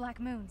stop the Black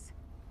Moons.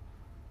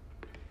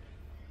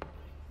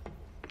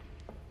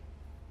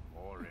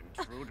 More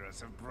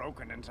intruders have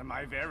broken into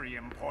my very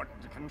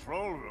important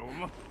control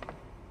room.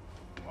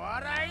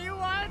 What are you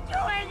all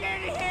doing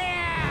in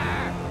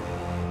here?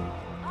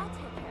 I'll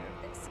take care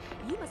of this.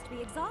 You must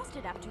be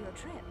exhausted after your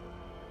trip.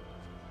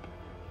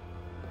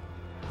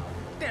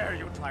 Dare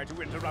you try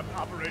to interrupt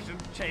Operation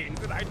Chains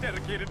that I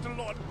dedicated to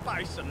Lord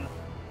Bison?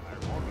 I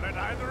won't let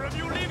either of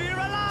you leave here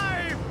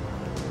alive!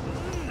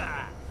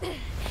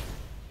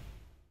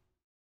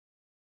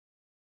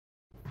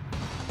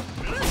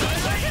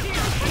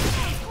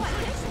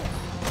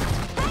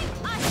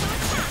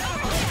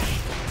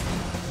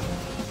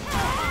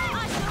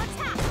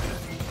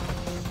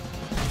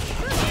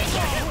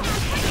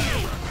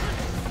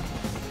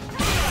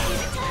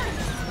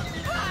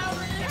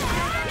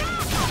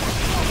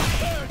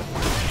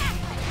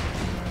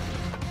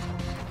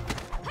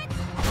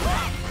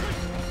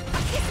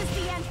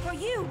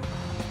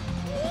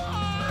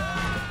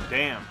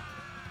 Damn.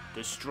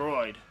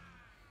 Destroyed.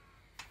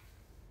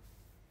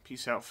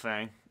 Peace out,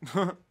 Fang.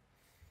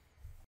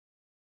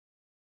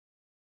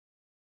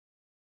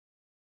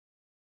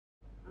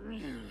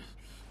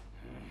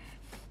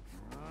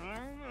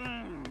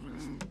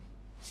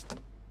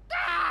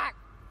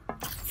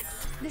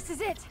 This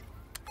is it!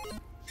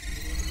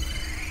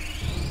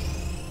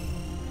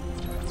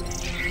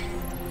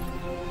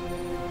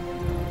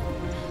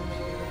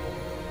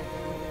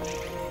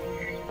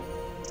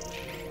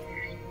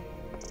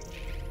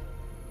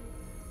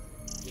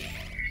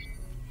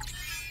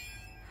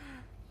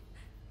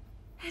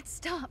 It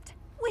stopped.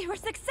 We were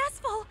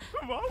successful!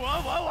 Whoa,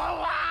 whoa, whoa,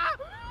 whoa,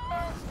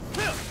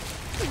 whoa!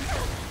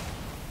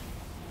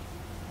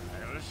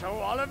 I'll show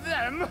all of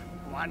them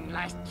one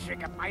last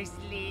trick up my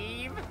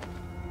sleeve.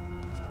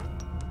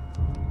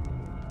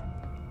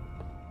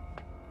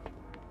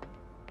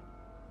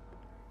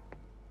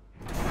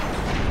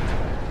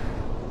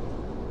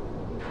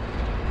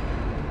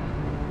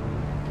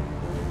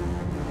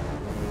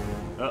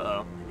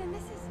 Uh-oh. Then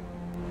this is...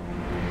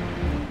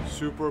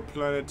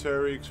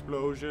 Superplanetary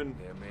explosion.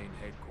 Their main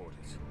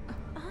headquarters.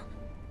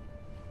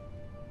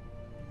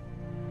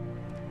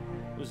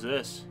 Who's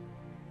this?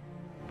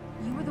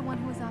 You were the one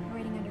who was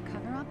operating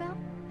undercover, Abel?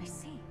 I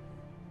see.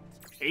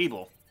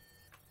 Abel.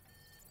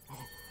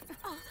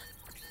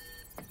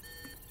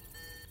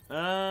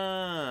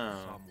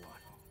 Oh.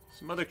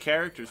 Some other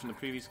characters from the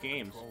previous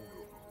games.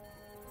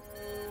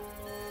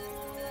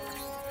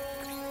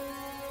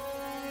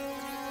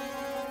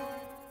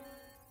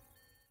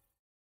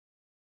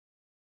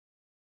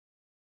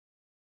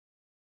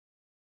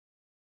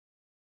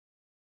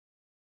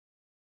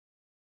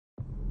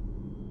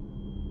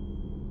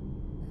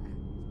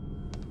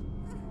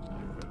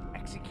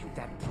 Execute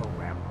that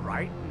program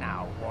right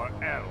now, or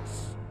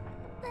else.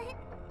 But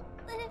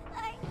if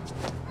I...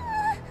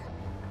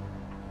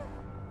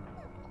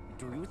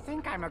 Do you You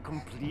think I'm a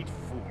complete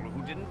fool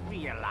who didn't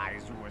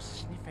realize you were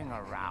sniffing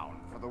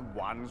around for the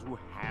ones who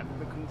have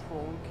the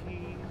control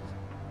keys?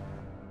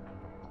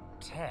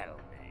 Tell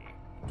me,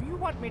 do you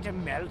want me to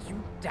melt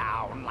you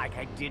down like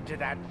I did to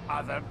that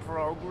other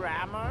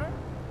programmer?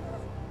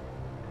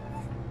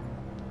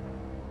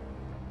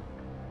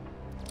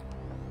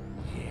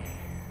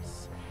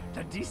 Yes,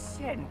 the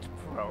Descent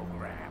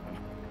program.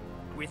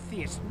 With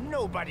this,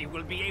 nobody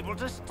will be able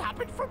to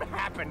stop it from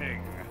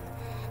happening.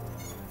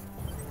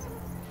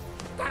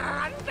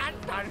 Dun, dun,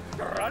 dun,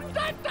 dun,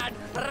 dun, dun,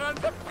 dun,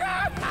 dun,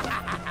 dun.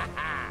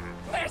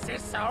 This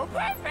is so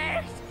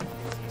perfect!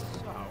 This is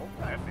so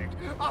perfect.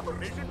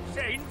 Operation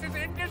Chains is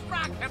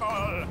indestructible!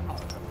 All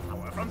the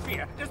power from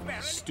fear,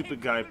 despair,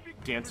 Stupid guy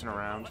dancing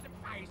around.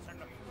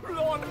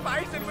 Lord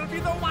Bison will be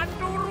the one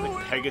to rule!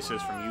 Like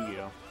Pegasus from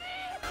Yu-Gi-Oh!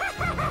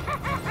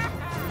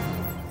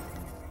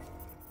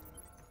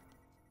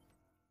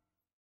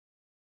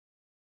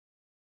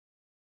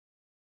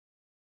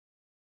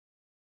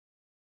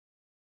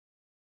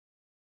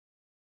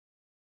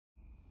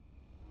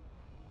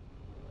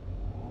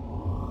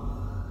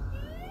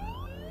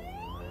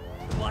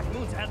 The Black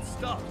Moons had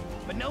stopped,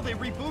 but now they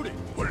rebooted.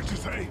 What did you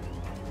say?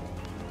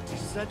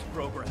 Descent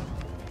program.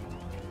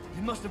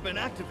 It must have been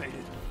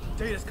activated.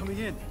 Data's coming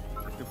in.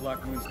 If the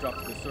Black Moons drop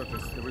to the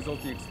surface, the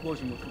resulting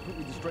explosion will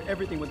completely destroy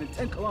everything within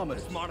 10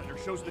 kilometers. This monitor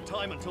shows the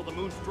time until the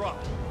moons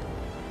drop.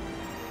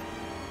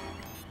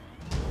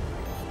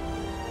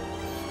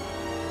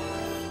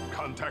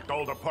 Contact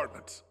all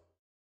departments.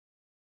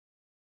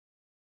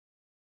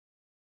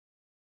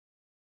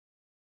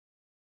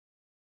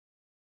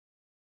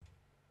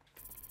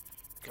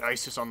 Get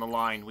ISIS on the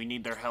line. We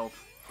need their help.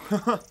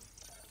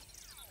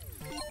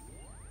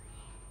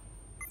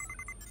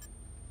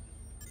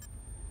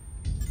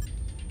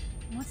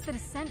 What's the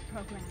Descent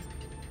program?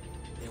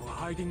 They were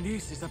hiding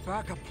this as a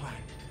backup plan.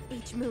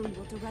 Each moon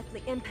will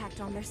directly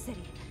impact on their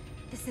city.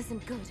 This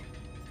isn't good.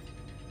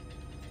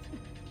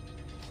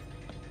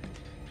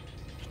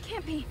 It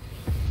can't be.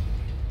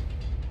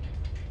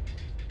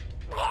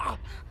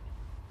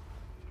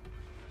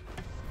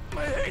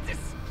 My head is...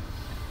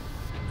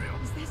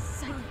 Is this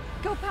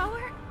psycho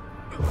power?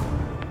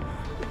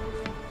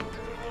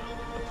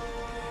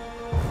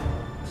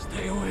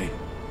 Stay away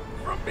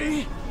from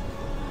me.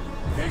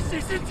 This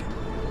isn't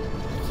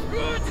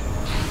good.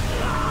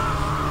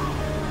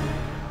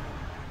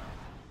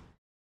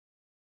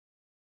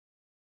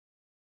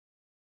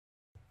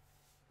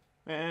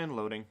 And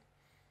loading.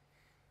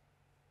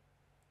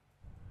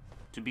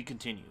 To be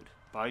continued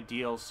by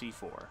DLC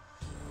 4.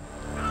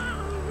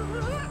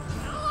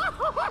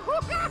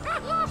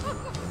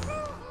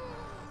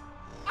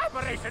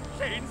 Operation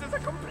Chains is a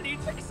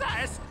complete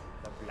success.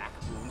 The Black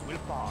Moons will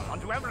fall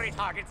onto every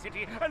target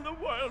city, and the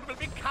world will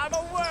become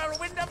a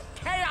whirlwind of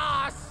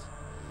chaos.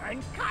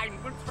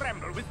 Mankind will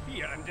tremble with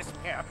fear and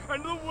despair,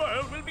 and the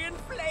world will be in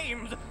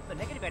flames. The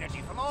negative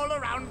energy from all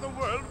around the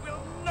world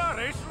will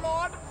nourish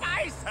Lord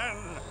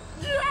Bison.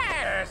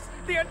 Yes!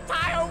 The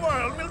entire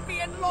world will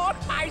be in Lord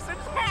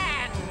Bison's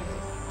hands!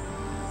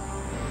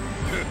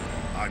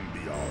 I'm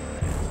beyond.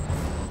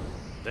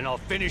 Then I'll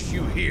finish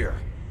you here.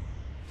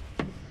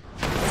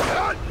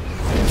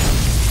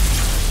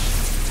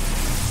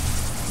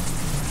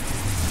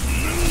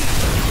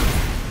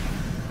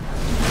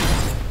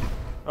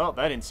 Oh,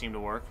 that didn't seem to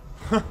work.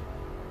 Well,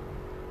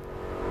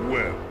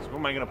 so who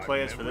am I gonna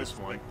play as for this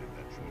one?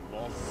 That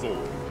your lost soul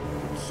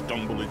would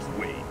stumble its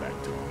way back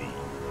to me.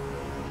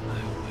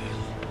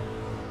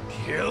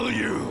 Kill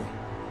you!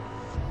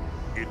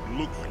 It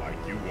looks like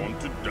you want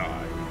to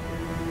die.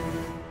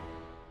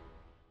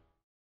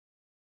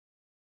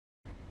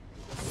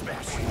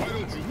 Smash! Why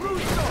don't you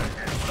move on?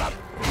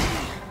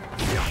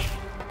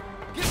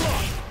 Get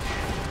lost!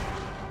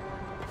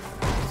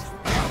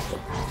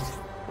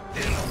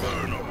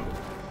 Inferno!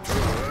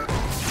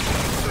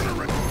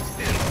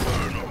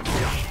 Inferno!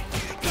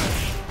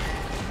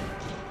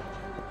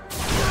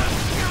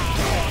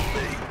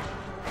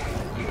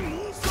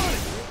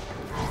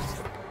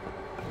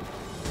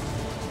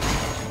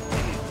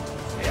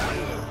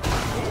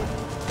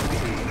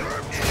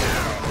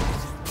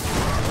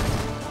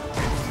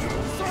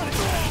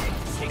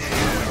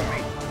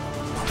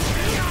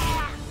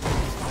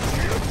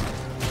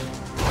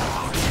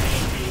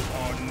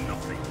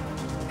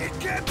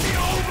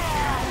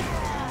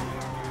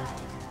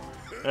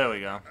 There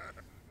we go.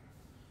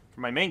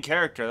 For my main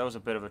character, that was a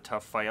bit of a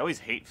tough fight. I always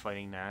hate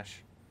fighting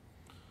Nash.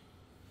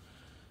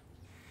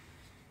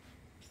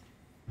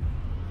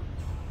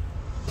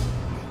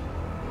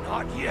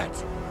 Not yet!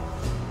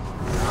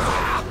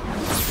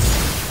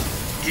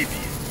 Idiot!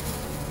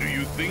 Do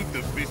you think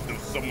the fist of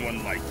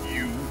someone like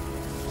you,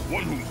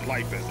 one whose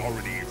life has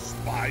already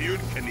expired,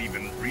 can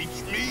even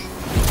reach me?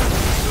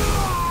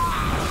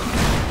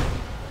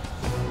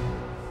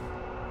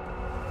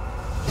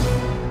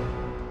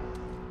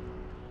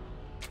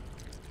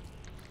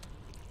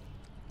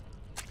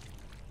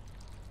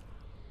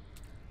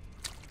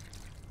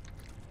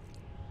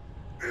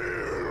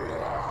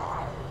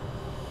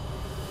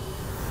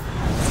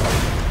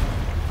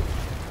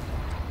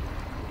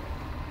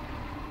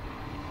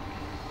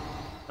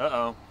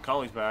 Uh-oh.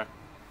 Collie's back.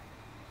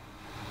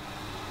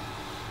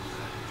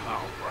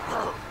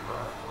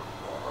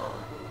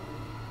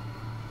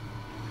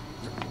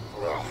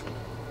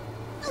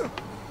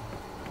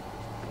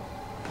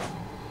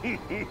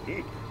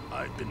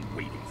 I've been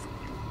waiting for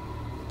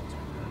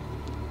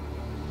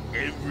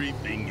you.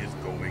 Everything is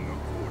going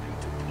according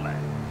to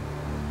plan.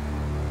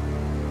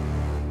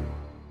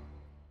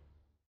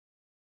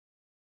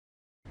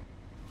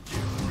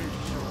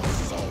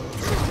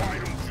 Why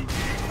don't you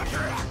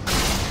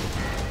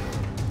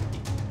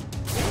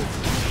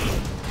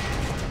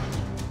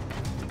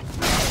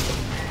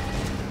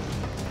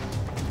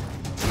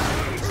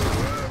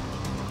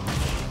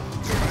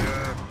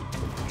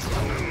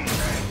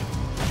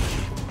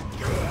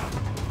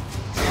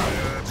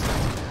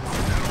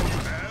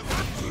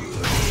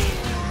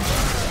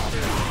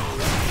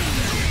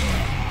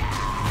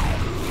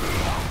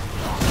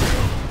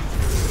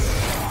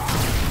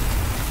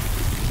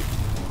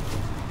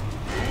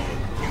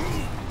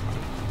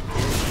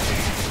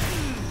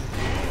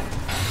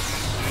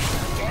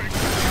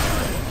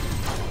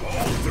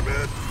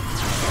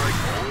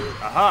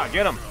Aha,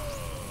 get him.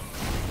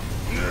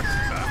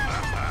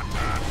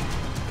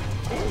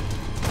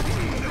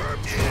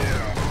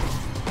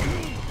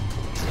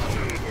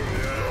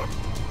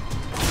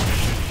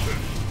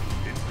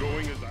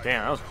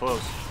 Damn, that was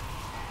close.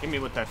 Hit me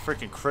with that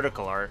freaking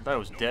critical art. That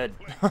was dead.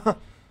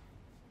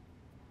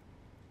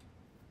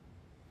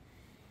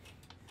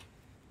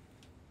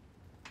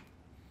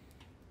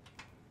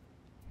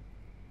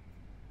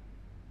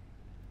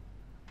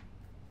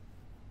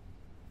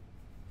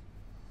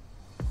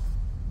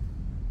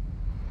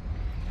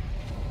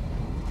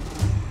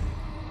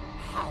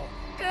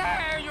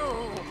 Dare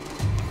you!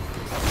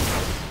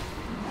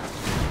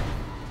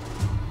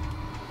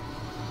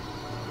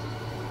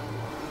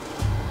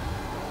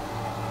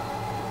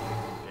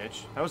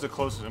 Bitch. That was the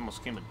closest. I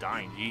almost came to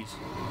dying. Jeez.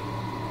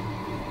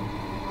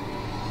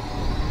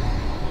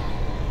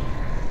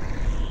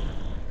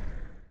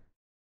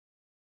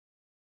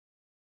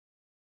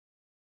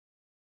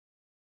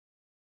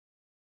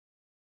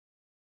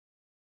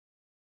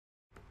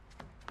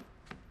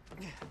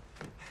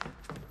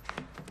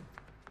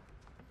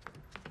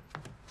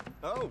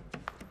 Oh,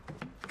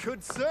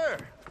 good sir.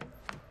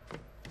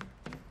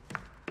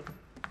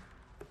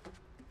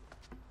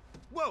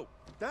 Whoa,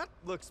 that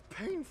looks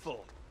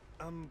painful.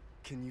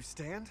 Can you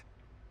stand?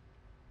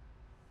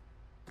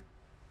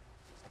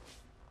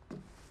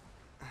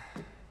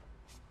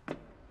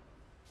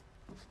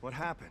 What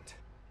happened?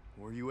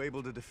 Were you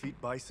able to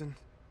defeat Bison?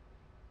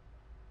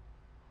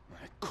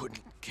 I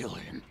couldn't kill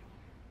him.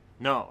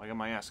 No, I got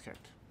my ass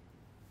kicked.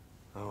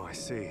 Oh, I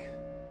see.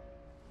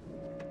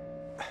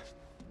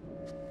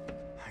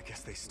 I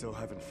guess they still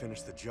haven't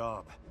finished the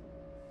job.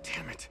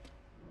 Damn it.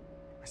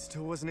 I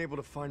still wasn't able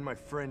to find my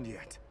friend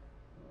yet.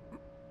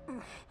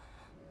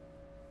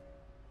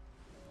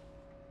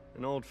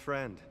 An old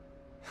friend.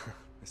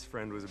 This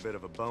friend was a bit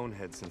of a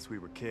bonehead since we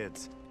were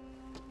kids.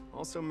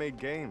 Also made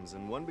games,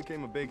 and one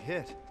became a big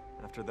hit.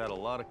 After that, a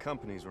lot of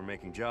companies were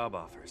making job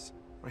offers.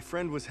 My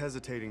friend was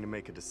hesitating to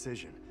make a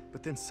decision,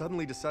 but then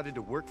suddenly decided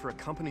to work for a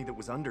company that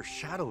was under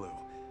Shadaloo.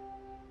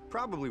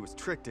 Probably was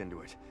tricked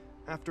into it.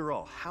 After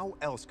all, how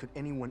else could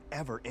anyone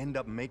ever end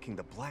up making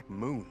the Black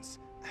Moons?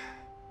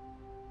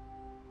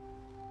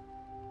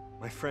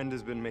 My friend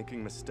has been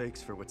making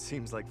mistakes for what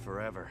seems like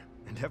forever,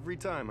 and every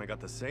time I got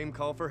the same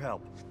call for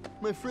help.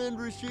 My friend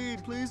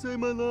Rashid, please save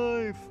my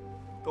life!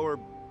 Or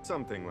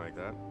something like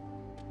that.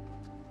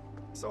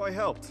 So I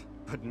helped,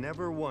 but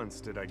never once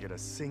did I get a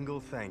single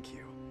thank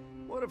you.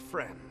 What a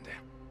friend.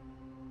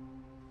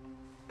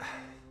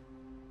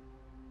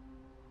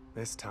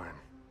 This time,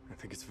 I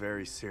think it's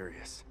very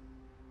serious.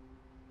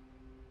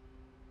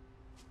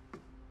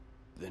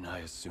 Then I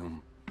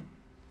assume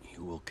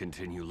you will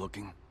continue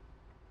looking?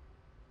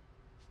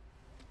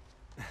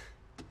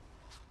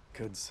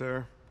 Good,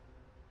 sir.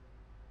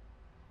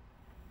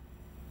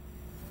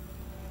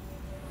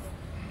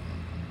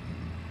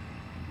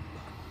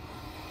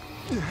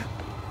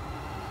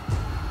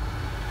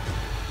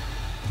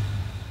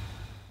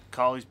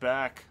 Collie's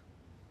back.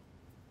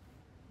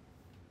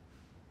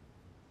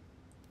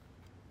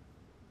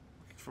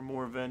 Looking for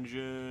more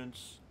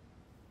vengeance.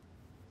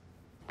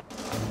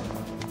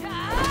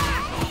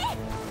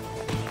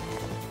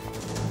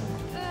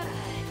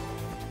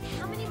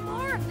 How many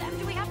more of them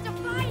do we have to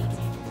fight?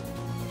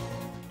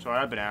 That's what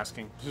I've been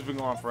asking. This has been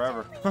going on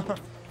forever.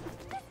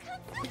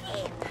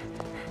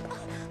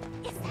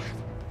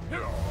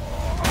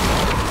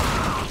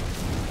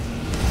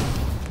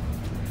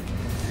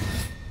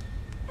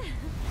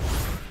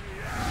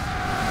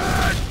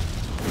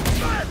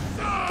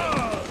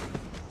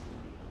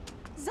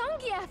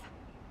 Zangief!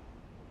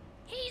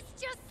 He's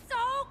just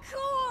so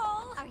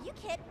cool! Are you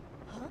kidding?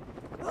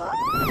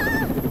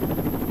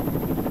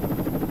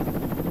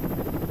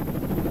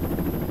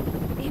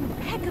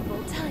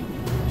 Impeccable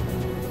timing.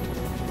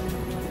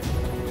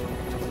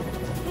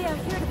 They are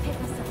here to pick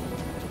us up.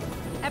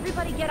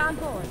 Everybody get on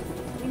board.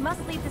 We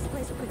must leave this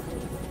place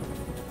quickly.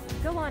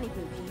 Go on,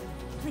 Ibuki.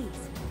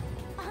 Please.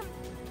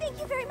 Thank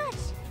you very much.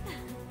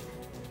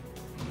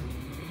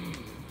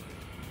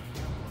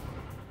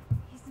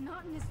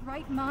 not in his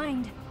right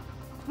mind.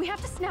 We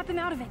have to snap him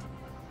out of it.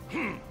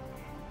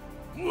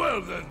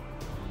 Well then,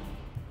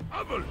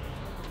 Abel,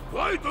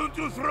 why don't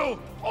you throw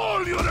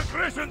all your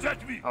aggressions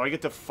at me? Oh, I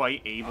get to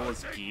fight Abel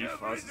as Geef.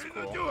 Oh, this is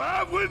cool. You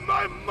have with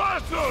my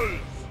muscles!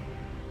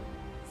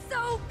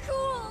 So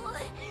cool!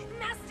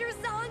 Master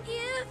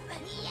Zangief!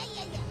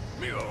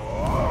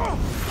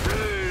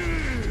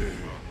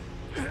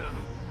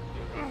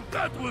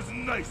 That was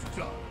nice,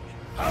 John.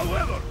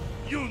 However,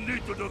 you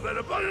need to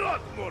develop a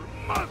lot more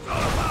muscle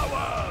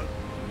power!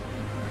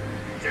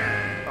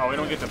 Oh, we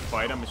don't get to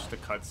fight him, it's just a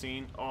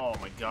cutscene? Oh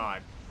my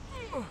god.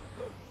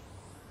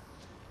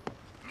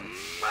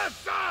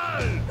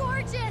 Muscle!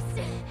 Gorgeous!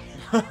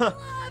 I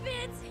love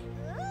it!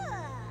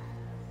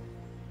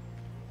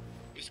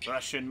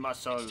 Russian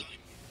muscle.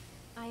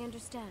 I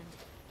understand.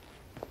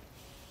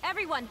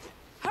 Everyone,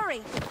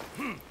 hurry!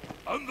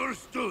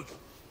 Understood.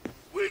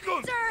 We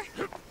go. Sir!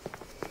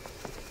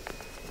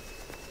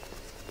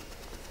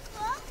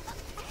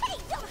 Hey,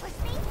 don't push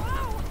me!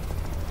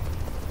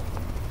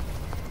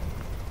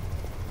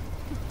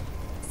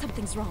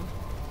 Something's wrong.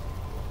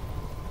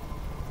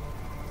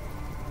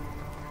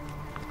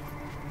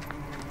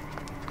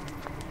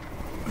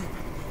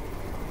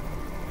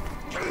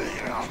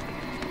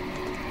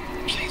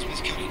 Please,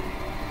 Miss Cody.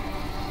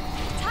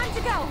 Time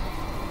to go!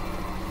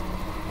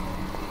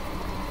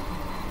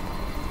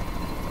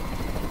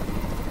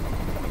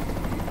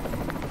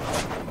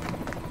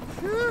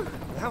 Phew,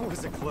 that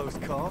was a close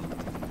call.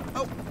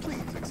 Oh,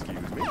 please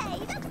excuse me. Hey,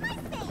 that's my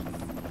face!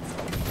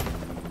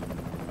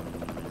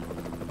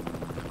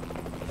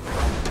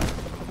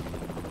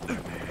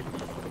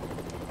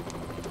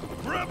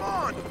 Grab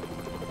on!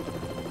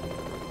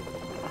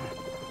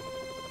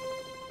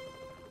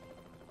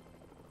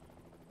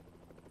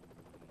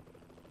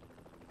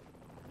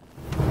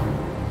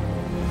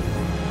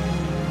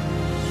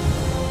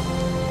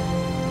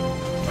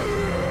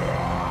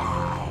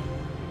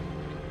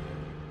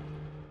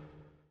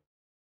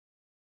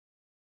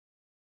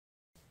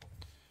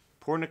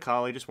 Poor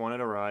Necalli just wanted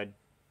a ride.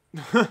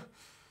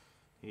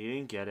 He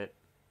didn't get it.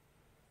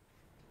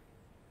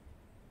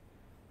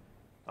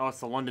 Oh,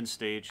 it's the London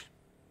stage.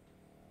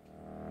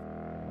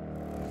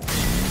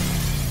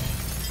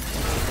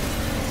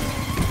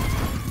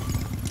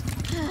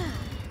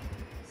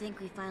 Think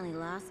we finally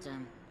lost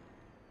him.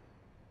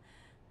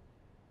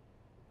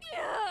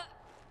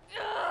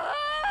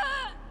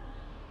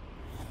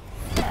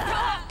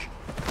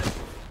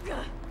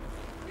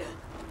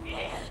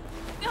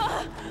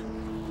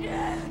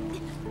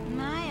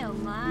 My oh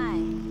my.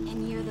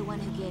 And you're the one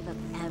who gave up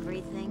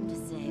everything to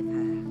save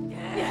her.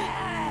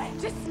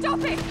 Just stop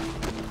it!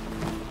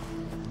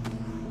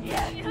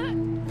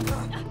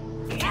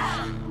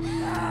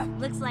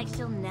 Looks like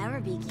she'll never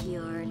be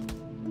cured.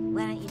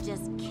 Why don't you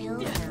just kill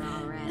her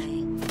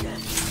already?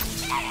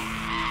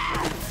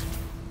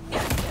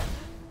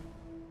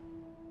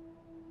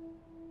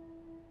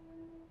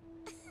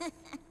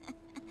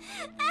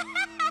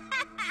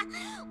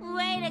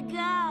 Way to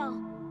go!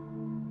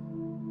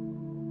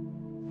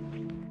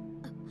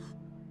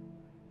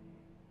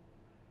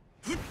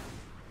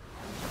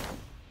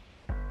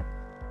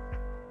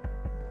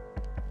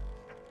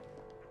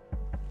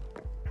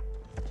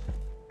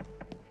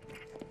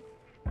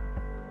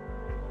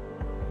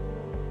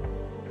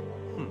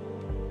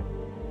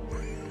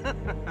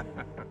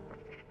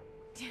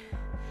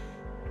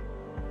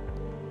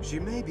 She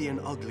may be an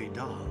ugly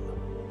doll,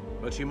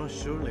 but she must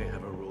surely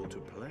have a role to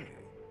play.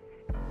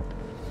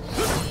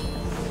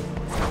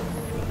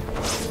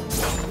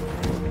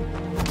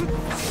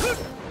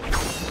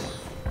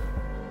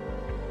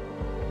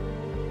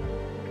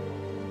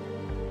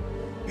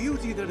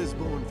 Beauty that is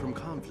born from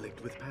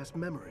conflict with past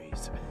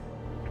memories.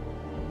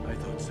 I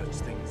thought such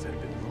things had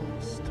been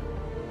lost.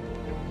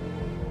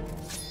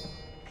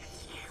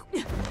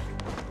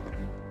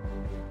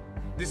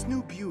 This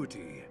new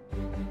beauty.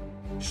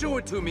 Show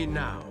it to me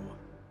now.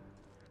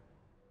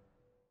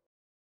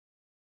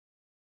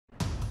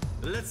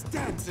 Let's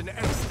dance in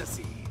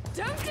ecstasy.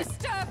 Don't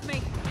disturb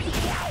me!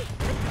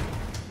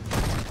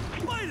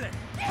 Violet!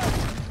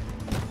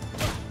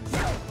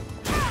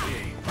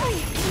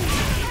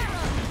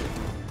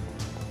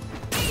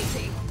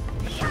 Easy!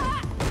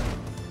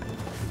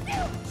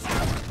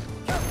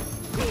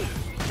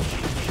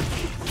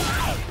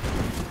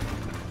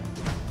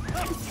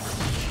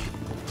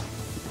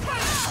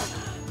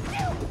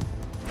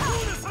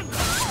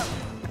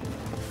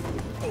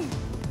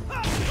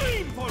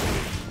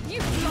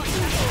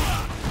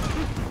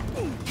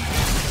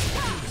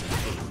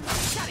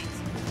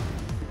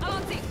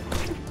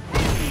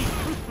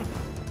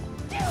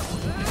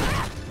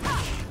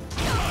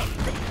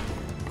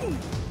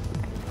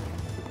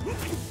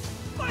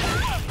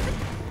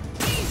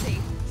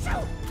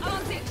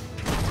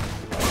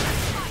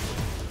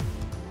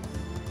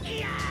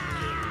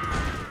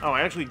 Oh,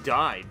 I actually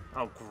died.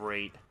 Oh,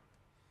 great.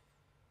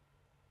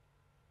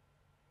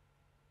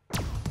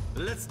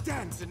 Let's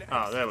dance in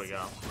Oh, there we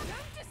go.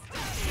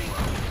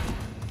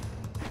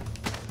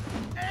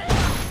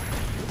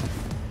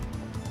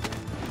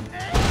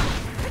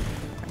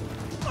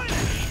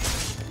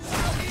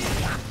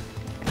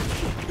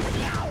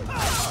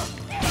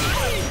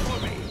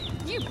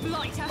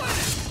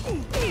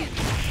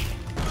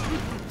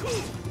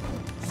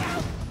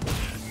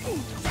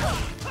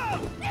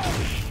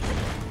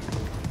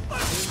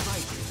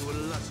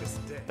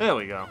 There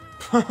we go.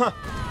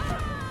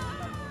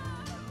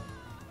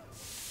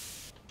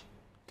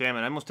 Damn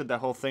it, I almost did that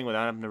whole thing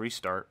without having to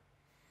restart.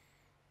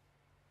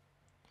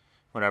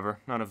 Whatever,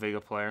 not a Vega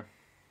player.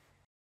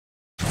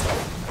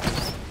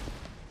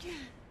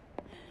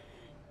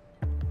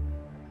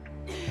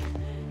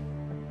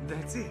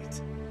 That's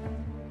it.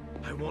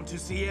 I want to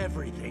see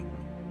everything.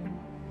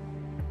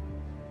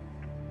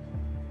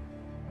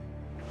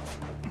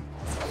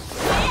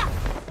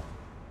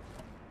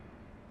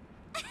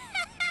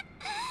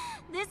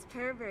 This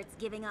pervert's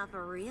giving off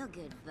a real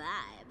good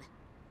vibe.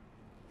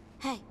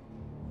 Hey,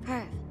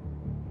 Perv.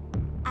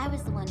 I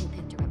was the one who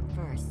picked her up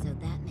first, so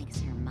that makes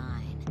her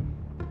mine.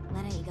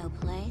 Why don't you go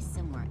play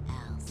somewhere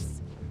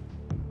else?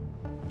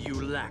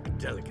 You lack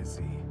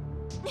delicacy.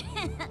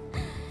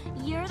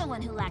 You're the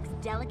one who lacks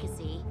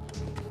delicacy.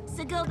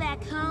 So go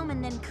back home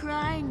and then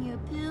cry in your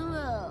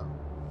pillow.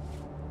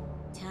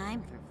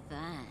 Time for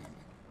fun.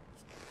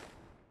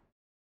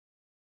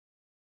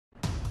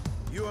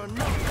 You are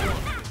not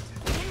wanted.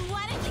 Then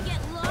why don't you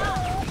get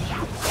lost?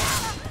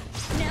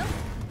 Nope.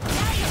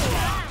 Now you're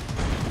done.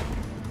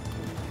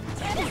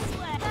 This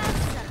way.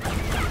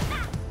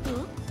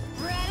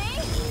 Ready?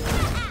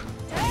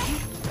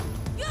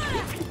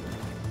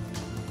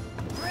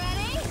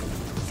 Ready?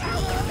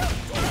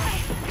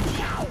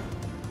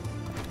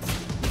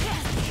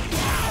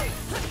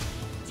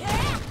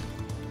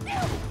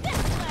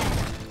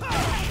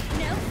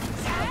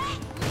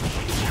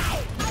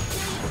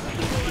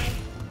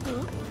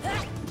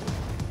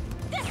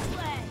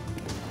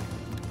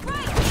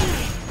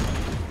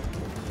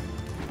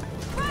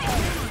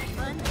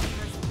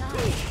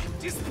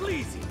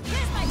 Displeasing.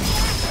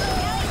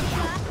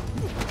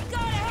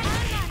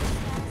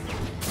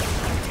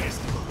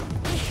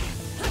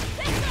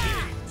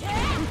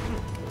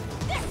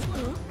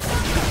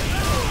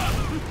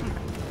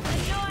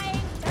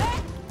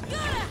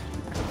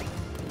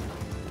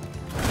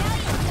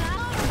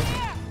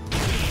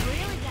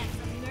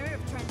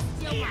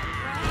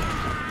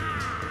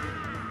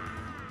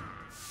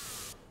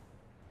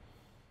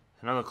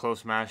 Another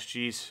close match,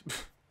 jeez.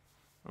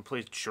 I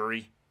played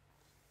Shuri.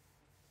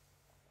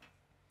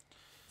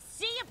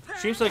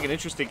 Seems like an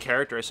interesting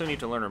character. I still need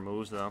to learn her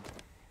moves, though.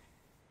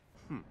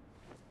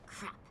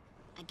 Crap.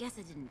 I guess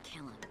I didn't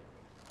kill him.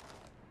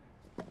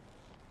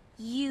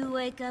 You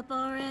wake up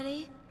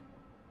already?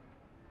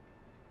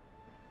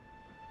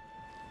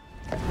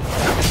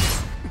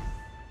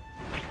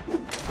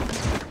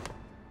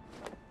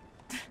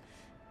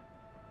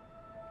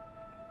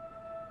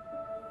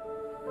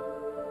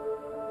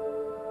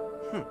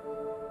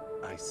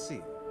 I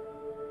see.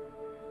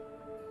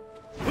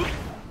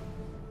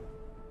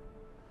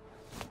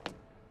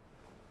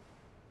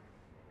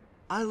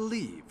 I'll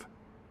leave.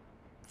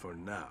 For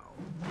now.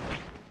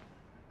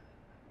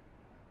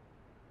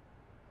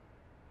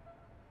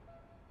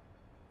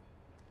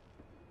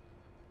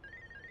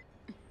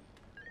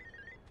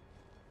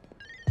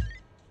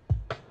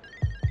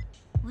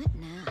 What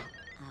now?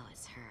 Oh,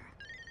 it's her.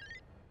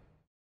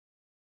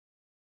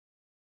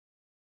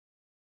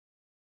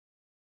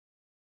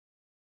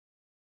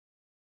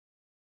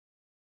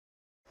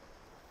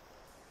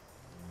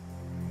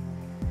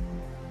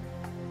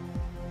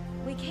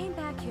 We came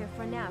back here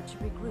for now to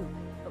regroup,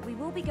 but we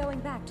will be going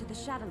back to the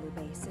Shadaloo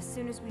base as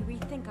soon as we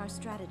rethink our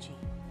strategy.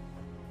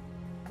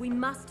 We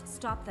must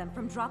stop them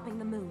from dropping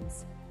the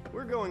moons.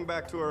 We're going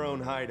back to our own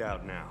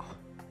hideout now.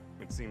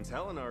 It seems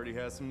Helen already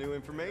has some new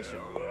information.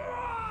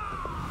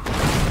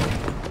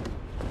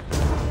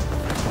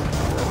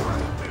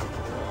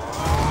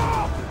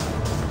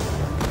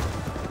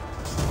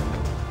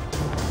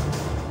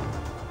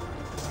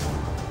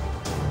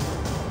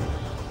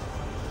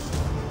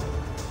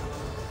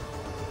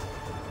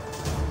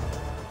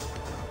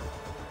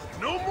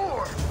 No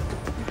more!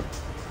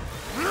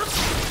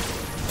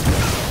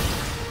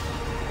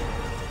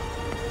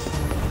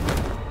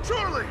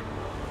 Charlie!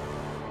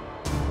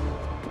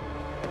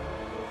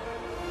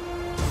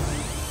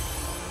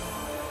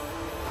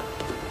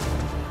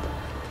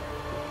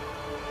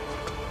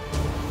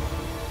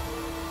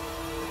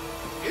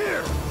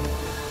 Here!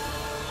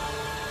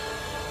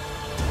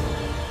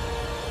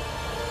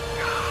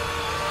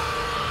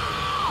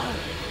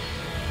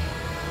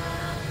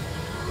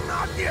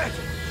 Not yet!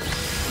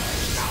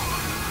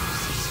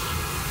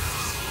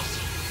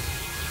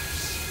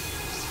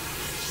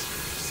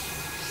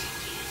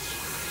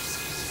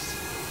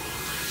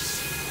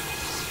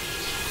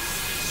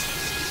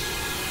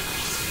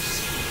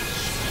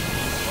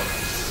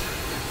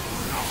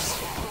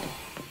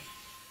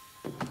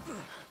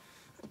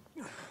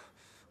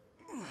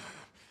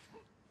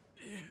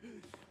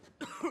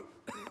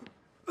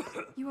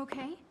 You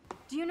okay?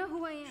 Do you know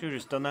who I am? Should've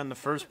just done that in the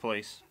first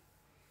place.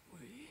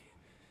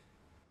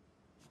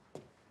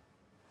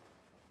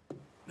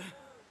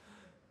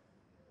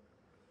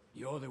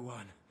 You're the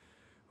one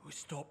who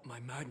stopped my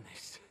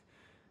madness.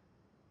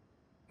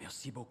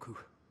 Merci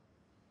beaucoup.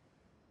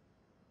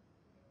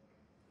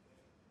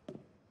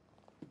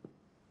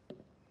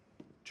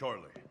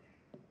 Charlie.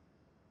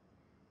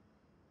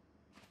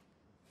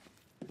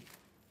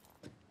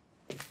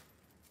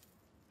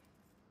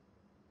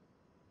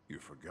 You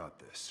forgot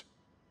this.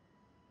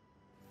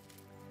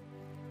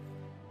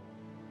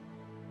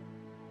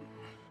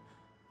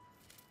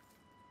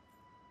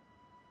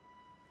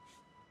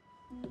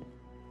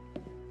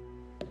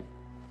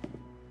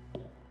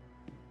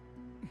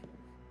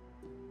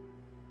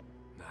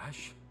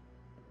 Nash?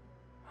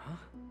 Huh?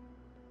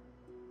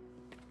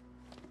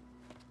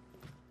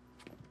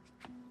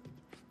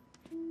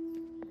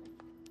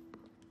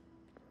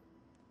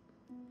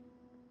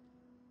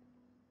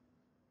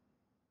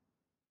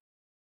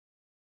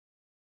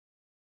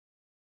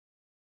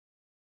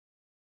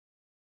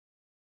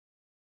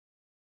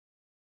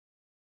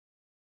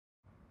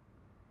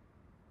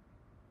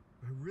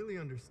 I really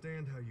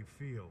understand how you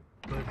feel,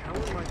 but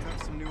Helen might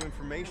have some new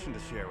information to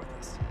share with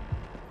us.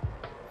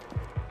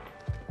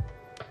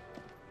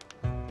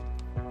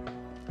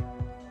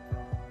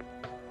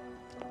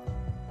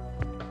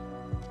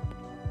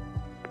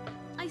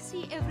 I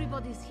see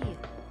everybody's here.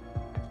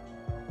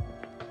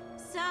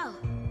 So,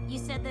 you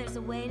said there's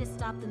a way to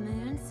stop the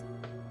moons?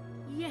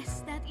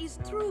 Yes, that is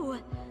true.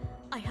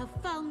 I have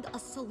found a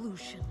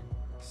solution.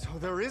 So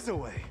there is a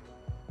way.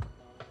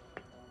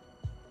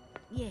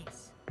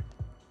 Yes,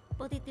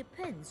 but it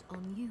depends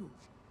on you.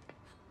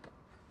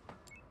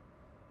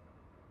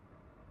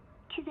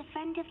 To the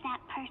friend of that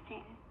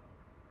person,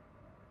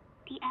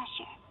 the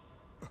Usher.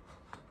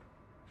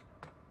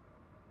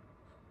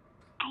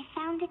 I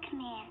found a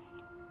command.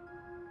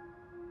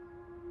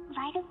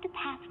 Light up the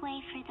pathway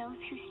for those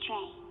who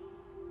stray.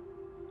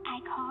 I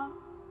call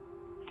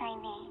thy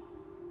name.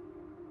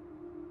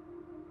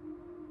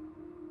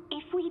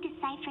 If we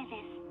decipher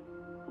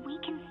this, we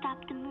can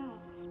stop the moons.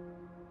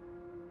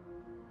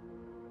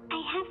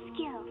 I have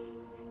skills,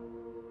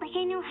 like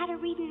I know how to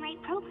read and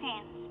write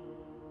programs,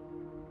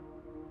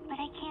 but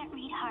I can't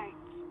read hearts.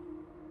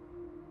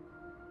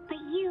 But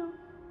you,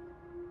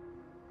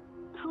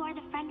 who are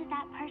the friend of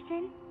that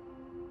person,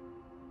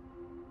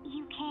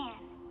 you can.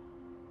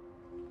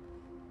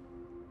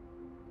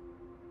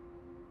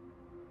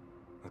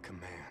 A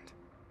command.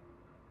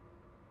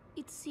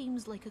 It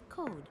seems like a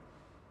code.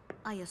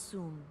 I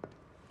assume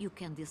you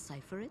can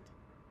decipher it?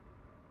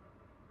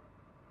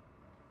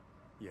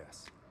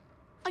 Yes.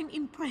 I'm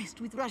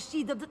impressed with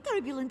Rashid of the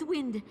Turbulent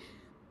Wind.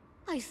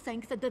 I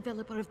thank the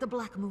developer of the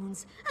Black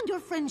Moons and your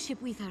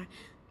friendship with her.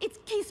 It's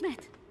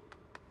Kismet.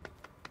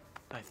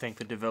 I thank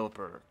the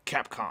developer,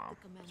 Capcom.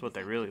 That's what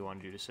they really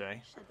wanted you to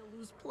say.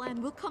 Shadowloo's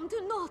plan will come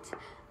to naught.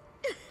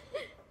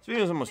 This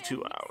video's almost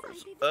 2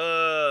 hours.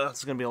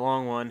 It's gonna be a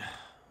long one.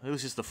 It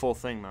was just the full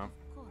thing, though.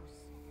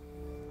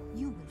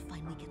 You will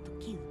finally get to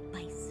kill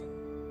Bison.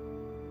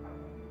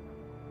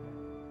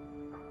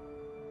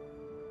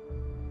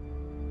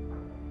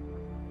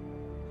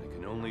 I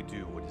can only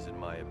do what is in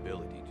my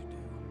ability to do.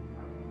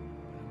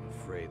 But I'm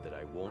afraid that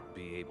I won't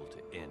be able to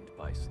end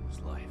Bison's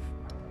life.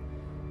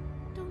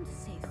 Don't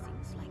say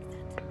things like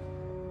that.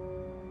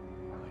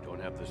 I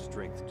don't have the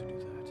strength to do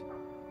that.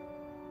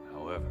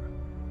 However,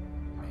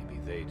 maybe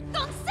they do.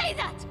 Don't say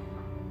that!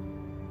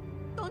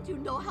 Don't you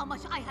know how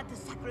much I had to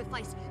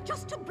sacrifice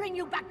just to bring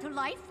you back to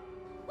life?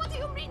 What do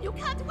you mean you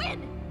can't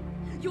win?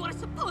 You are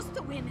supposed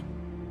to win.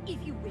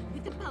 If you win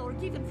with the power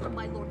given from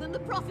my lord and the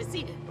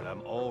prophecy. But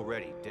I'm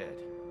already dead.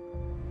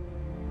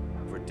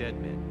 For dead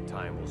men,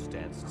 time will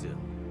stand still.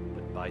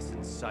 But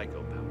Bison's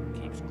psycho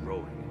power keeps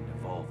growing and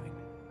evolving.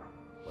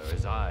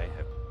 Whereas I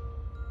have...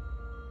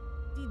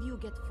 Did you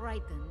get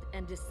frightened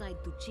and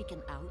decide to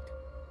chicken out?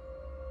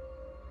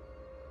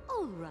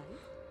 All right.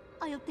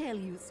 I'll tell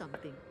you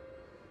something.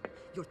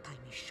 Your time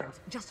is short,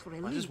 just for a Why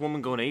is little. this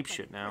woman going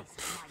apeshit now?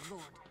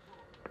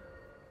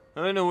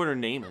 I don't know what her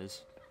name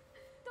is.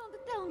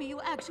 Don't tell me you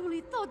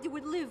actually thought you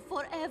would live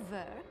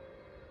forever.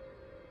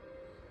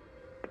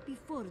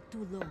 Before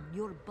too long,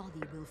 your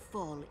body will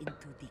fall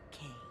into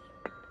decay.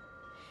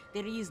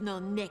 There is no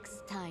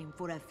next time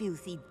for a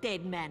filthy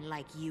dead man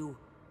like you.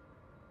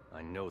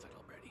 I know that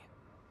already.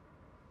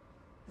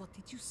 What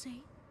did you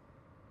say?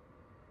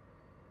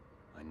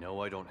 I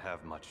know I don't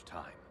have much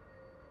time.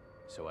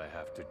 So I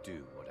have to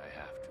do what I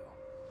have to.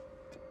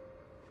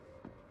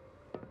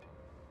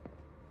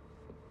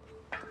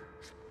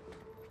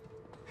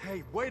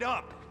 Hey, wait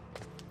up!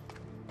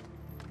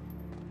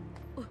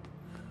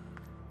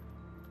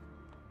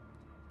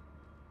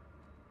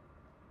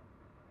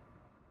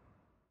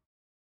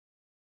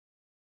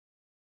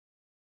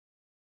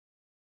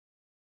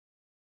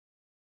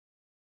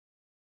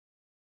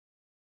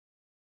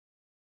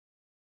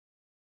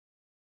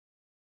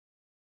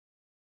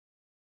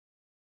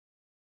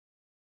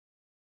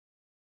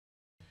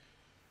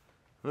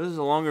 This is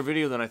a longer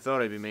video than I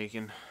thought I'd be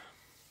making.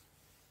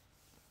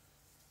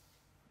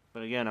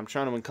 But again, I'm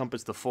trying to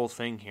encompass the full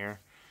thing here.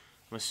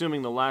 I'm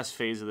assuming the last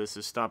phase of this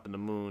is stopping the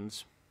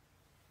moons.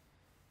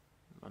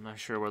 I'm not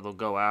sure where they'll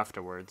go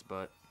afterwards,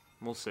 but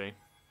we'll see.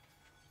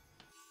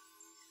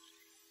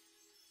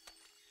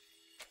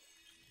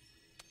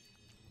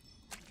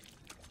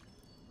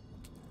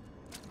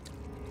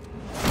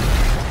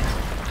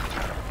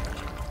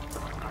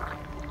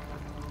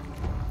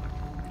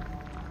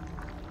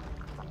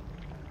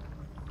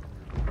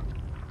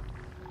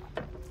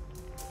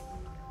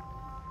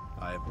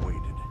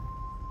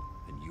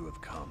 you have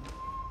come.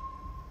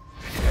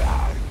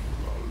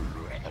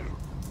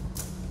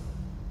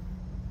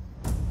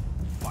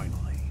 Finally.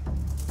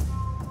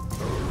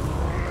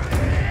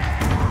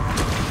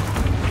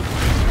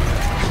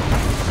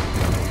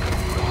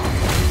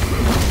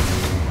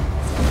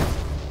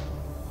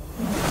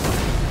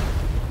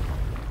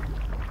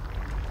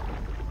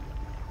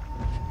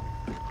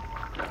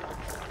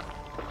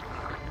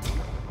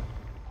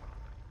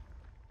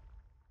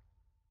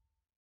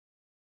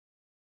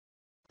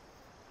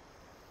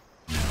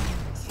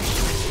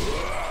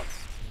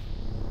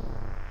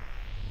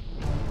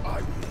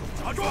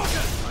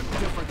 I'm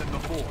different than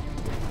before.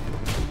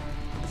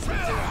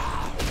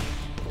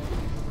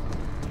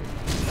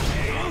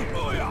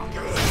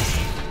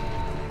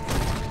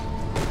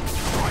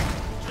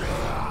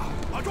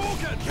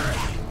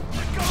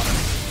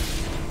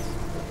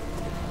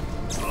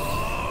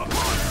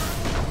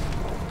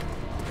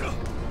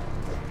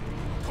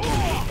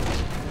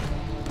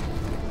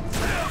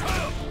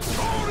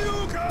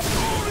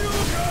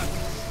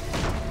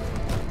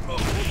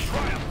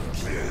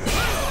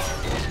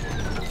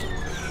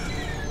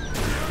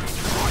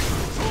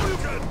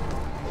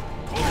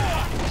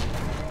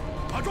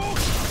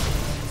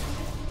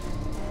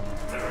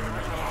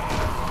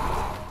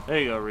 There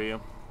you go, Ryu.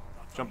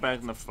 Jump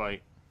back in the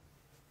fight.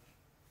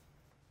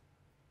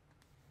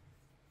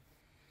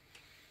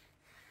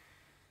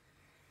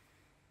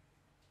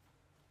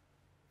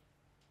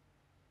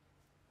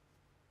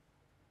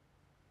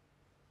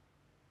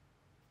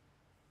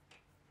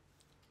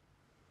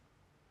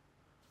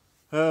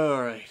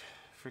 Alright.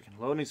 Freaking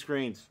loading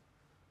screens.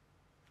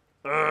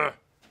 Ugh.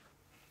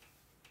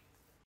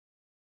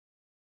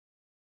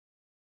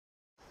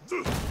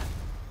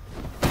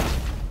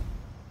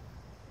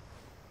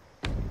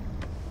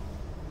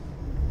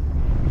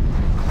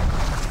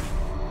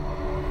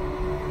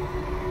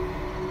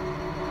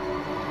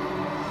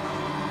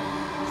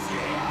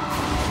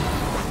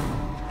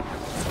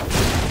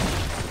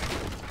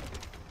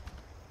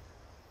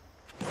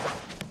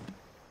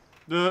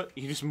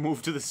 He just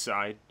moved to the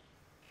side.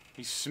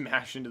 He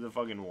smashed into the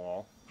fucking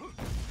wall.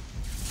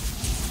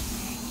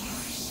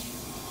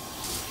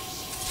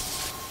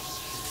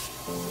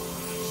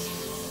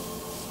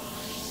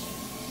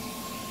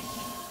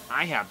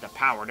 I have the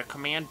power to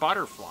command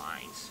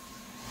butterflies.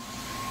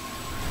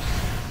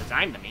 Because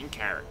I'm the main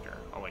character.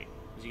 Oh wait,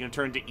 is he gonna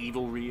turn into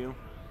evil Ryu?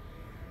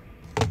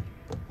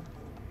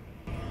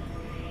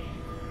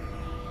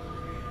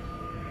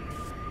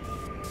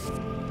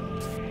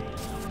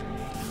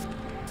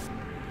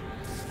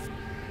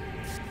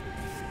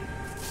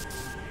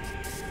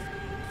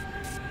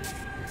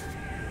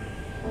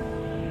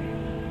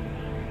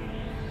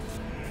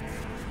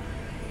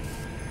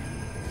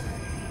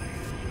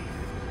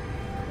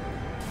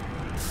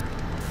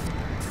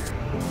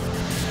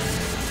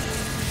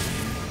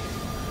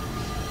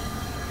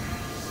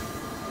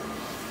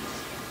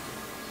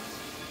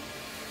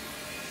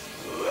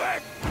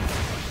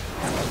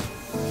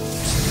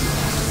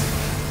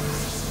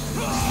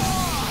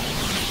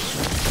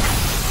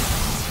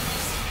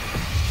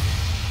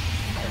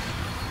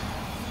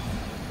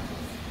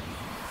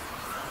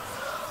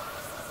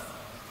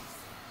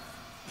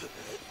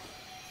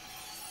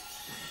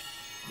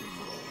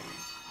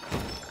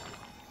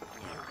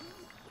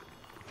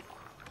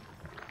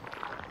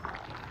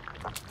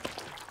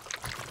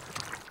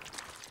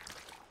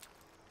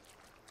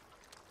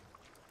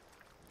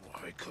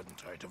 Why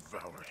couldn't I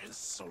devour his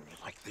soul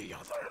like the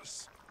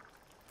others?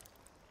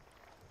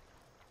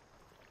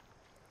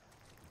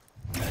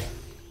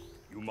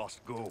 You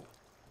must go.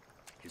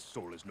 His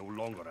soul is no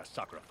longer a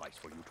sacrifice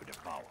for you to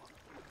devour.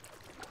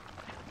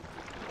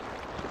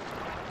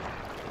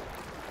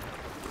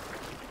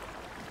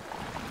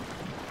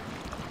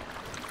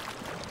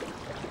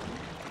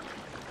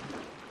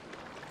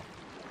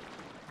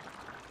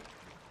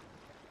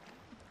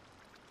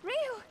 Ryu!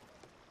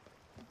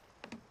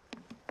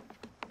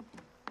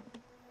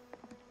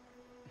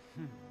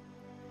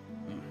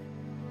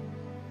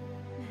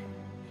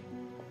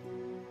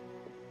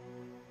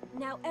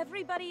 Now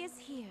everybody is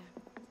here.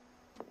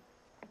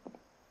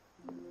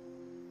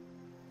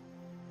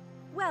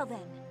 Well then,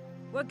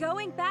 we're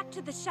going back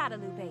to the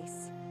Shadaloo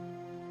base.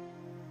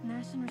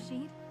 Nash and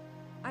Rashid?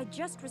 I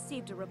just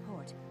received a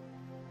report.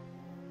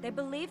 They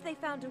believe they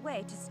found a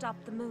way to stop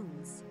the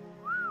moons.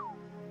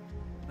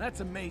 That's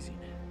amazing.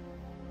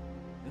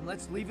 Then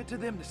let's leave it to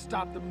them to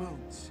stop the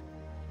moons.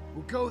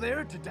 We'll go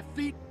there to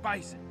defeat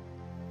Bison.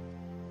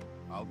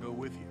 I'll go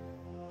with you.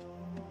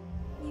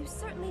 You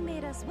certainly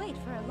made us wait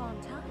for a long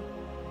time.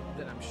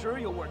 Then I'm sure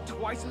you'll work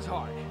twice as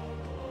hard.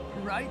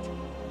 Right?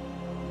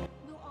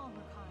 We'll all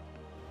work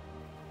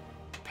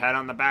hard. Pat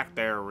on the back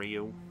there,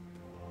 Ryu.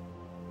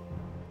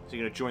 Is he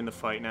gonna join the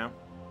fight now?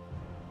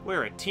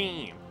 We're a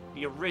team.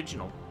 The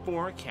original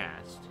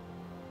forecast.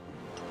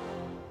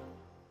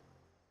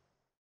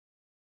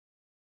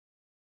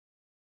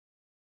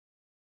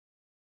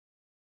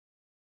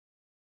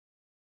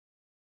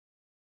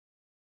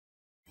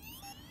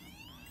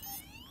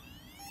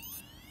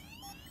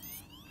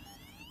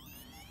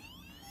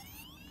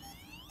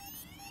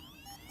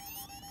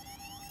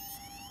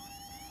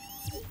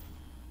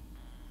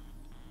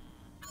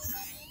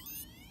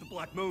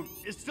 Black Moon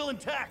is still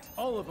intact.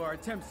 All of our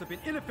attempts have been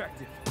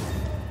ineffective.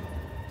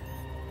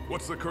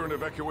 What's the current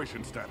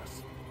evacuation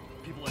status?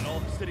 People in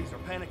all the cities are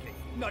panicking.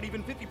 Not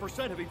even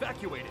 50% have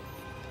evacuated.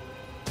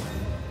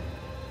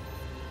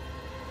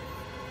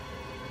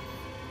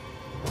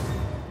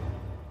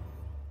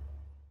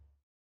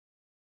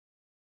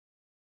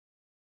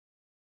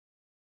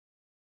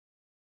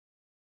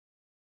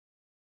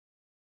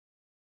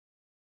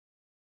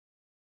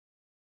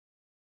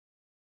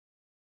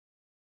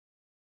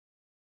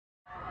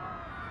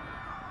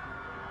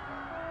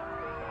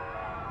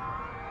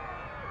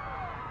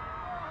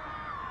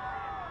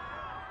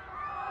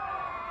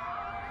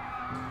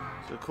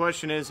 So the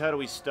question is, how do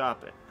we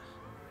stop it?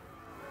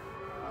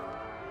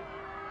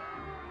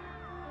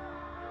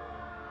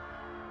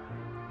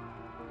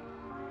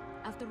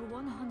 After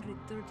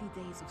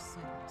 130 days of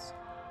silence,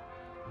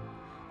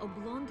 a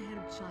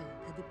blonde-haired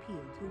child had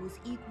appeared who was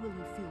equally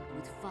filled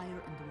with fire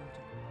and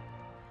water.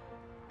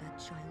 That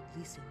child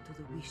listened to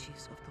the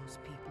wishes of those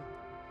people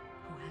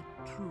who had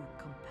true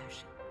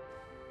compassion.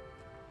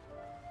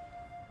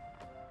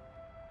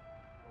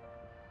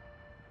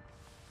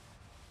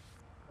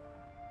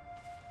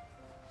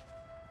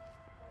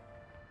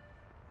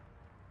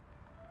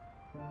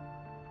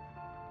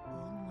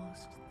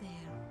 Almost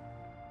there.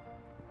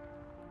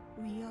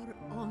 We are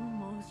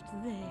almost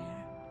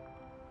there.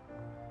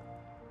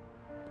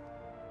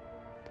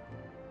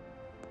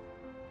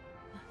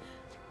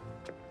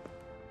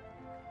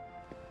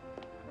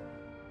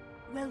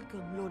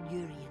 Welcome, Lord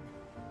Urien.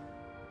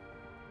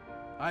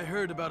 I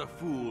heard about a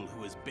fool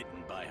who was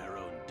bitten by her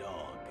own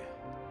dog.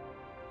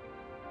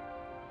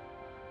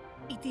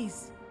 It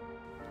is.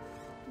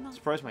 I'm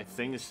surprised my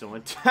thing is still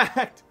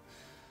intact.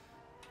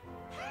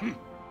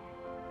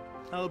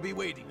 I'll be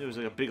waiting. There was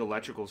like a big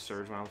electrical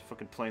surge when I was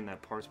fucking playing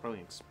that part. It's probably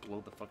gonna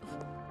explode the fucking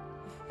phone.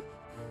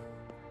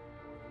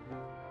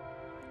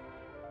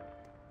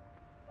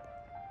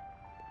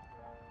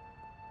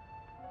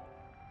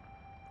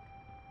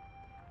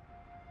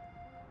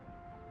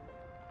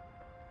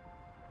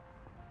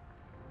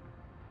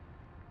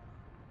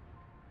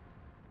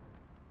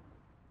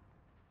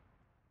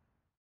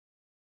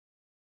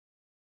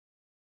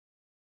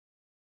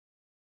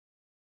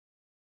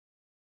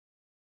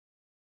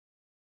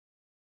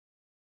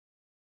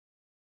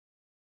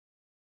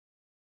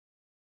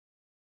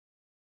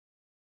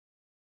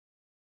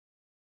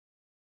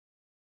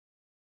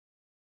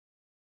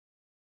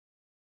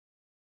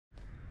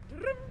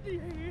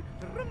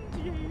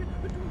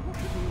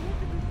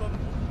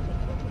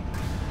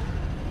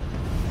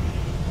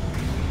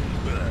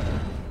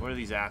 What are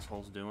these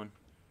assholes doing?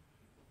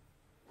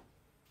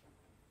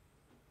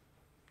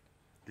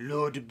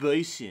 Lord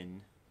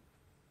Bison.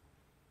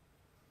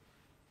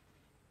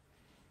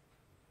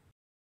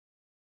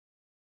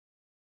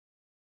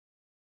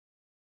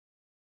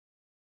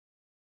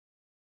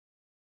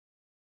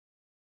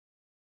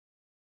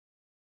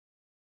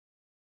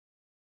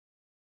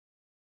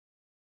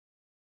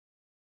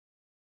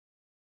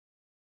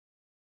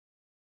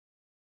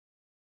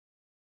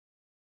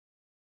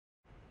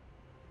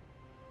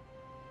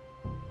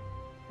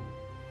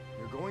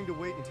 You're going to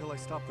wait until I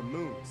stop the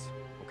moons,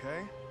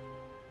 okay?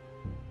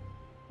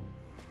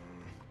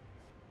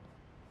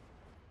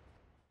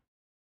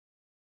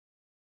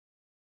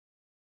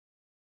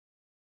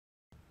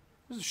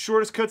 This is the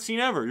shortest cutscene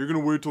ever. You're gonna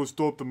wait till I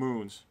stop the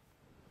moons.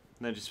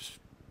 And then just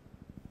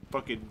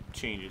fucking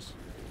changes.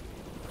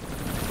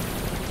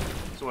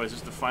 So what, is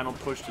this the final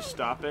push to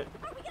stop it?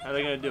 How are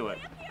they gonna do it?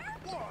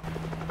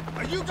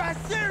 Are you guys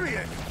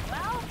serious?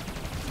 Well,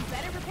 you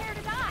better prepare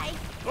to die.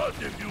 But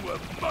if you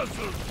have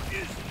muscles,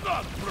 it's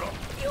not broke.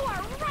 You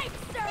are right,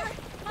 sir.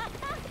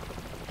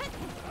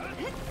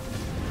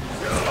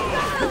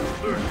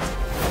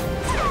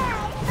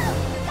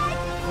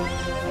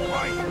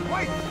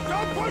 Wait!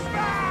 Don't push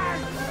back!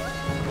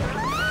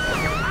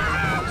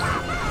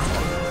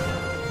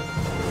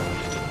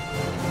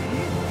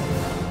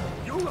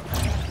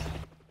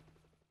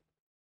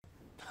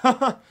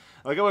 I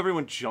like how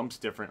everyone jumps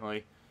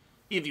differently.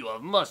 If you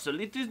have muscle,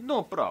 it is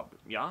no problem,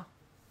 yeah?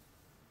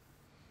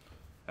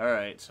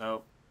 Alright,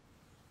 so...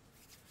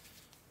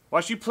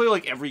 Watch you play,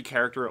 like, every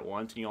character at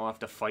once, and you all have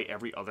to fight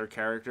every other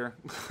character.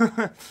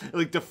 It,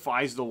 like,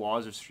 defies the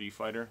laws of Street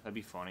Fighter. That'd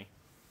be funny.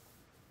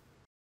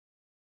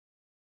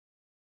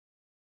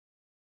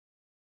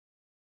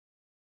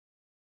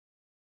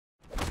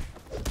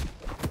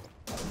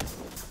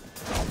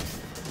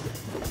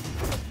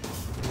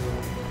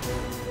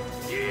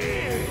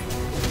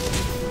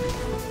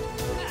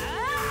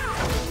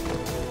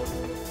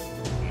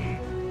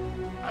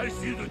 I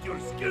see that your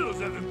skills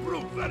have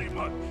improved very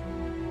much.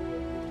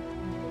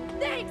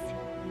 Thanks.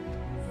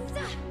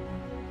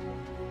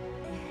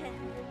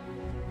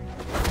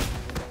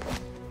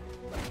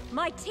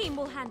 My team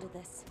will handle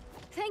this.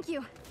 Thank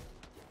you.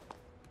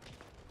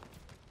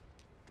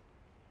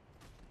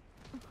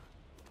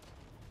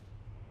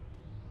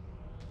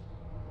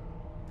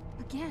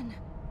 Again.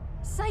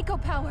 Psycho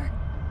power.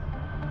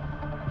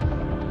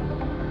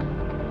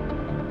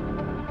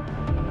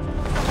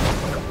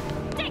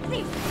 Take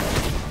these.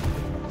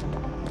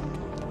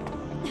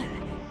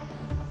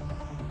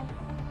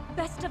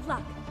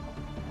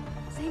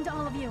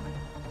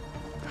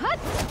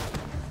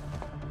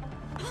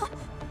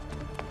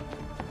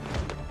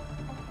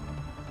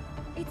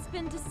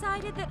 been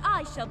decided that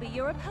I shall be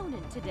your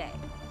opponent today.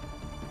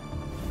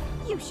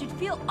 You should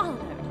feel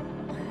honored.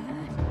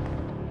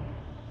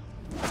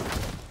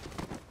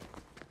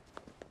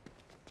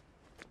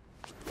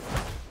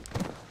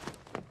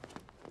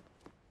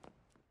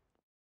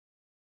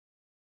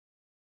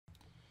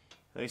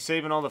 Are they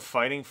saving all the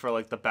fighting for,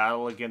 like, the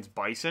battle against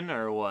Bison,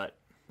 or what?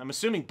 I'm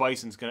assuming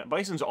Bison's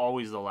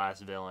always the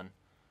last villain.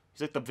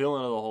 He's, like, the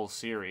villain of the whole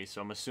series,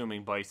 so I'm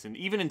assuming Bison.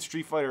 Even in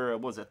Street Fighter,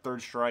 what was it,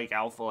 Third Strike,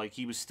 Alpha, like,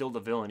 he was still the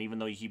villain, even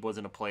though he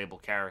wasn't a playable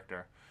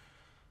character.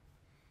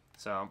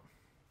 So.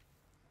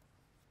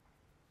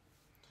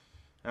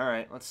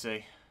 Alright, let's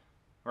see.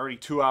 We're already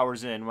 2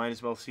 hours in, might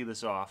as well see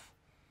this off.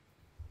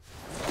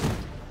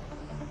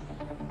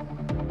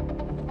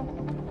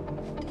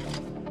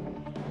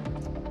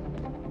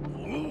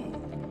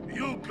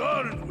 You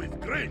guard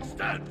with great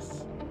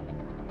stance.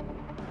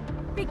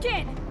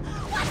 Begin!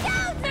 Watch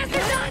out!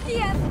 Mr.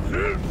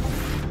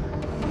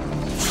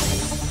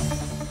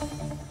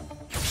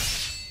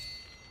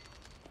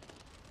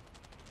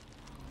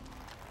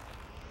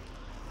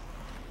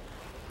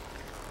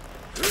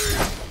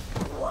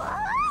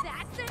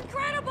 That's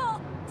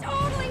incredible!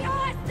 Totally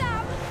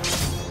awesome!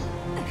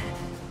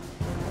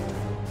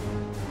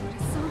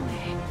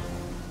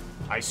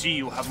 I see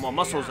you have more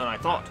muscles than I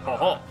thought. Ho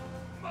ho.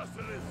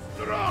 Muscle is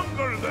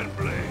stronger than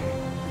blade.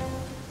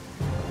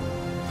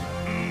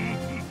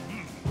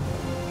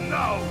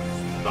 Now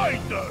is my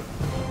turn.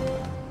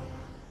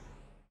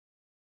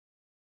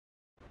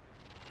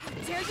 How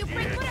dare you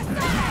bring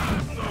Murasame!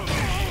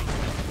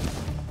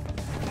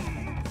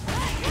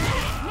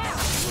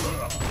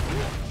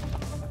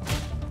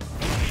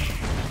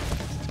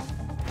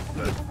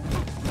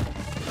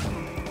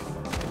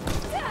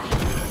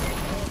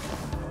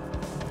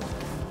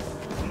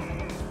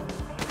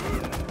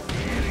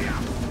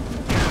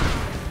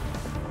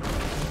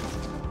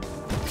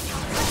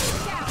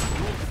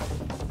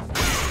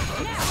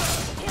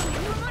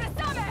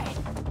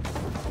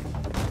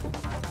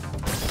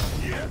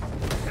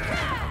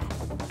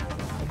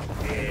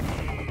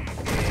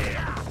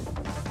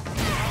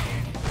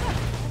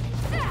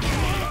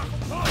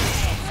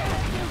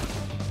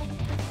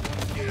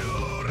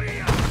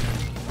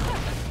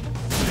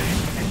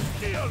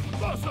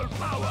 Muscle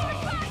power!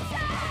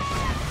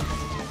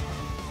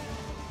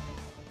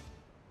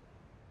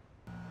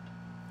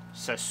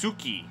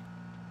 Sasuke.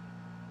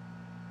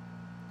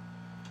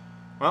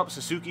 Well,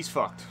 Sasuke's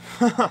fucked.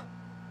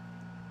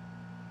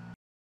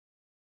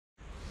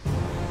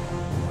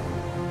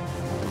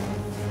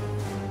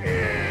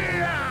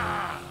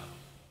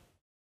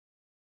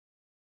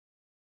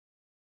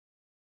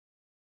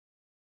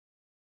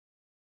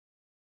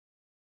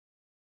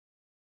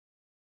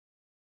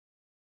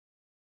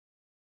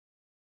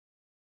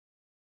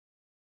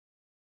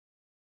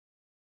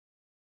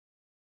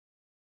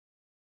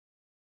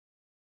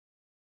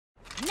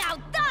 Now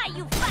die,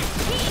 you fat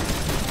pig!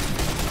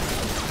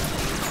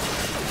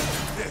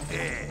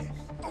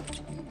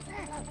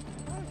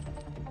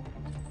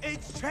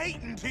 It's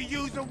cheating to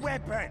use a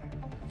weapon!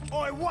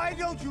 Or why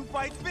don't you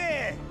fight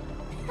fair?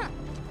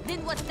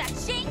 Then what's that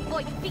shame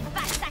for, you big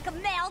fat sack of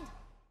meld?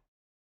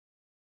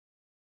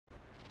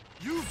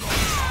 You've got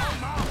foul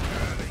mouth,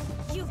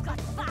 Curly! You've got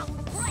foul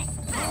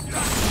breath,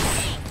 bastard!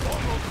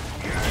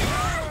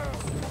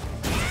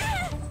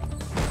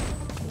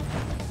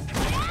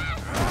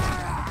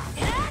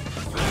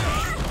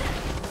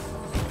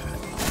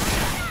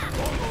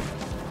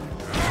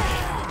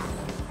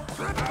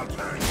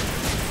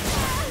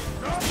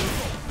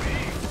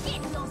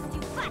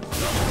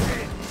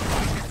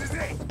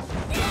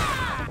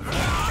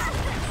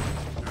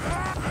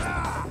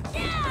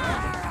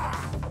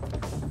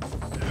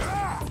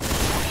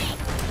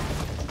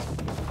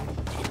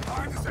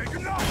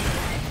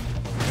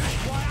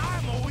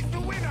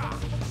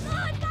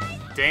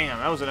 Damn,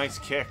 that was a nice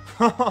kick.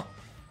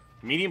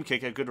 Medium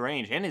kick at good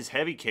range, and his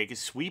heavy kick,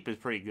 his sweep is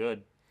pretty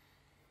good.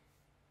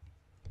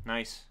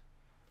 Nice.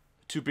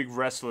 Two big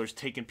wrestlers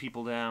taking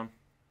people down.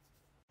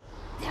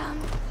 Damn,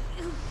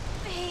 you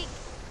big.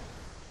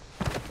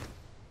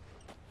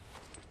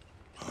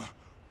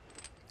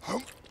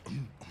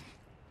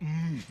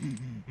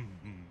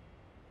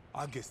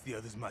 I guess the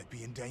others might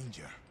be in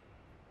danger.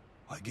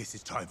 I guess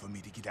it's time for me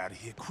to get out of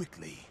here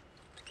quickly.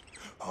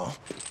 Huh?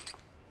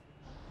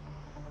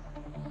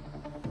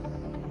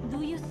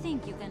 Do you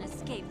think you can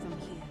escape from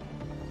here?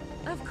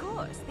 Of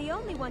course. The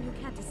only one who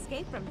can't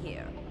escape from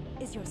here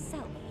is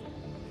yourself.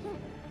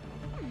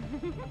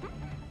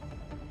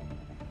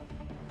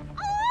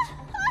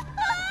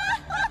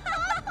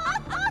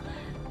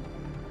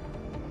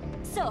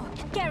 So,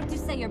 care to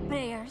say your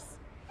prayers?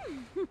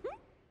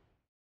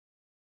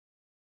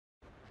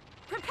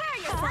 Prepare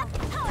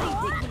yourself!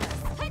 How ridiculous!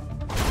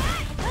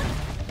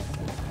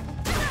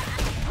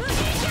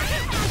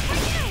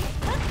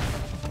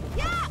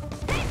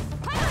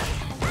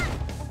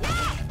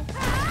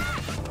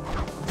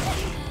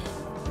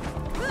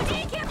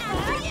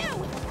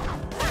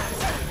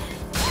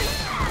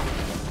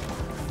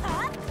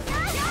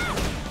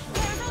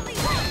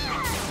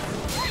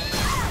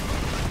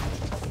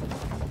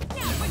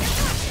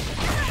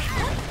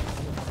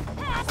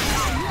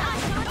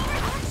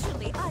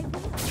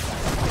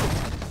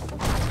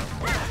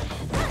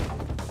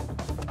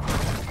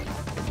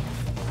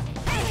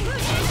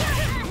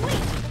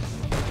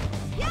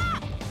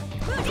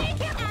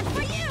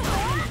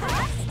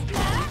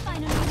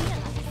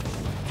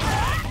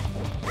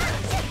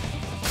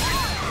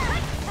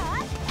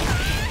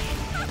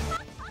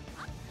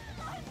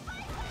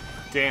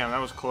 Damn, that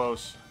was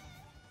close.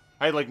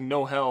 I had like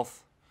no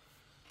health.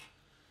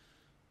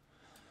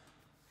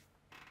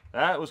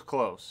 That was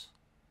close.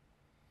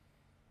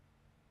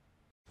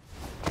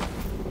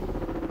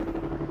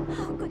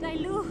 How could I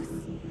lose?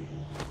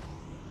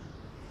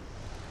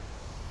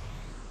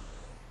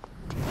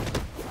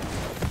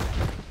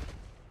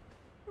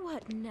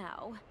 What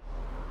now?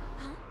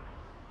 Huh?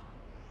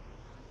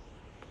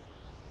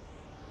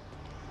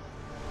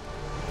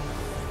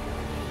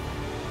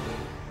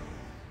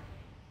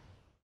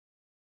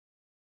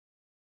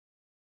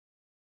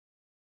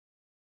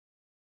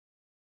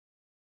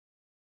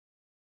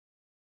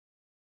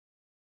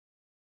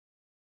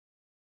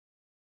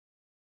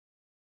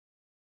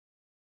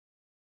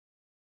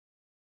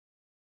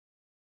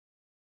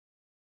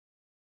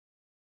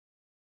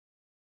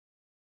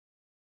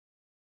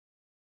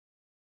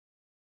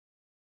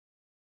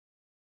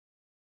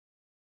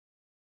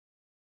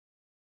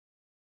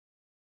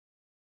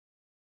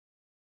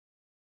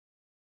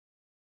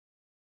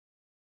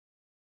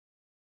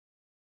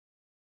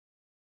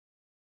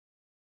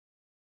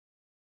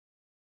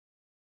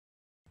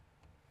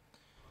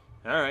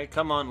 Alright,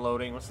 come on,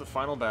 loading. What's the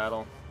final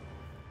battle?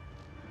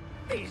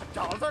 These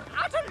dolls are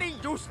utterly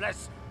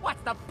useless.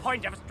 What's the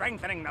point of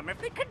strengthening them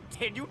if they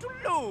continue to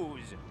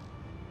lose?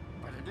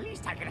 But at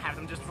least I can have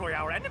them destroy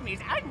our enemies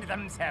and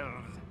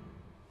themselves.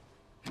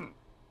 Huh?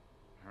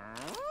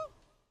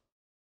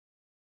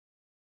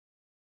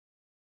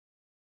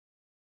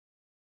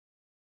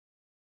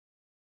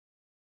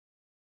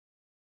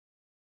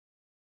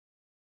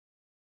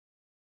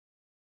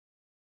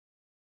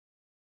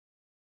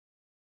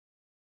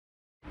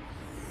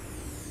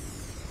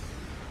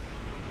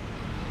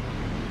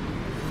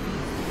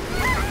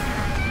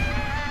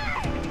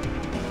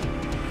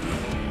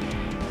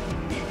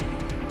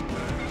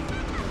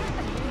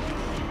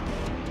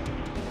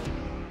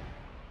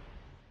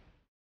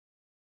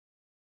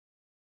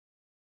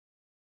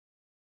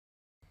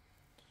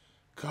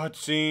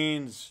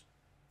 Cutscenes.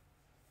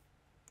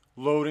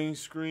 Loading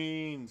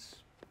screens.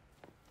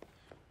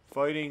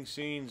 Fighting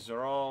scenes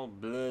are all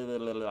blah blah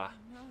blah blah.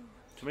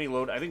 Too many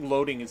load. I think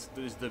loading is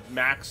the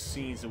max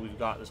scenes that we've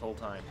got this whole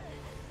time.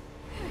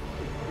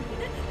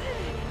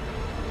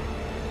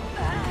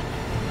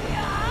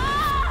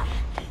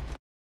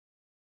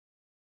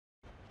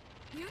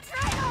 You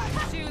try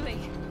hard,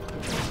 Julie.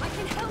 I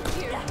can help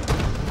you.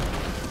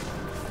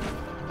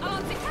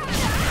 On to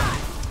Canada.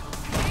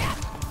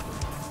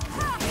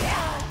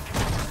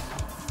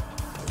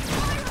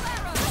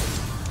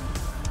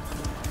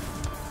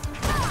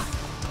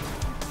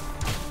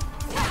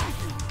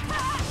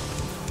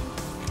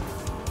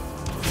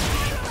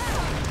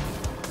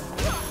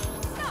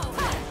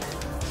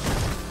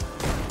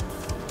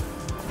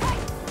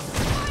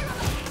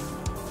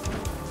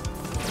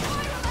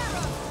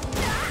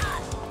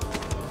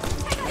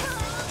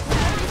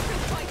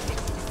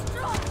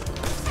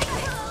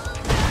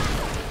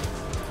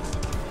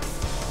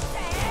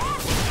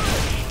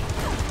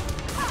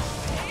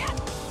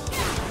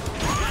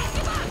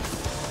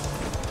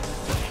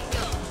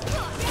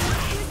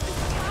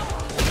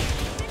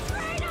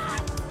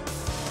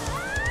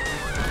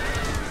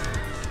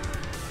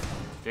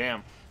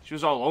 Damn. She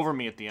was all over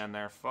me at the end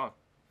there. Fuck.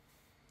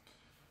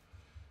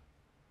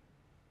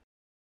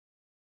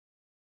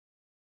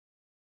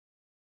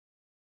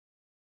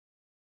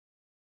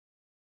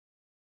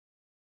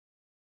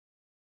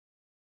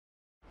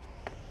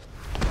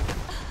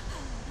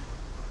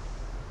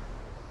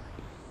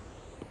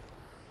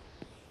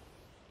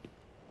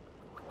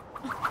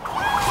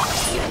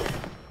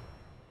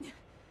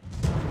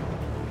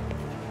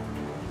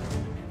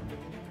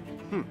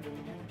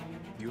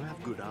 You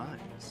have good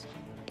eyes.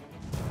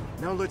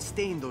 Now let's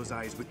stain those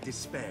eyes with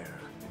despair.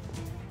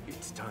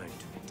 It's time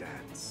to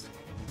dance.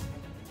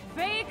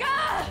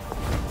 Vega!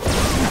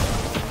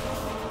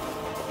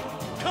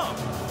 Come!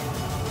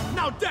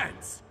 Now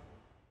dance!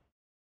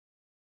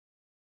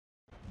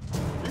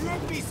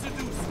 Let me seduce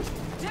you!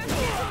 Don't get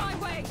in my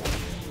way!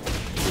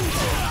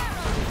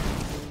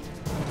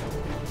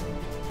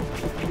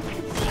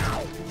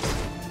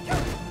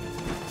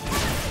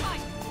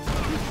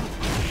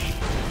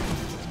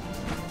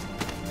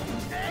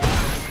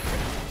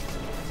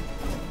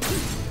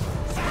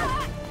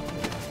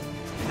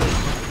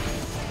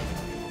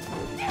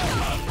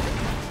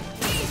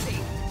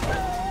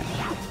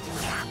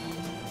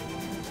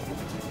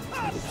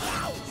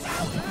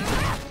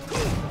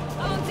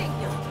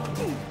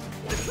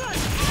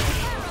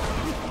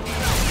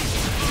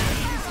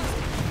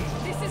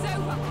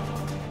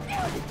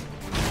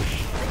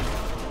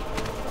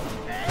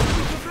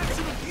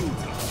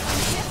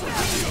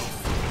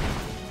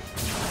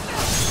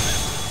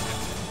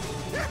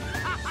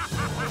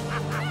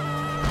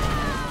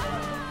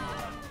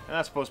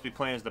 Not supposed to be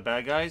playing as the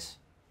bad guys?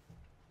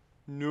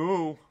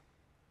 No.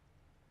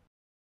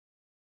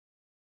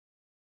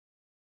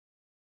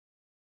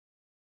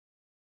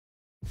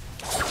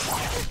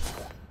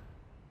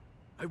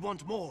 I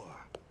want more.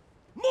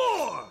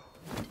 More!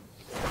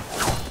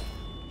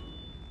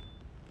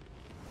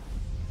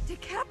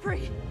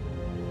 DiCapri!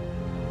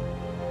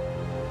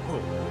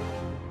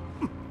 Oh.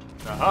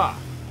 Aha!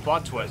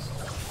 Plot twist.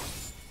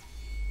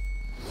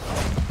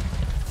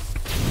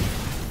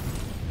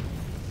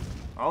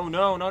 Oh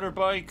no, not her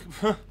bike.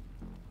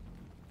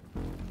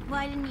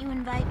 Why didn't you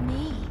invite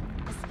me?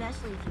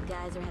 Especially if you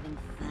guys are having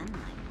fun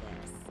like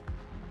this.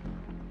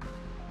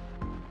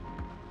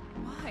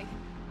 Why?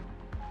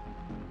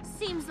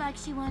 Seems like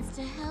she wants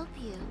to help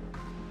you.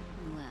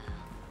 Well,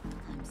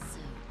 I'm so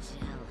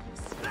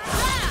jealous.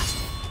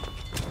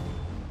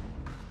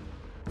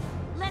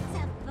 Let's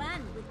have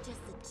fun with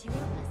just the two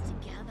of us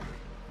together.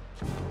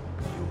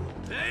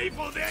 Pay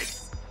for this!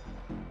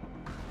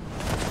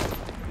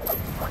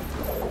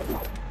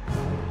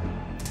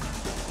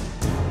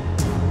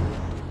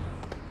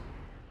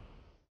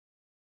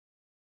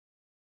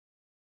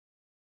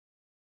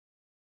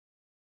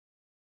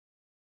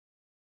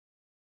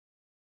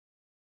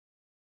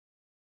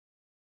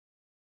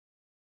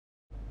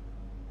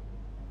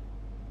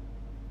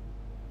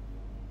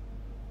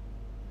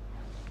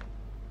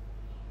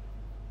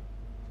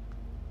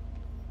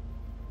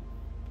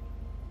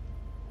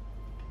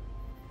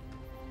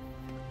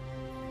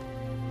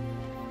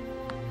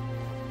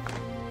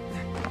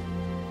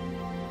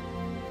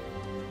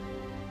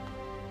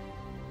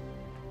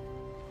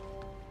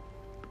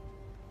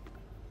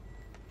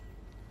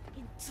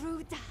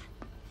 Intruder!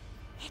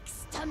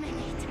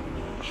 Exterminate!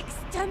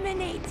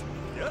 Exterminate!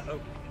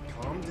 Uh-oh.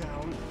 Calm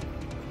down.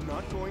 I'm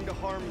not going to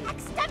harm you.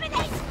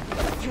 Exterminate!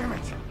 Damn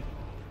it!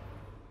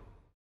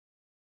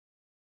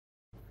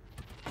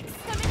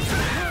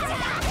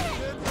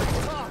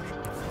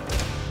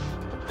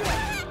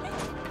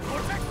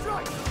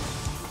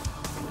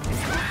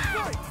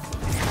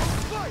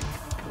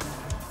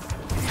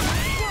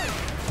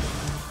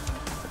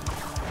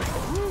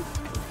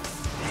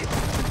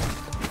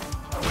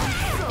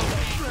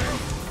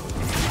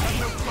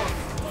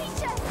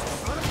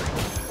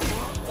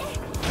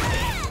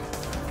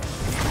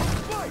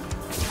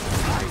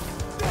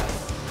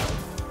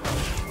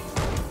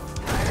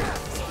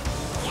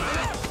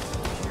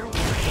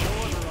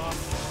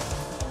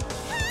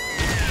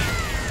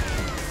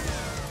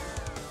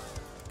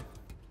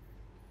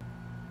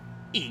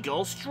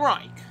 Eagle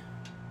Strike.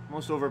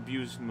 Most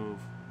overabused move.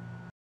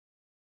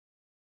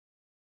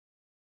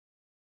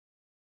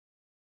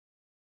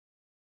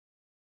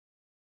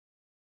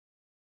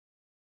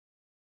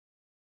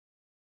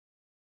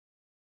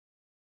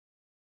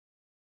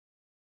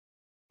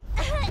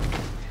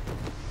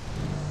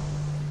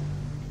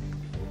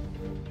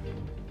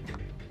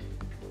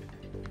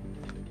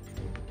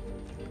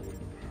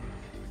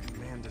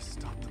 Command to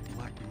stop the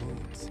Black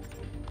Moons.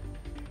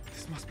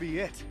 This must be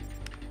it.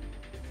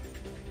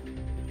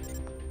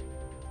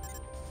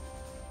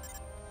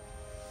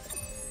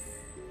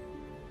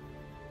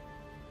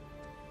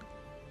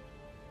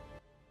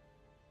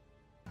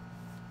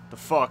 The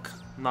fuck?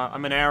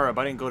 I'm an Arab.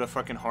 I didn't go to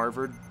fucking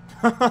Harvard.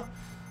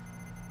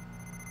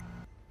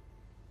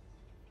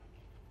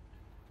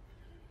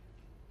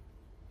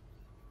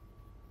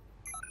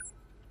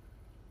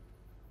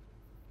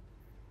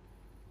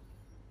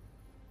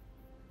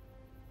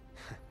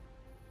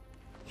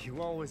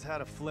 You always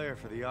had a flair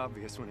for the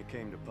obvious when it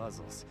came to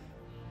puzzles.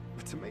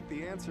 But to make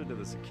the answer to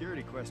the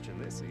security question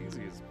this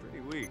easy is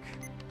pretty weak.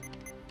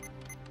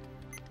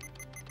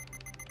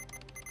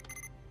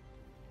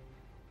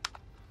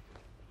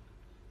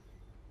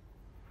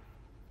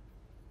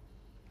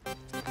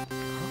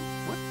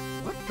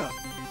 What the?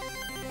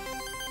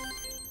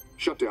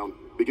 Shutdown.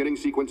 Beginning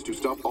sequence to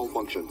stop all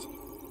functions.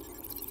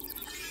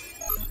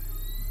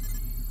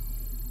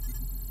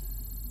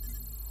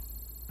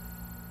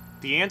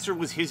 The answer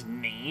was his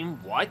name?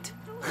 What?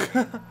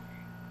 A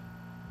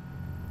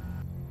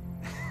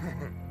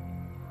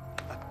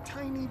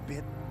tiny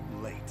bit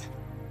late.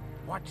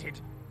 Watch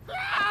it.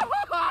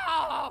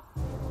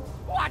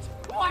 What?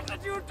 What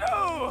did you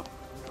do?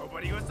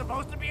 Nobody was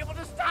supposed to be able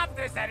to stop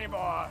this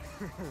anymore.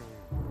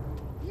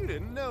 You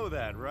didn't know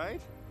that,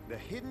 right? The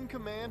hidden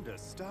command to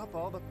stop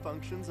all the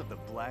functions of the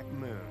Black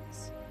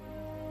Moons.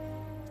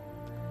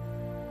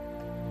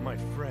 My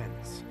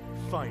friend's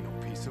final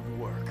piece of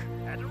work.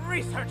 That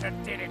researcher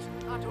did it.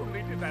 Not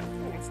only did that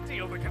fool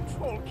steal the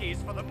control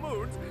keys for the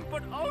moons,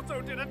 but also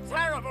did a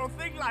terrible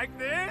thing like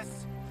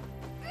this.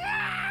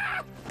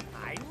 Ah!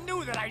 I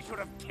knew that I should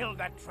have killed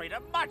that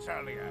traitor much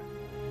earlier.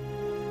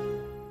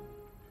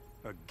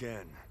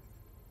 Again.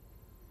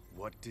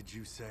 What did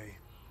you say?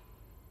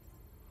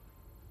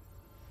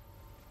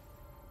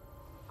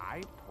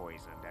 I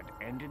poisoned and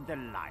ended the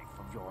life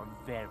of your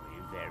very,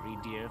 very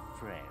dear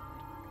friend.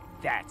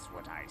 That's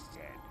what I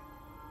said.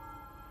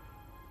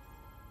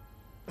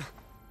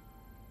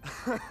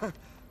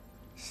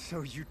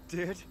 So you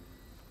did?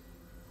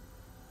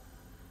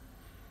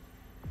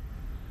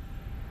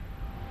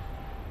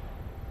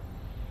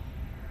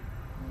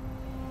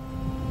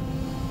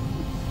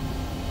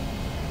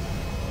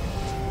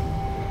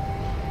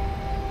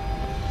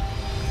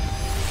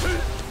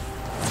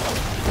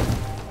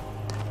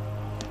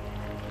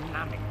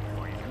 Numbing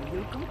poison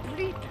will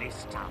completely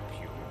stop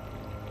you.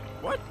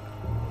 What?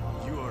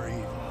 You are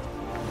evil.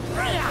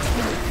 Freya!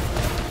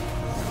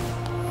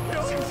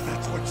 Since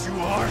that's what you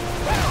are.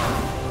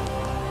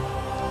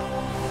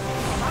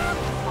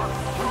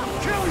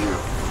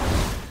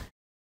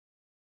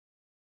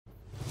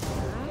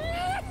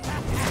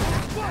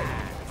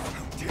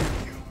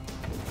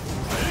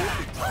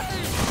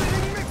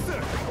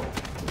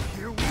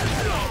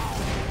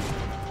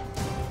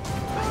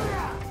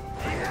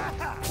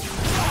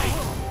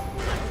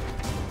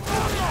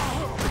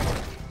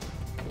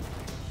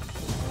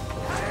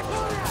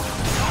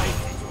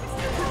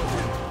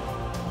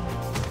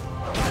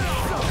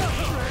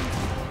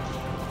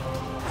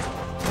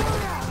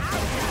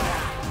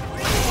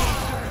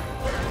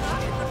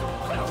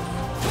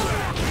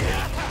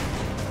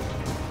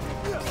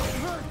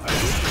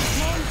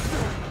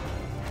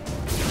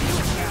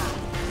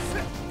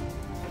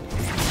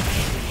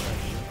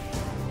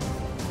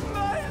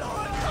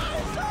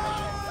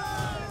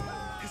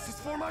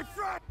 my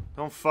friend!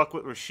 Don't fuck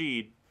with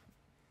Rashid.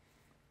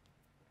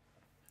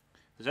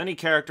 If there's any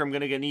character I'm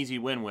gonna get an easy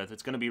win with,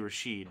 it's gonna be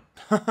Rashid.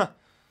 I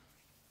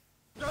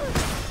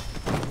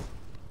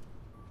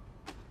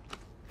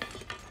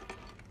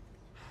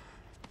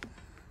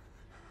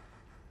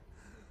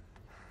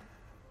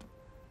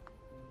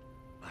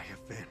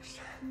avenged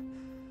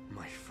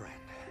my friend.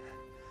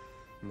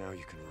 Now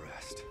you can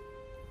rest.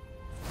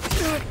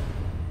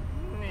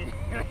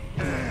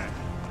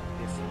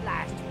 This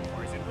last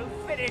poison will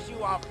finish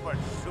you off for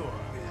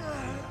sure.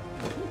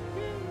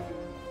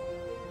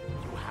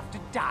 You have to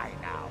die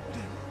now.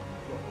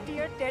 Your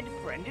dear dead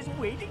friend is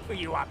waiting for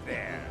you up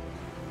there.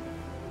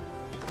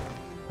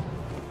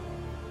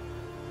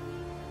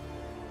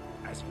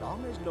 As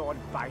long as Lord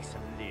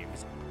Bison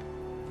lives,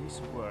 this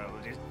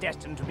world is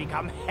destined to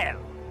become hell.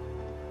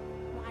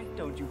 Why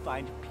don't you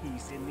find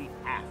peace in the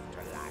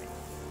afterlife?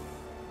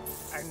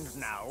 And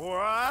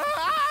now,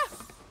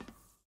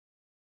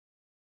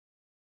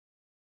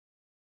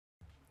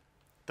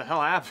 The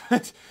hell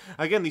happened?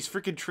 Again, these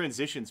freaking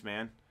transitions,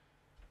 man.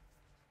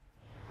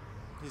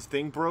 His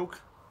thing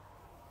broke.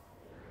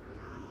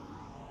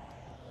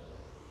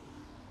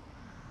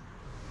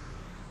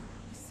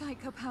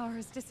 Psycho power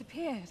has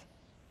disappeared.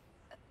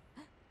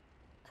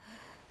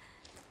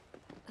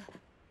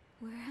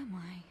 Where am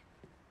I?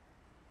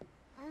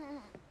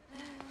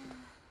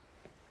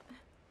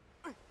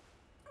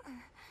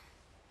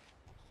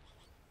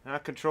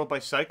 Not controlled by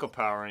psycho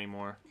power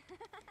anymore.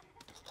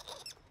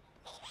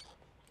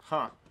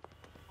 Huh.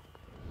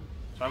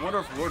 So I wonder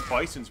if Lord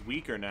Bison's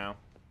weaker now.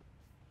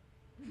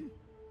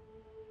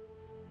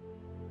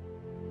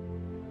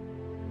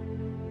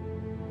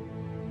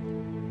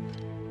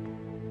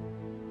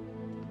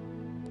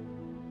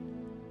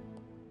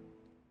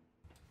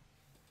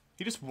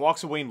 He just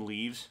walks away and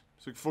leaves.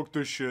 He's like, fuck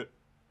this shit.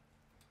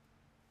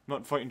 I'm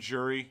not fighting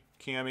Jury,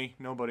 Cammy,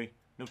 nobody.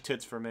 No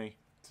tits for me.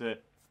 That's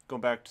it.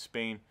 Going back to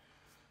Spain.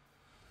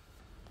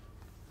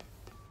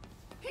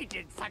 he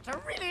did such a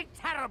really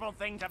terrible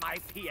thing to my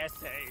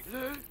PSA.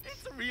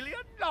 It's really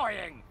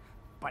annoying.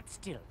 But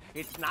still,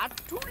 it's not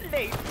too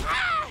late.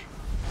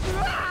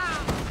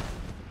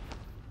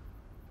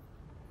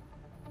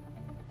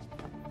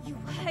 You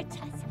hurt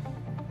us.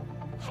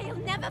 I'll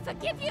never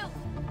forgive you.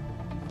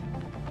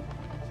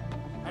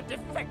 A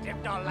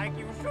defective doll like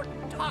you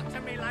shouldn't talk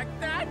to me like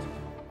that.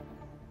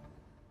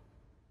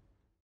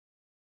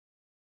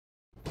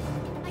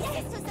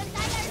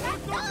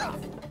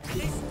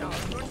 This doll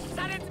should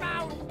shut its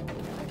mouth.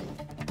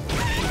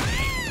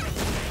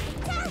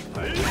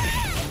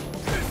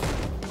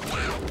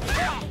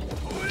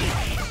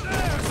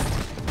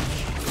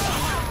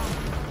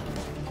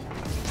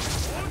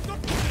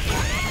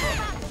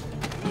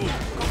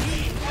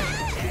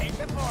 Take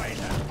the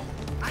poison.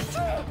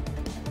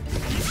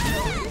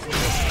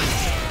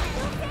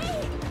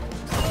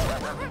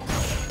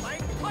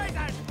 Like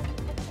poison.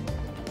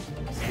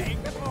 Take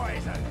the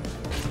poison.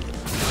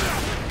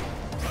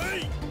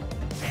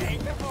 Take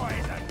the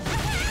poison.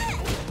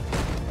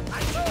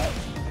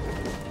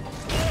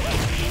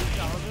 These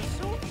dolls are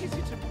so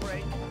easy to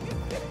break.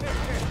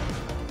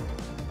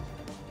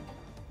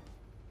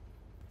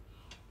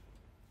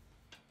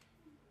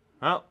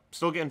 Well,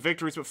 still getting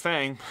victories with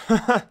Fang.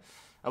 I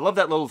love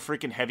that little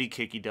freaking heavy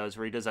kick he does,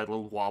 where he does that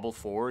little wobble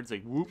forward. It's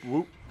like, whoop,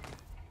 whoop.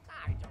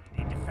 I don't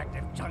need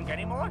defective junk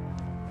anymore.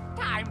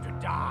 Time to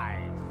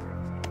die.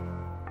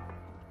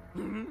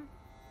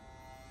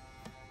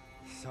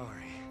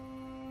 Sorry.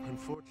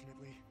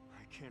 Unfortunately,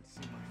 I can't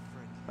see my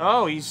friend.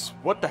 Oh, he's...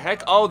 What the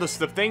heck? Oh, the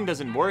thing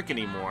doesn't work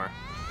anymore.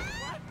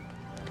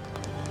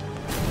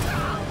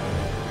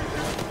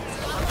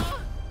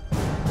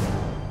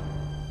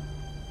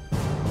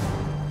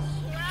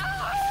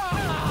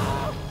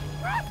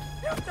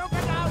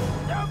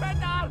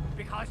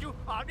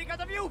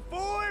 Because of you,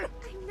 fool!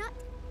 I'm not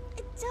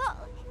a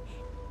doll.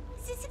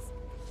 This is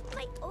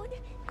my own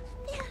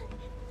will.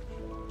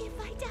 If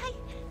I die,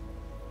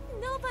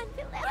 no one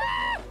will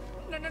ever...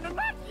 No,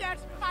 not yet!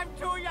 I'm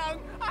too young!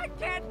 I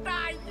can't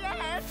die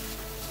yet!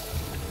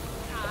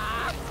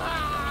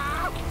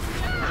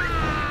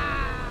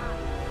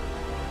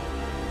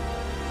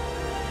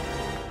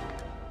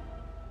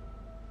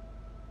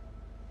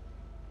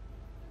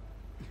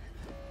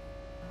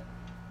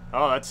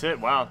 Oh, that's it.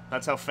 Wow.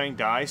 That's how Fang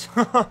dies.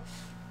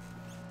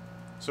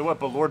 So what?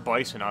 But Lord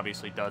Bison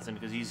obviously doesn't,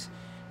 because he's...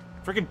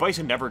 Freaking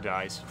Bison never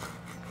dies.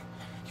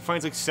 He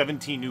finds like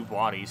 17 new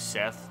bodies,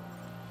 Seth.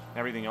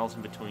 Everything else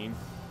in between.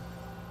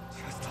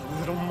 Just a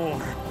little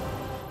more.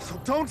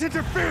 So don't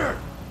interfere!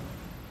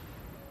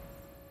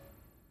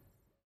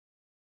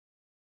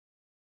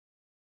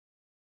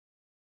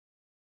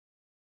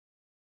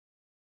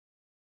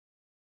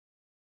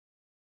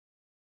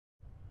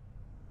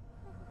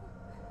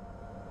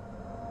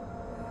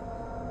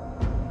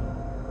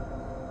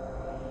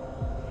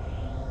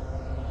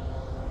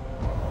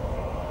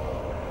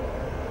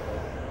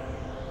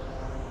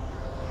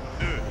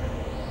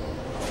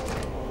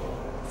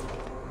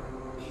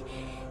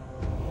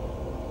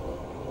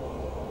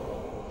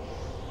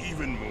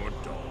 Even more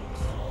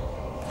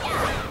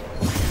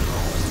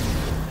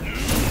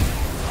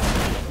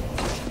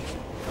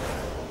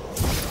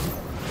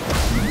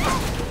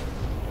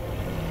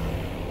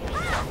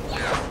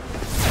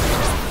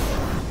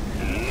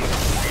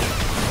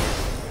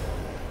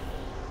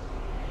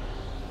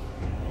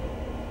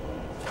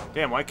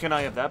Damn, why can't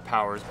I have that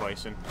power as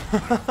Bison?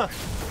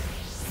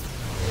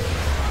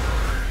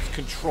 Just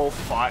control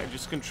fire,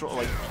 just control,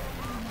 like,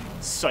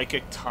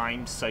 psychic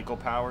time cycle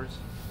powers.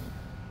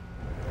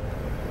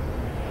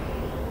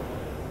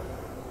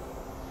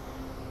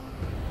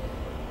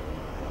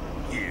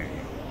 Here.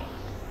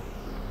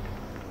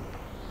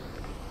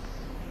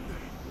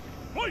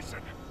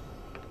 Bison!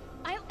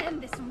 I'll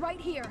end this right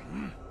here.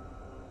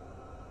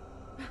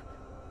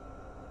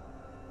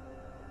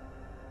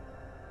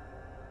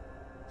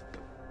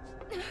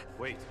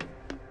 Wait.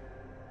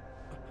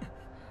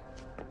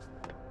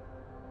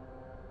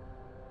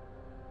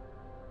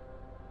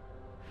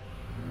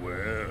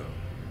 Well.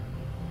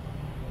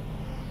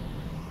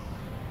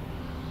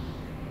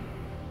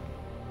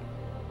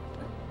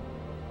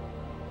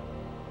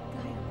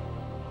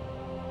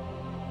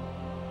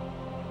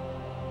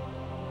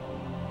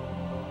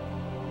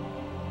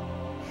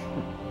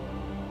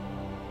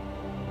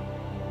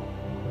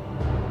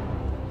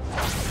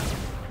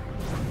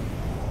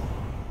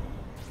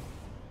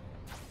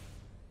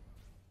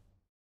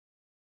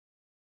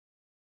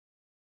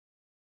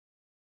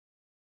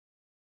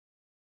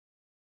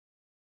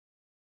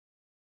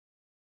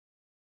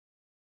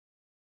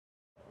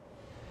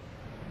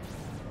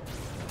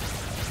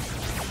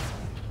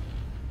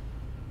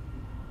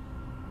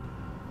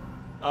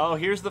 Oh,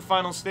 here's the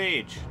final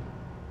stage.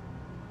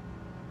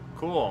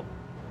 Cool.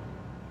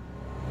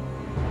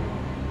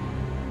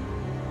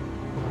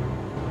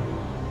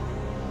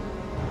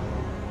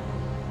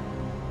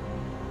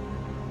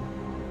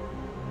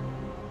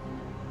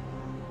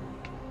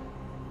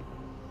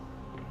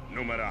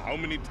 No matter how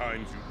many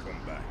times you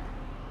come back,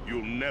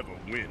 you'll never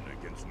win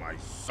against my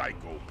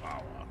psycho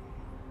power.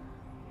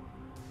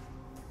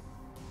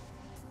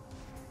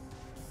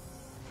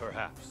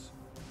 Perhaps.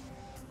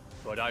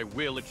 But I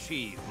will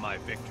achieve my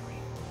victory.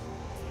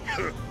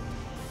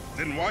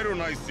 Then why don't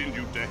I send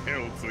you to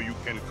hell so you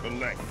can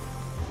collect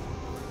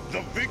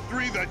the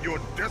victory that you're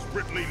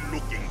desperately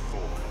looking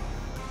for?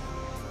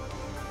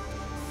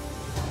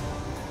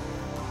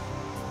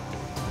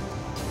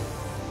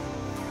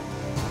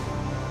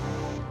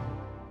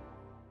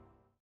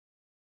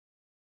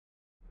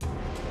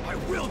 I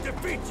will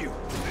defeat you!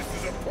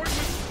 This is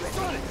appointment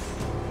Sonic!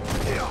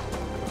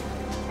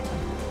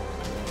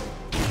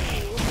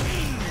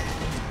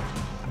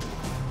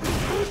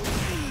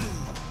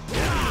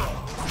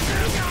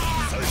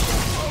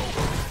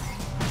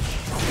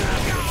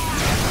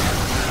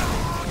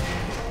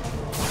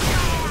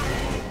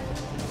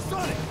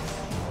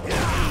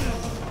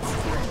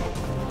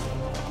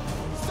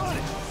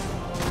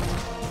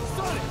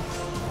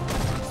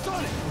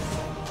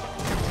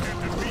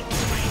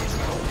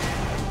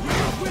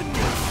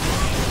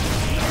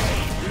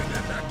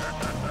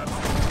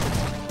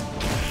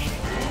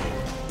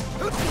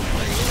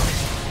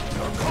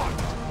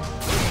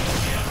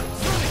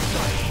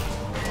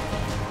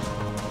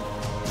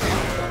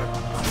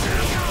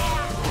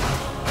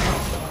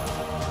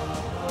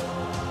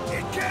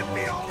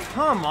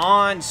 Come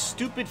on,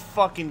 stupid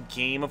fucking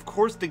game. Of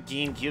course the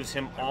game gives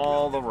him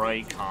all the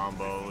right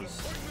combos.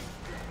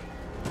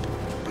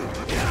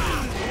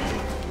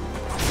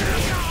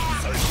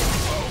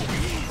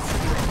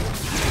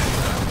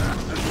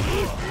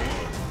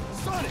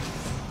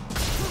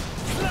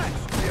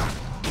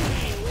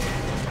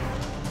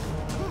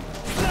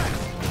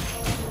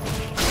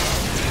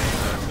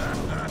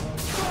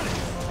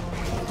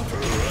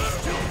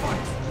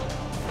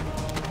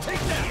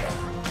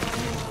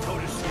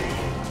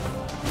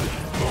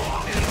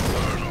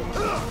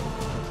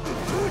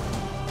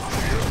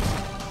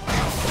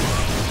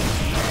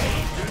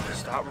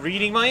 Stop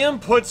reading my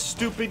inputs,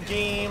 stupid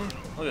game.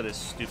 Look at this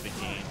stupid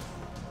game.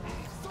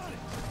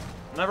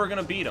 I'm never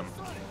gonna beat him.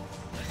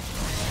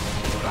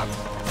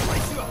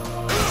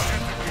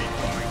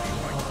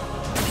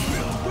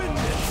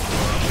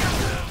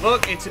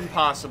 Look, it's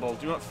impossible.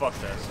 Do not fuck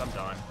this. I'm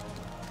done.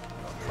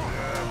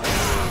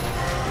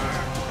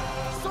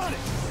 Sonic!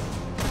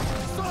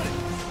 Sonic!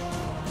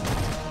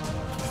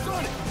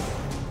 Sonic!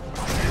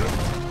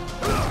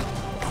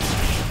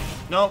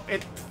 No,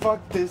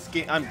 fuck this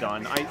game. I'm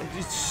done.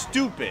 It's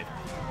stupid.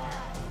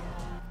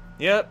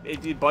 Yep,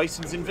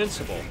 Bison's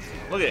invincible.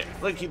 Look at it.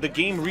 Look, the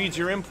game reads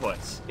your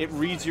inputs. It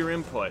reads your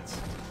inputs.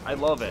 I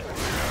love it.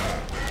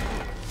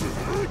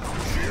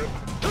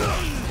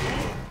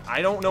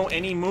 I don't know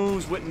any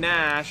moves with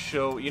Nash,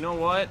 so you know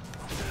what?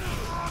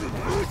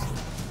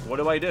 What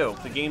do I do?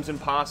 The game's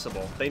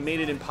impossible. They made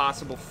it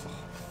impossible.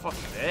 Fuck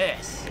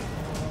this.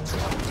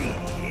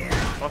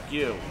 Fuck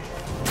you.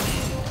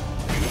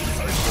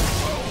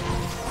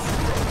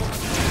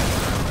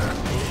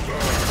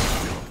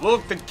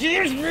 Look, the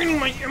game's reading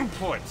my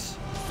inputs!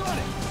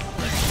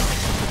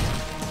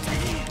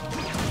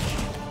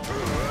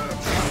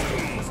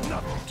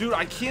 Dude,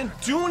 I can't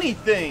do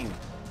anything!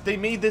 They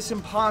made this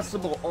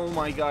impossible. Oh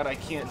my god, I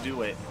can't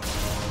do it.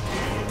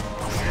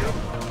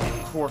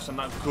 Of course, I'm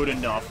not good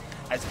enough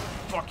as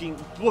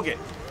fucking... Look it!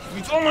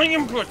 It's all my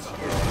inputs!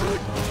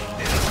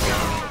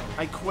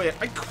 I quit.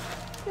 I quit.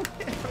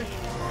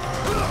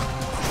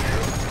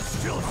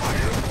 Still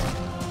fire!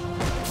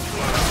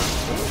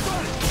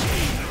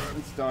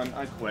 done.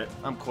 I quit.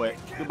 I'm quit.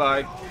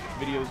 Goodbye.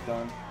 Video's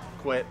done.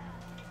 Quit.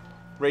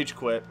 Rage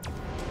quit.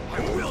 I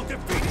will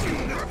defeat you!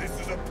 This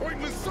is a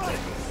pointless cycle!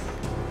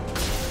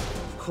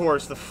 Of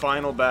course, the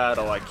final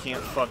battle I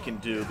can't fucking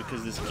do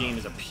because this game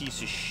is a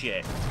piece of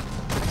shit.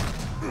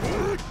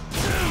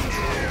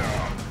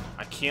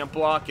 I can't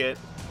block it.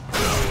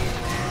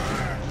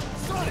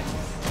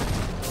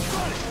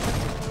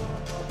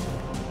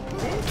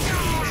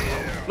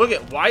 Look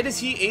at, why is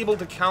he able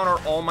to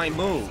counter all my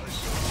moves?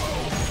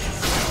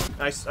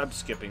 I'm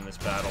skipping this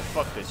battle.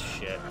 Fuck this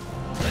shit.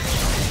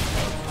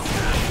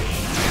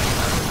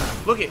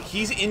 Look at,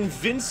 he's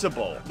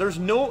invincible. There's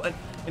no...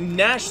 And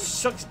Nash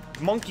sucks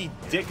monkey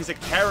dick as a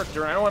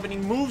character, and I don't have any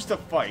moves to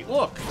fight.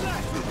 Look. Take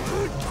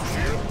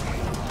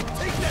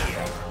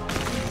that!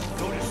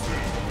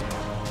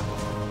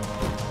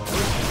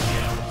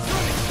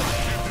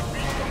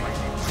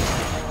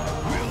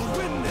 We'll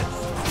win this!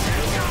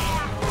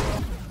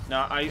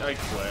 No, I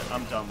quit.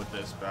 I'm done with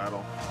this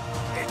battle.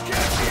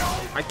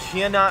 I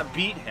cannot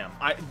beat him.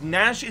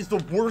 Nash is the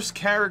worst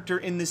character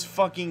in this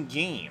fucking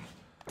game.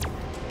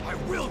 I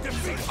will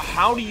defeat you.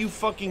 How do you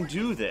fucking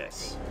do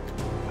this?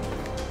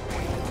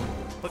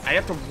 Look, I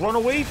have to run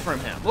away from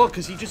him. Look,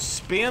 because he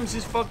just spams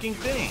his fucking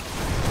thing.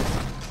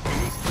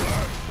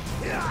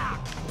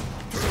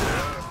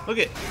 Look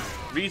at,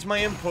 reads my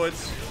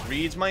inputs,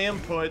 reads my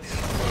inputs.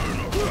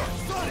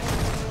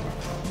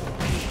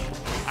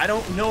 I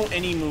don't know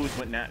any moves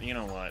with Nat. You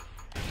know what?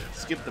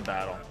 Skip the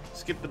battle.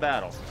 Skip the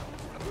battle.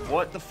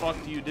 What the fuck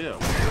do you do?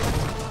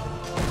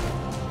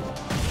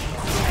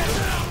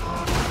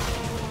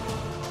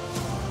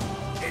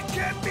 It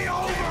can't be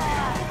over!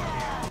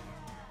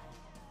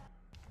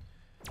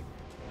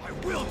 I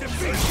will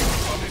defeat you!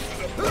 This is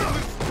a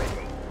pointless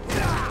struggle!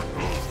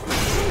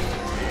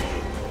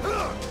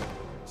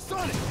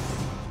 Sonic!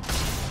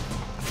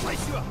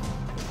 Slice you up!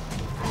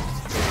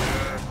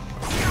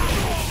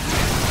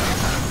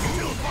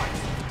 Still fight!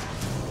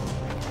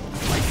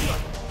 Slice you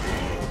up!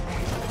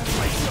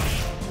 Slice you up!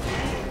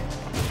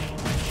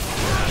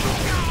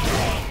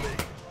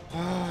 Oh,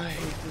 I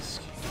hate this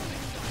game.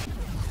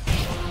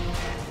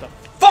 What the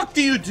fuck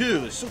do you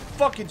do? It's so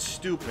fucking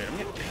stupid. I'm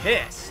getting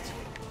pissed.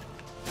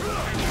 I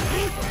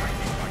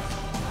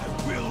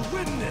will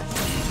win this!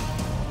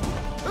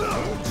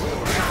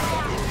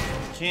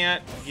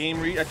 Can't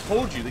game read. I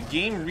told you, the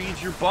game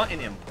reads your button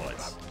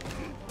inputs.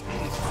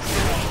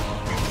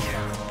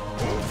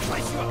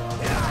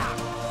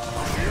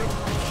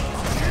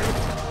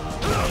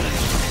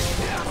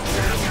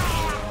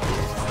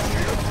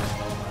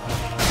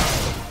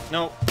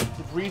 No,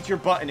 it reads your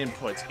button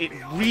inputs. It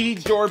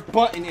reads your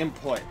button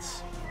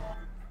inputs.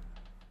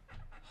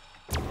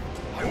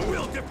 I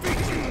will defeat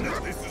you!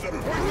 This is a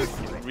pointless...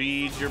 It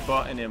reads your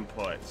button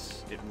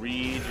inputs. It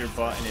reads your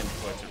button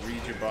inputs. It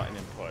reads your button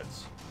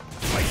inputs.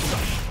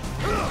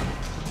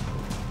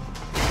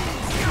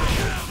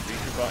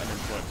 Read your button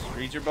inputs.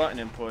 Read your button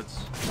inputs.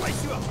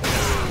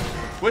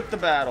 Quit the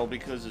battle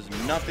because there's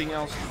nothing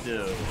else to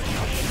do.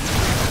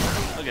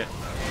 Okay.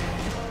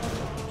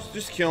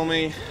 Just kill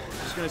me. I'm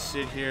just gonna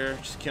sit here.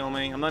 Just kill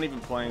me. I'm not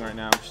even playing right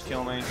now. Just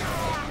kill me.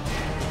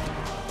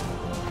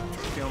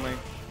 Just kill me.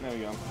 There we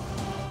go.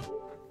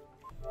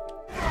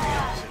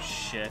 Piece of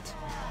shit.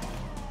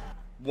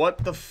 What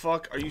the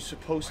fuck are you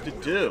supposed to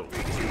do?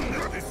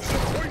 This is a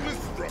pointless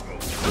struggle!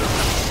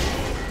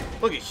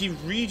 Look, he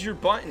reads your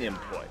button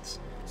inputs.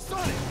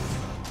 Sonic!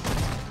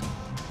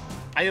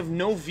 I have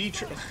no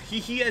V-Trigger.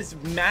 He has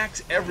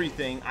max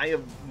everything. I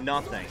have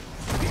nothing.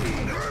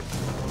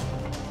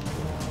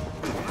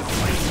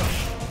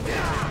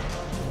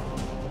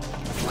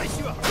 Slice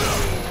you up!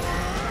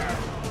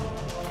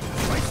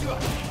 Slice you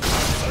up!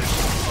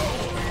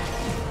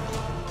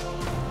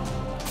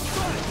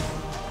 Sonic!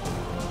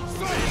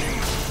 Sonic!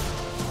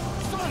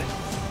 Sonic!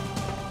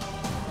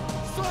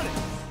 Sonic!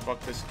 Fuck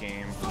this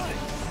game.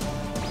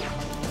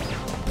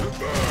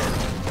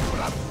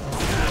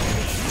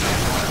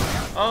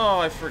 Oh,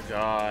 I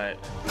forgot.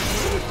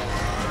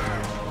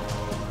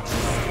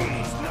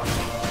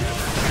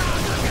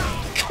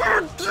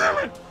 God damn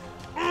it!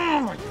 Oh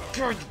my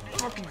god, you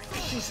fucking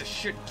piece of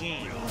shit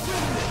game.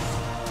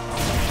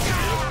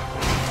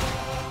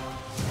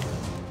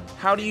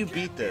 How do you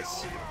beat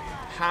this?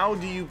 How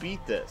do you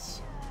beat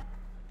this?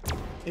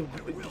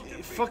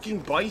 Fucking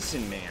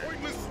Bison, man.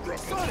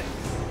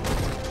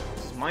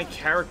 This is my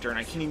character and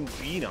I can't even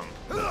beat him.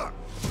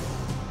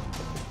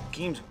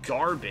 Game's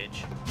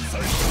garbage.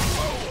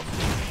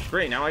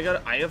 Great, now I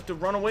have to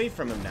run away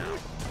from him now.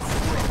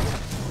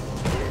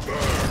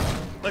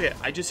 Look at,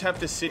 I just have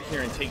to sit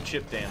here and take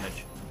chip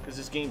damage because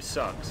this game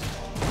sucks.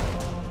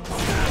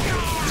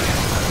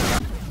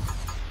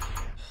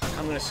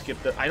 I'm gonna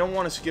skip the. I don't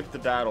want to skip the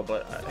battle,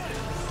 but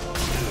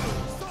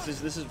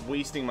this is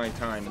wasting my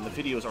time, and the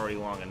video is already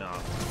long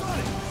enough.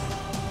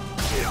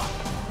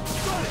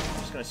 I'm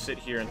just gonna sit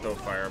here and throw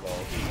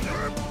fireballs.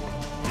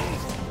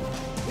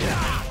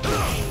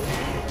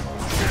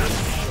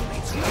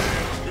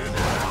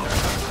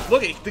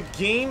 Look, the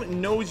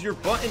game knows your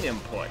button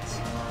inputs.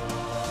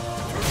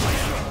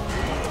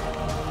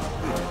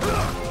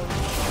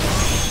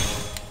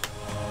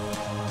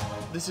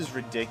 This is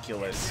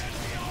ridiculous.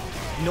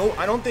 No,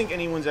 I don't think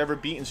anyone's ever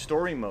beaten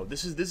story mode.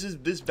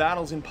 This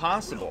battle's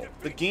impossible.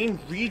 The game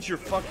reads your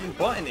fucking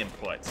button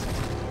inputs.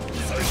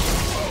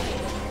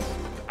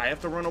 I have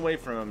to run away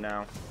from him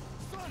now.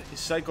 His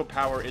psycho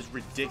power is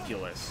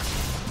ridiculous.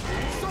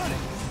 Sonic!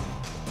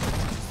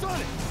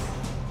 Sonic!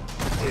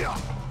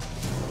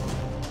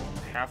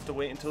 I have to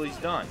wait until he's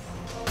done.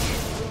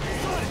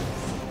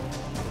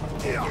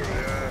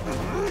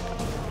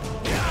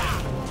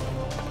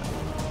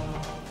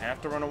 I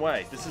have to run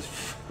away. This is...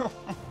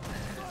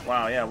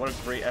 Wow, yeah, what a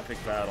great epic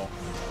battle.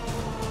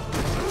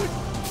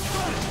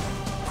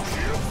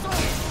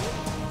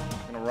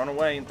 I'm gonna run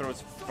away and throw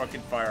his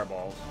fucking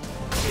fireballs.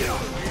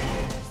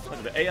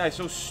 Look, the AI is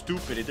so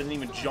stupid, it doesn't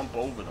even jump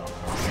over them.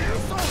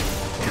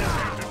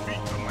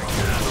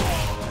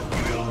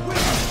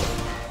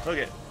 Look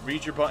at,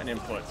 read your button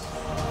inputs.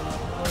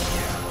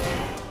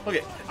 Look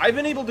at, I've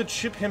been able to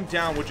chip him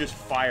down with just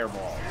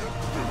fireballs.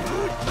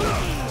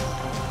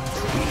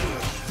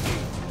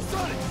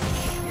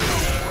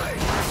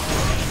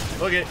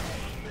 Look at,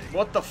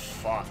 what the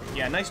fuck?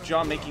 Yeah, nice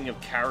job making a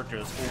character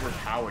that's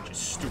overpowered, you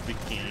stupid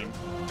game.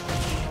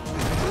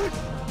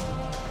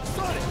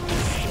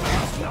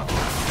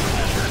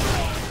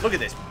 Look at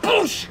this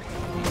bullshit!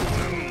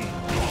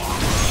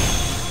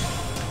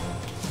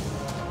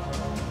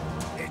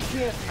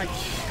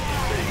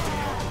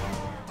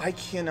 I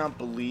cannot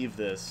believe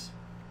this.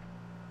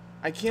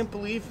 I can't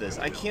believe this.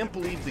 I can't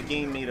believe the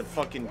game made a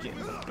fucking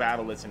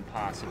battle that's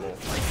impossible.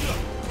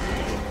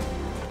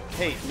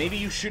 Hey, maybe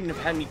you shouldn't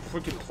have had me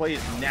freaking play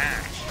as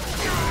Nash.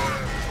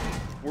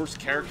 Worst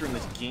character in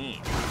this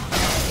game.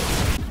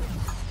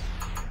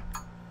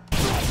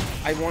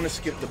 I want to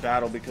skip the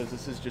battle because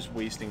this is just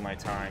wasting my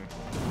time.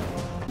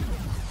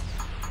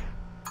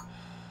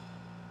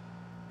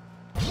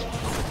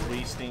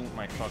 Wasting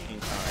my fucking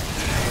time.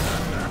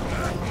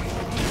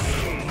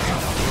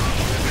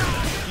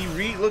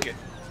 Look at,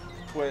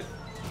 quit.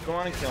 Go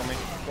on and kill me.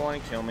 Go on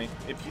and kill me.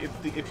 If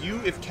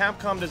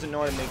Capcom doesn't know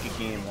how to make a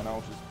game, then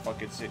I'll just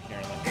fucking sit here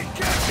and let it can't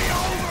be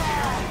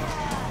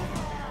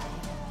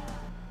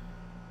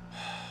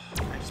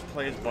over. I just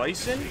play as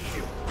Bison.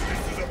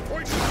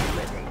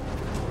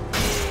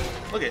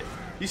 Look at,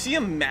 you see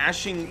him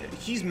mashing.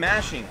 He's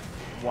mashing.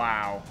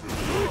 Wow.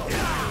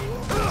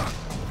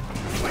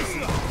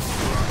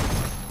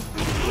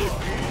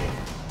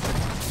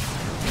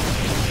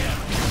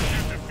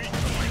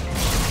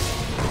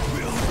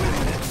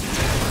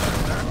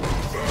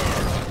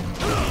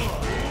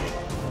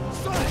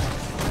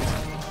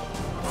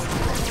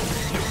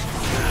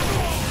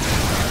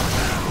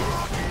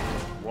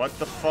 What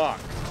the fuck?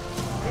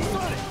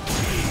 Sonic!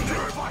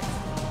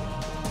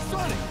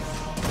 Sonic!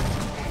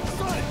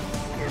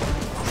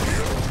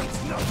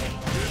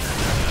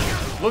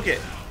 Look at,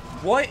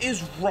 what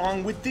is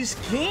wrong with this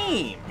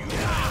game?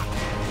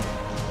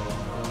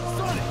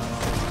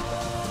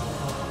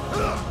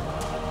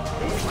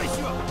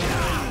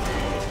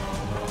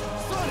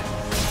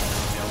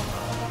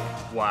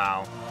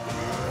 Wow.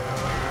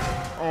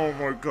 Oh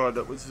my god,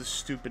 that was the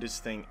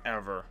stupidest thing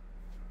ever.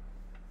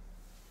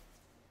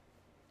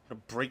 I'm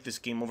gonna break this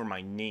game over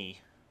my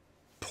knee.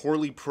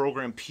 Poorly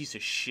programmed piece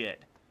of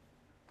shit.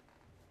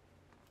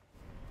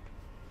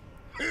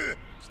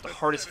 It's the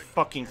hardest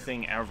fucking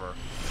thing ever.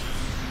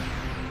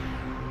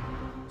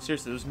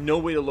 Seriously, there's no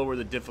way to lower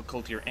the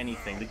difficulty or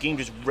anything. The game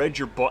just read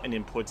your button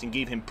inputs and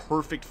gave him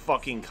perfect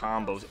fucking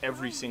combos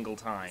every single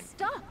time.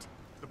 Stopped.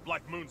 The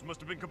Black Moons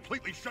must have been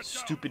completely shut down.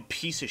 Stupid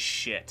piece of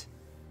shit.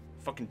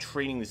 Fucking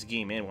trading this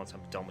game in once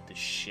I'm done with this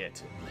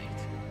shit.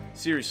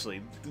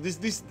 Seriously,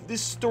 this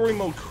story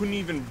mode couldn't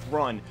even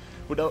run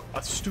without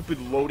a stupid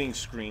loading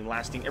screen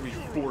lasting every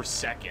 4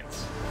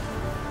 seconds.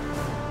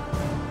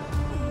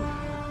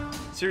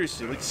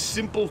 Seriously, like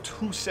simple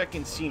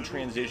 2-second scene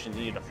transitions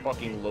needed a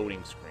fucking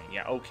loading screen.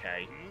 Yeah,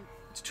 okay.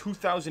 It's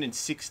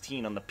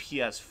 2016 on the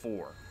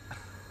PS4.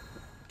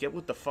 Get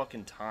with the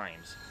fucking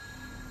times.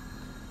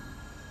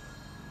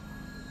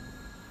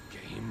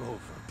 Game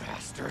over,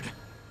 bastard.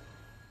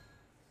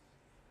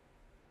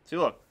 See,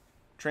 look.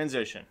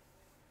 Transition.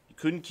 You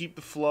couldn't keep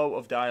the flow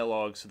of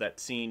dialogue, so that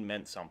scene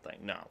meant something.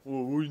 No.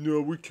 Oh,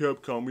 no, we're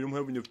Capcom. We don't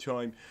have enough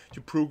time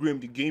to program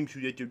the game so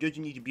that there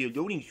doesn't need to be a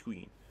loading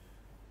screen.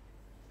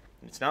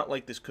 And it's not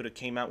like this could have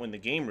came out when the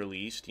game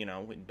released, you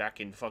know, back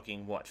in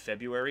fucking, what,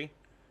 February?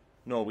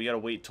 No, we gotta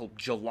wait till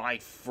July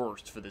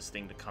 1st for this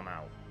thing to come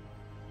out.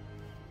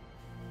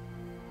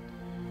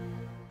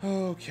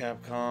 Oh,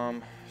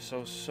 Capcom.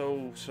 So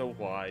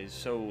wise,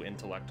 so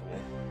intellectual.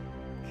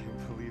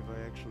 Can't believe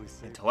I actually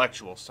said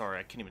intellectual, sorry,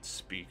 I can't even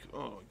speak.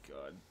 Oh,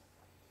 God.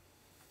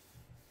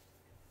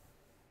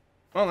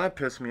 Well, that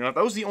pissed me off.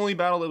 That was the only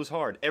battle that was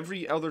hard.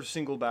 Every other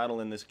single battle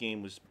in this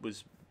game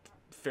was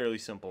fairly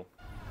simple.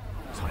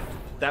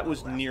 That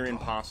was near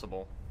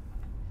impossible.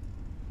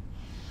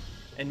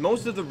 And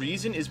most of the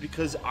reason is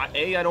because, I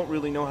don't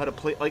really know how to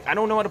play... Like, I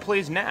don't know how to play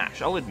as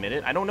Nash. I'll admit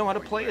it. I don't know how to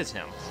play as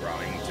him.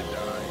 Trying to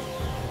die.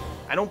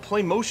 I don't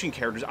play motion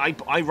characters.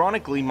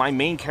 Ironically, my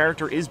main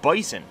character is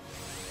Bison.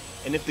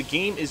 And if the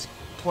game is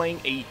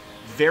playing a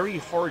very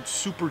hard,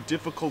 super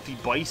difficulty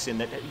Bison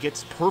that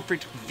gets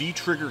perfect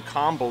V-trigger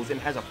combos and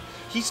has a...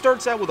 He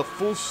starts out with a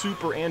full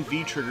super and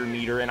V-trigger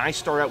meter, and I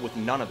start out with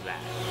none of that.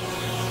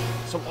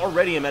 So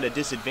already I'm at a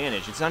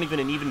disadvantage. It's not even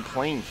an even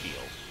playing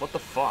field. What the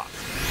fuck?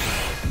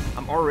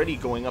 I'm already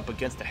going up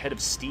against the head of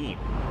steam.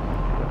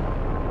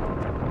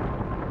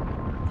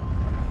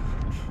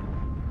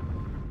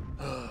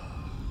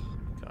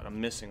 God, I'm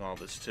missing all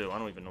this too. I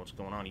don't even know what's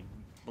going on.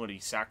 What, did he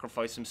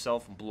sacrifice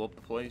himself and blow up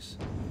the place?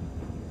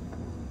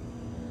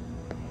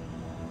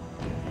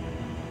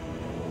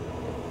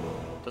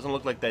 Doesn't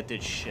look like that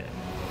did shit.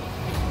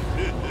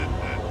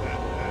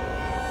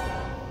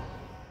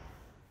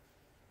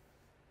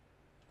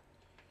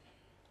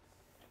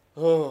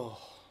 Oh.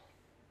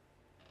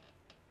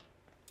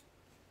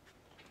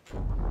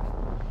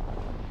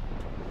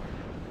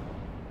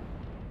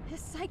 His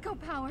psycho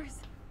powers.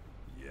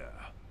 Yeah.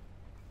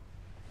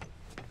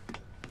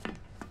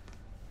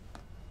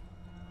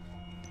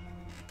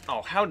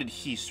 Oh, how did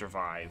he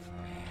survive?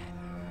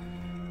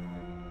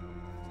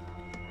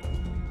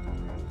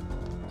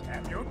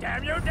 Damn you,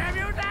 damn you, damn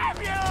you, damn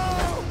you!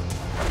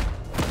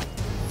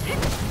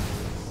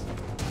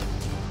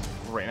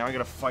 Right, now I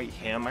gotta fight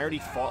him. I already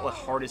fought the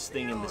hardest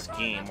thing in this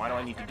game. Why do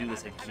I need to do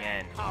this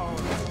again?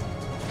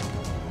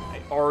 I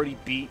already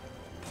beat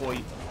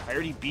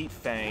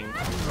Fang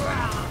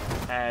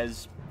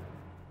as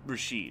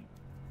Rashid.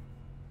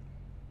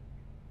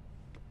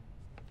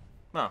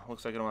 Oh,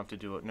 looks like I don't have to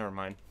do it. Never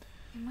mind.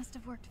 You must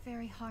have worked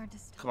very hard to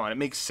stop. Come on, it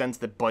makes sense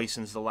that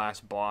Bison's the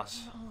last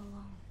boss. All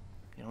alone.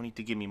 You don't need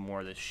to give me more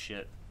of this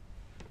shit.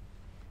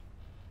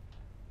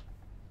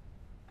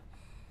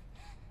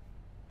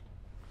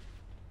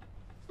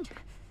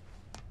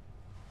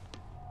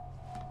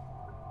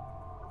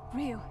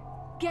 Ryu,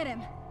 get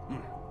him!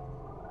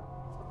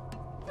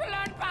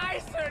 Blood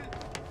Bison!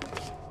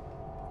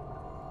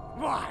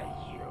 Why,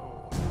 you?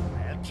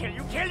 I'll kill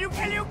you, kill you,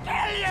 kill you,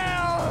 kill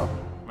you!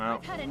 Well,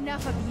 I've had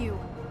enough of you.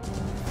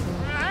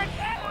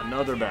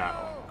 Another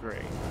battle.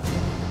 Great.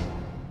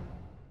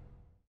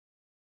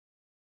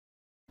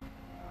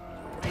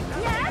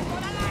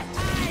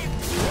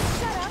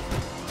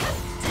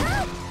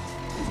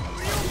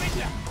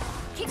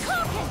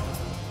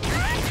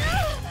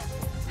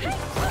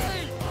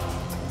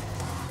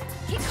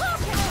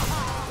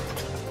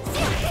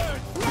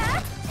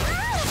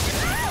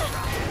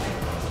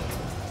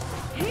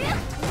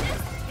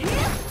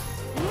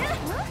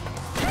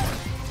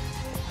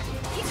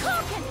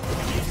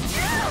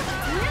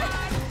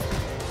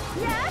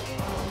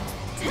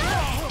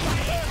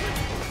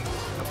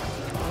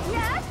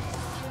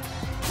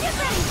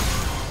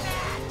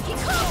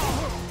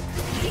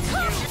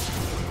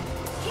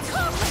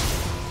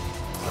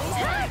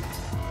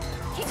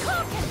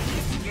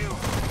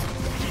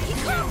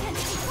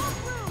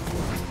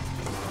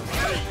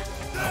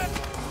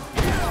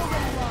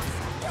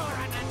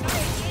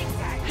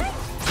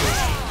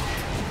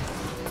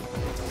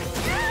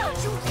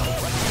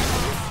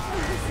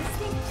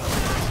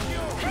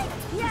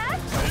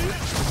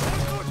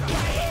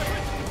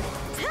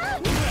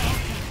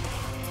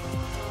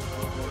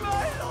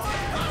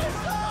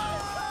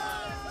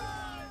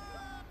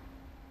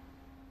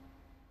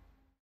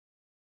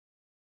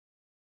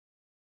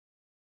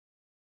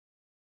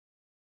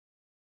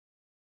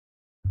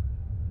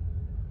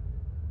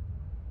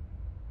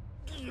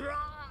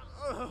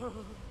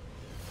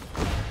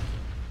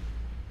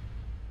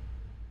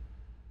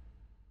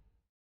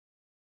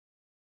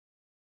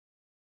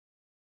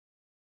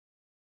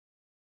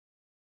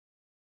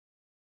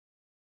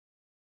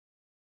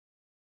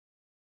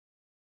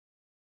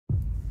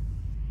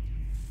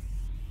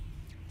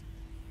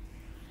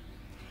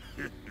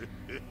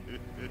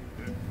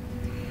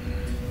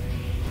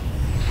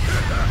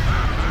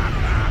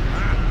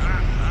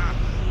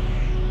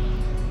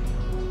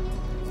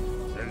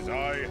 As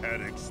I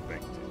had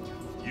expected,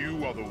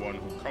 you are the one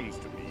who comes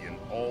to me in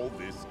all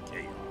this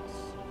chaos.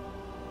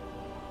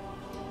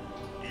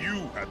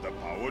 You had the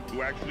power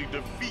to actually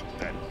defeat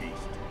that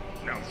beast.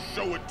 Now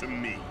show it to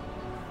me.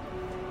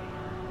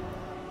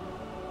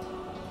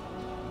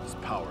 This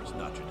power is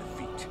not your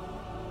defeat.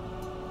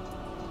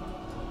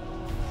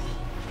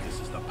 This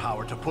is the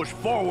power to push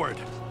forward.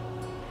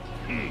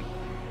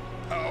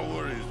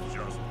 Power is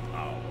just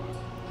power.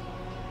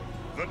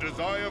 The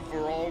desire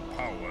for all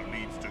power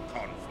leads to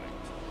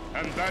conflict,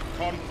 and that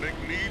conflict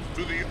leads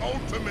to the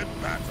ultimate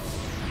battle.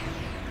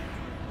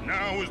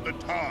 Now is the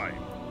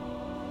time.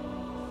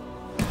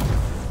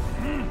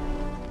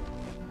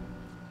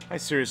 I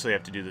seriously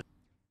have to do this.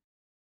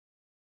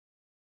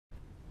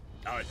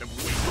 I have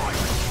weakened.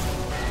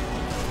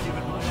 Give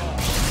it my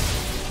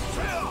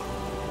all.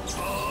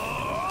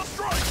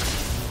 Strike!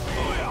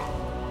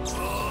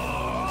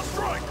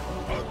 Strike!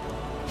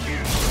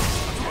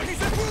 That's what he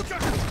said, Wuka!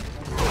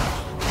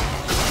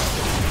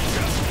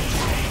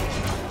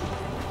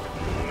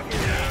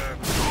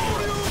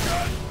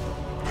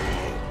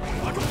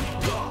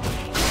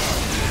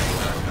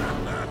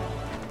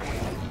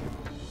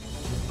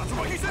 That's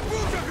what he said,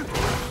 Wuka!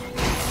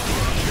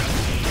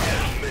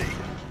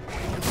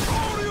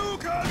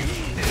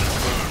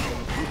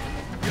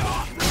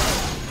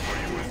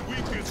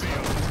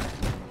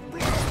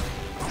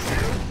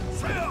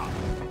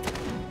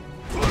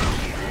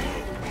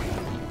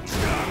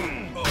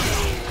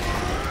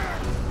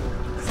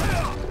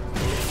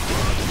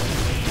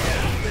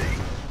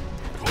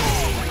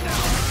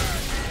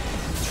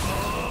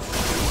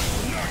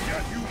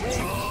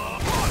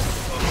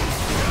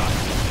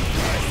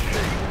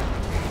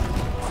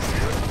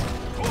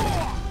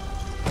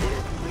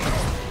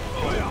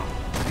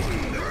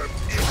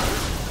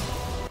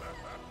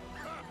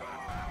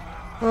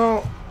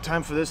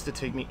 Time for this to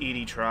take me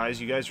 80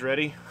 tries. You guys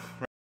ready?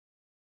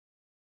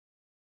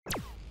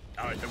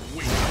 I have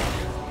waited.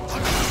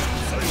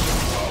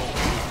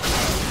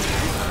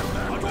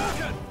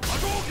 Hadouken!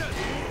 Hadouken!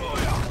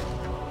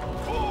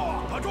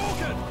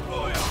 Hadouken!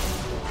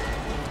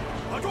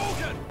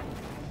 Hadouken!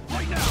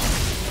 Right now!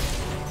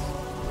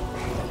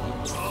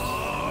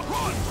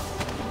 Run!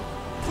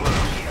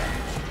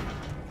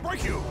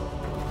 Break you!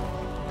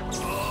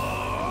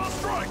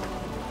 Strike!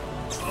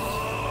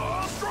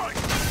 Strike!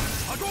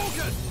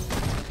 Hadouken!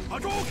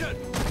 Hadouken!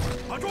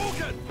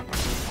 Hadouken!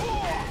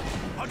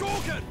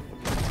 Hadouken!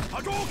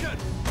 Hadouken!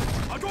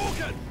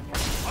 Hadouken!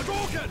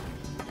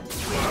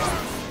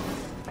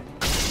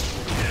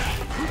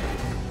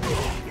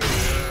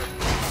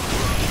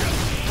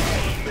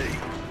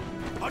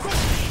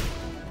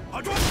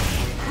 Hadouken!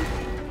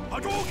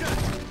 Hadouken!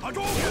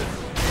 Hadouken!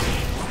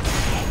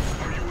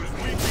 Are you as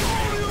weak as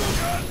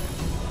Hadouken!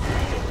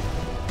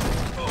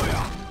 Oh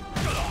yeah!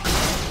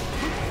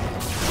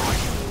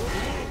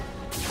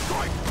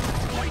 Strike!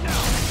 Right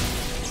now!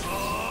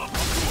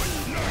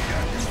 Not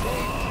yet!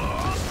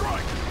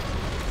 Strike!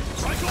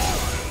 Triangle!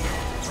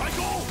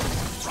 Triangle!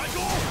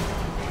 Triangle!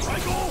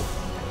 Triangle!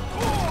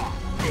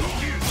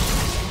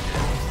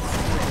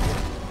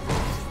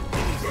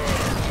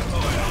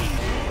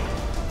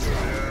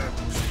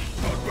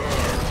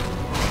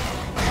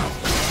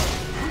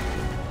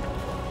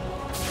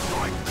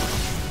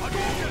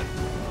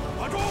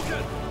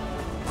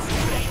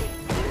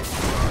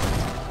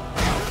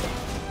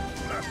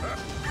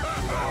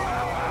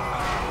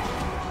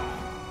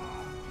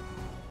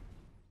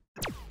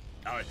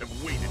 I have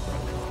waited for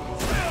this.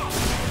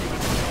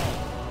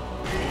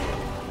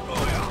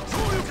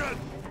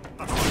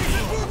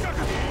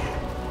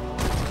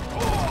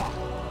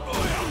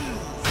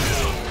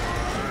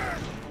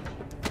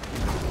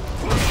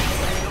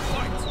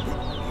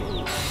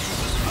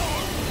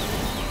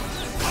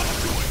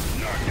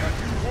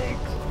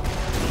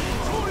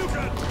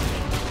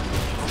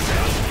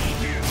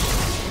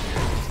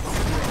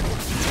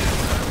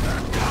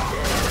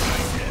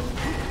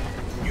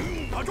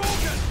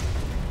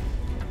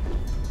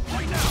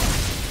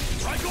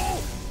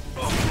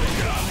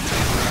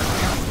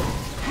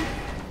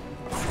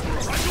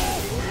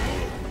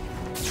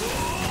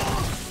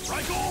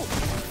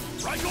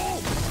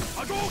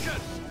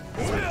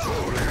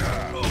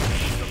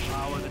 The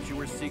power that you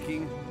were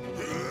seeking?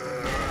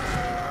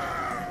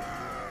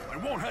 I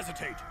won't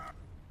hesitate.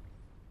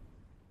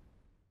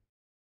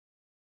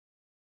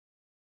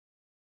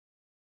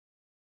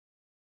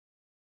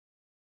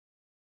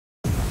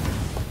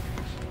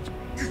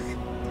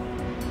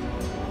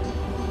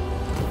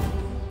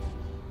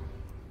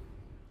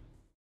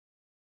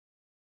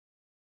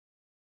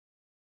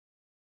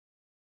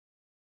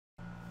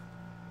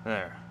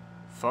 There.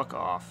 Fuck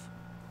off.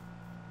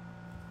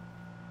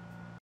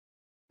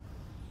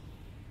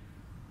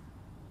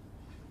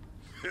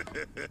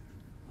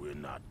 We're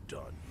not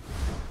done.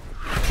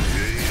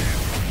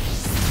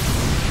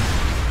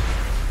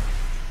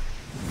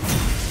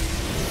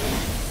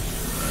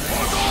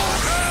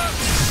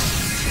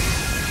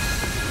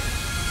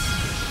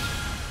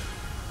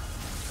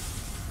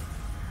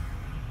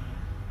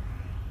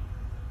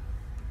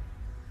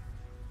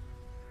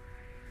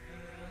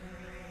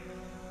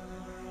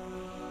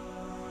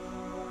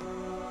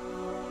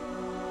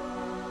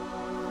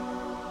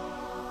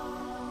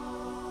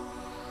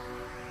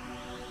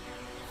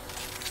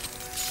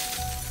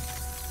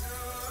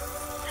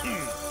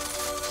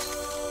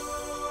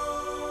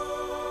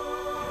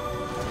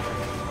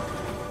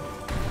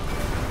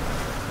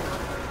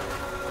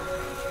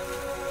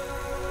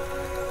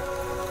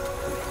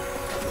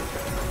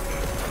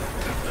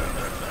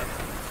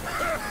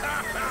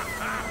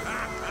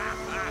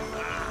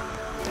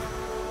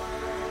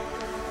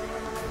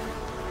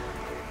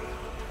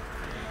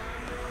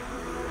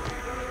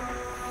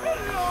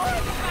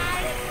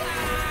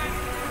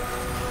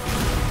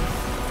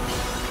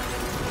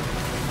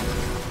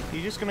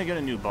 He's just gonna get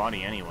a new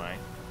body anyway.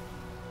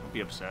 Don't be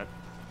upset.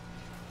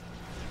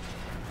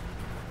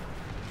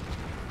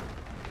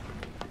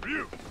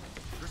 Ryu!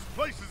 This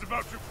place is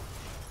about to...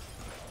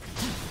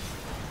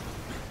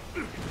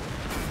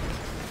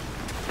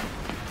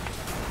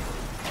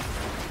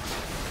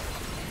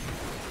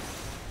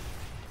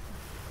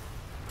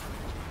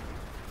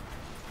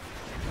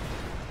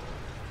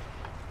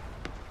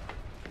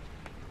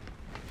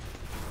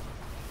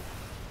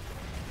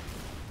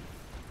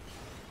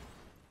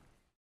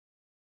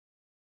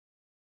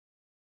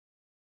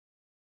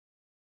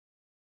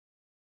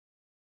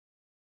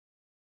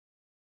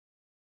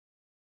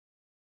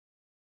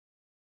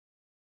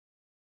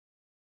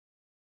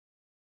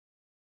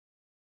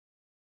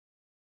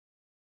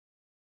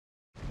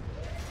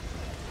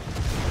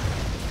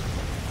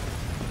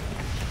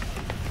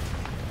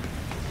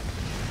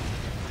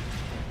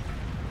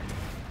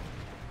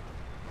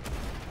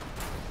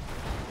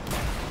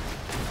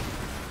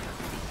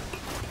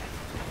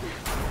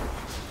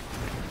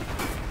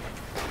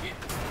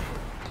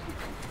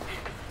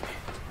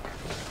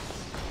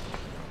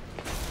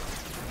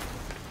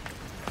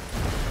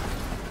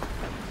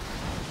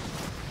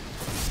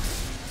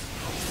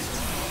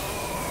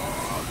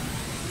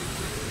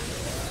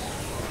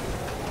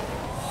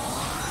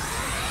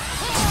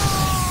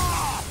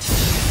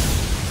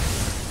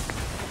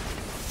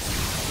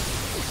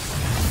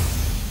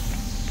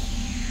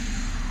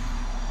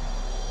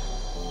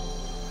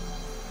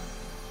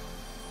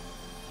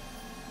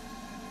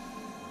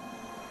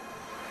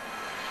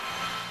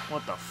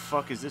 What the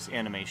fuck is this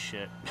anime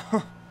shit?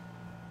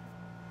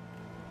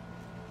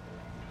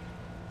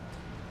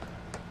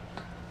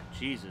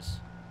 Jesus.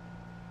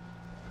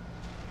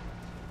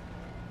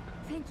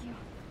 Thank you.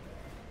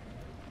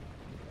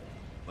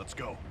 Let's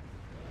go.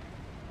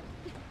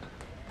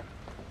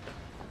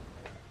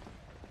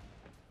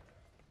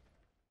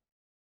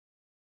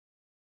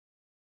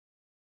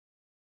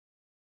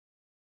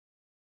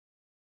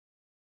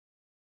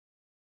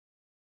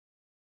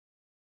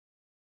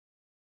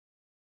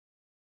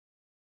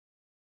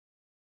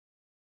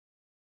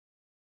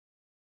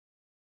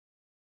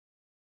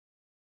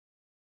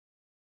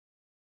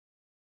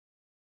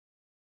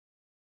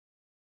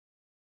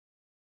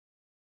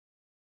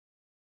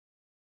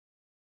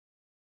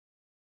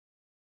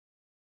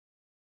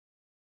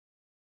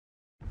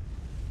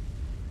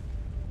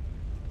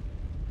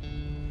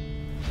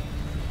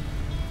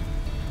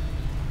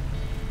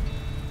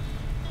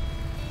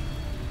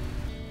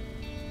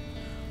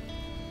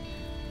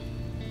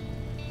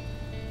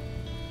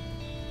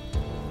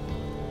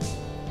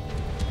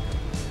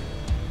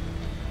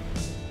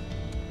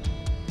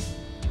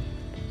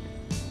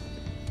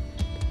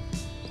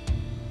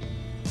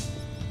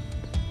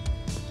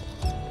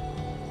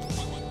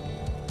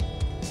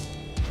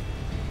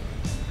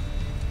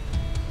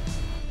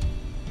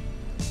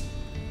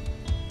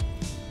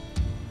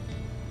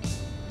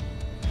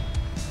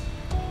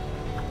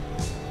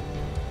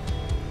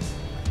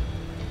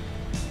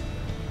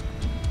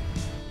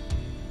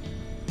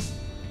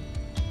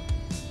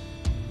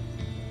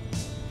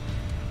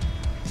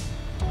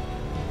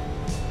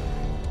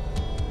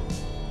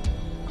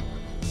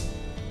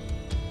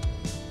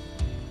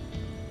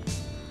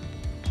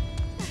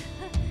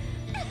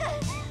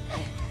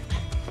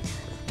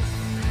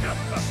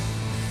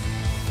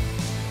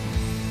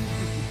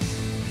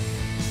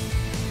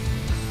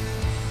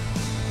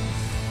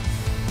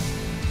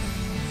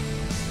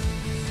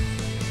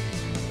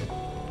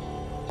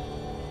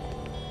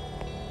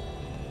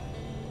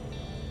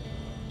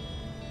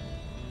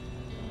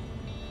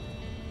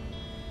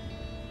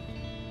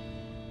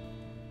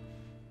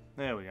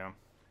 There we go.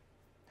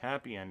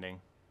 Happy ending.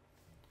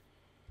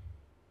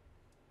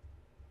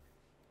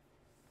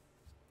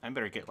 I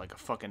better get like a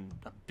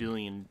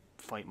billion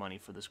fight money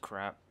for this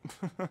crap.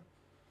 The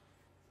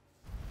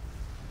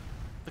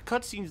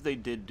cutscenes they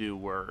did do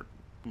were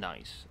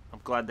nice.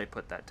 I'm glad they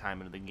put that time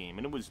into the game.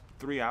 And it was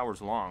 3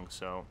 hours long,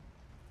 so...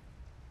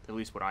 At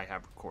least what I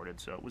have recorded,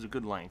 so it was a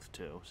good length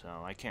too, so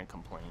I can't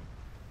complain.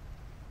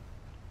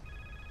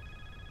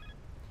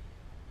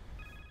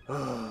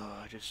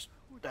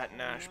 That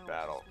Nash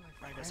battle.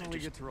 I guess I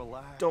just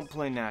don't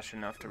play Nash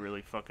enough to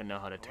really fucking know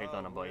how to take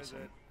on a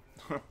Bison.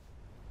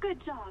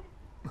 Good job.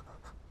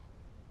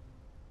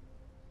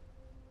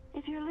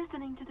 If you're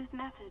listening to this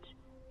message,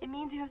 it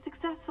means you have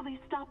successfully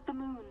stopped the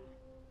moons.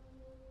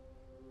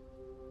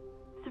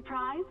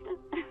 Surprised?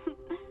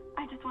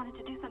 I just wanted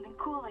to do something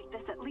cool like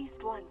this at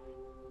least once.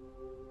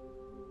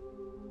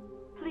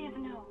 Please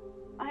know,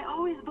 I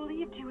always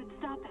believed you would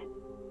stop it.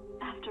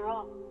 After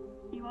all,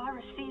 you are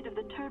a seed of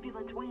the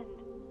turbulent wind.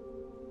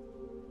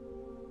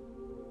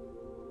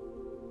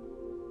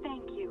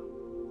 Thank you.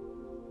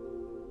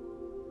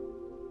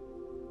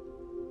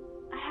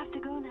 I have to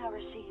go now,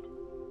 Rashid.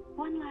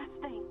 One last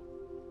thing.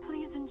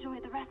 Please enjoy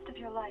the rest of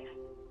your life.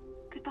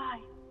 Goodbye.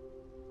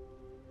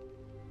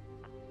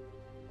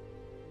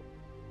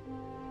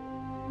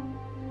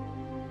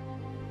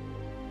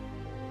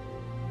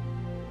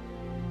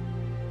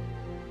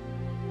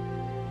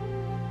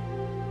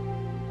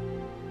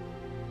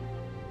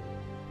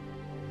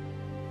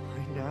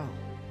 Why now?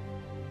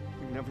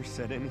 You never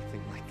said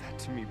anything like that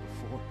to me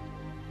before.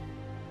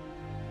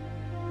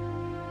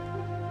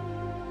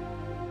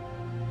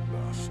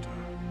 Master.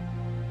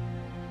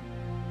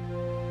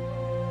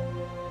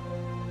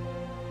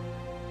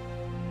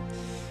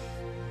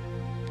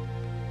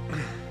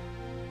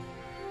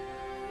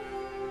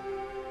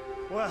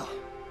 Well,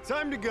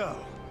 time to go.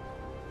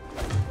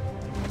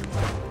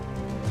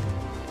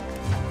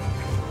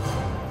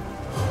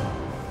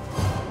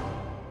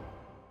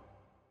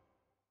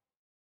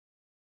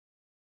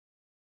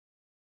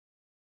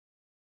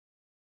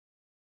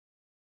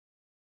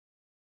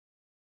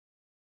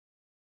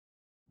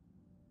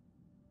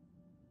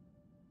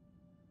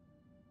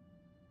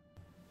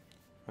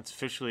 That's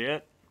officially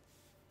it.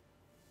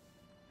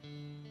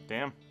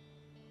 Damn.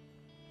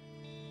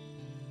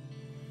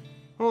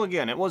 Well,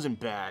 again, it wasn't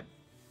bad.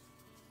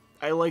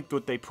 I liked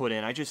what they put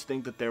in. I just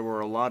think that there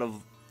were a lot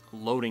of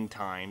loading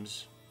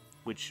times,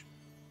 which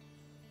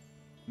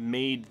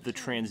made the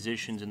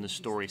transitions in the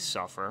story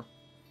suffer.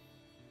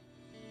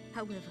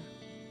 However,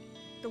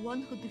 the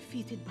one who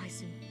defeated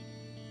Bison...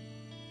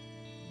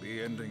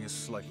 The ending is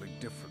slightly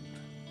different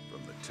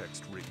from the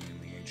text written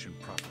in the ancient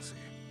prophecy.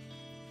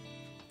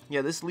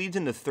 Yeah, this leads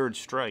into Third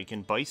Strike,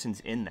 and Bison's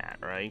in that,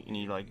 right? And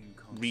he, like,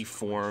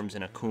 reforms,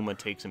 and Akuma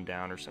takes him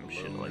down or some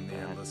shit like that. In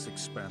the endless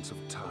expanse of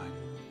time.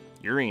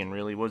 Urien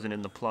really wasn't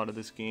in the plot of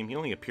this game. He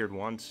only appeared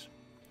once.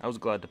 I was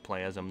glad to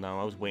play as him,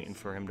 though. I was waiting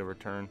for him to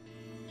return.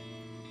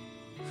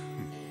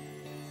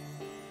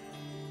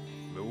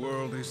 The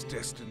world is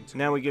destined to...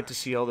 Now we get to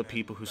see all the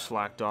people who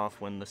slacked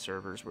off when the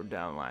servers were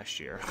down last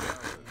year.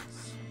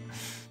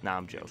 Nah,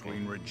 I'm joking.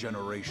 Between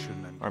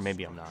regeneration and... Or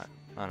maybe I'm not.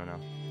 I don't know.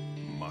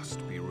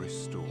 Must be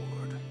restored.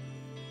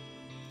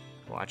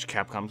 Watch,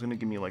 Capcom's gonna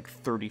give me like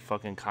 30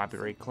 fucking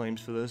copyright claims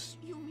for this.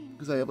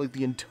 Because I have like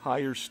the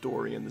entire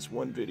story in this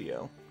one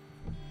video.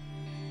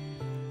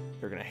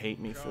 They're gonna hate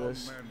me for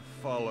this. Come and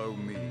follow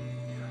me,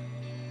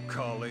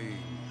 Colleen.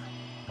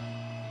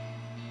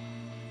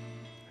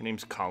 Her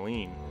name's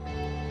Colleen.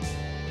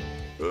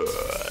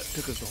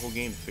 Took us the whole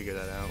game to figure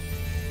that out.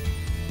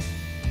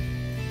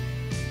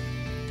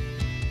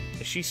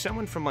 Is she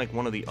someone from like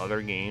one of the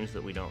other games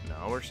that we don't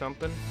know or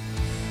something?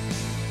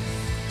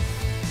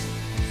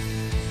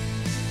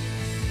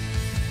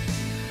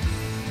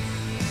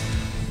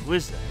 Who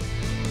is that?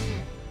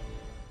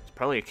 It's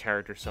probably a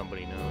character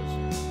somebody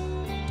knows.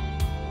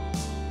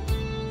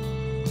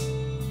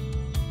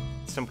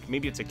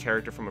 Maybe it's a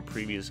character from a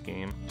previous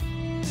game.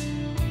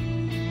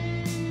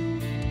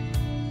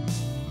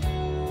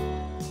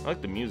 I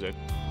like the music.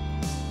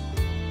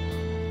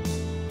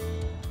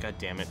 God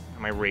damn it.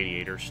 My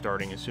radiator's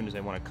starting as soon as I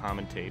want to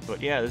commentate.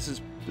 But yeah, this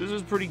is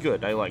pretty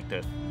good. I liked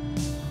it.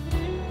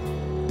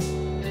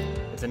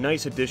 It's a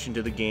nice addition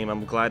to the game.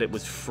 I'm glad it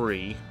was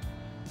free.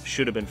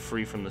 Should have been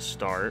free from the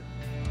start.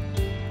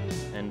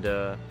 And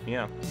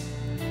yeah.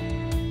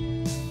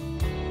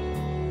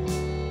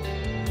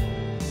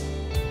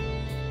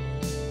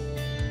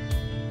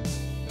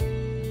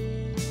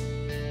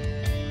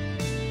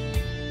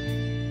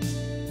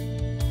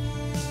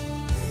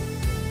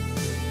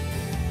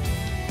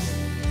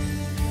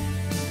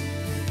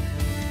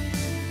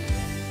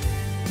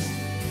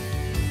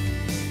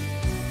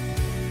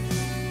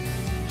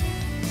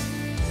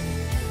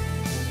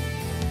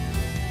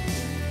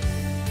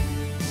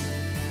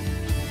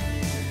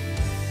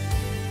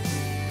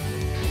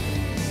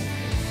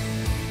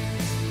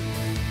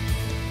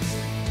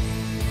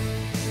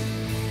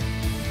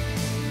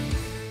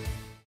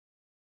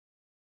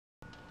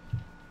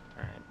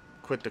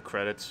 Quit the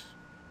credits.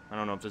 I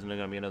don't know if there's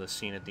gonna be another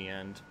scene at the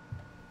end.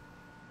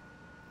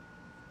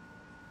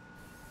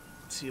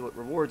 Let's see what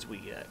rewards we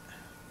get.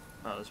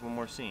 Oh, there's one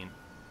more scene.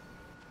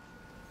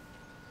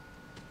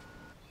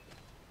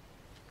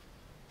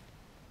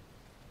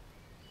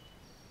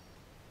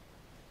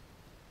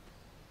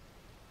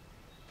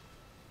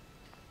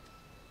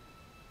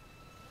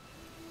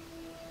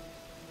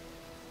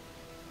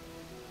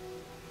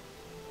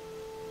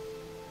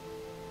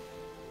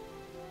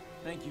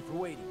 Thank you for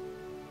waiting.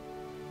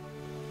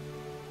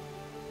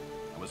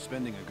 I was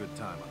spending a good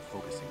time on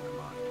focusing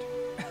my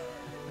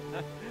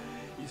mind.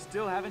 You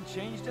still haven't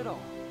changed at all.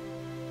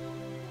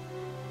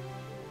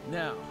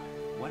 Now,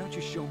 why don't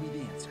you show me the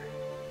answer?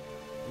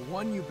 The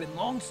one you've been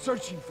long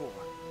searching for.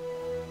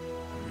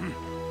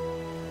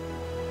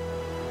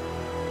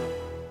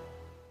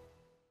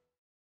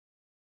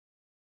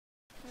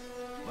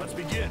 Let's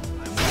begin.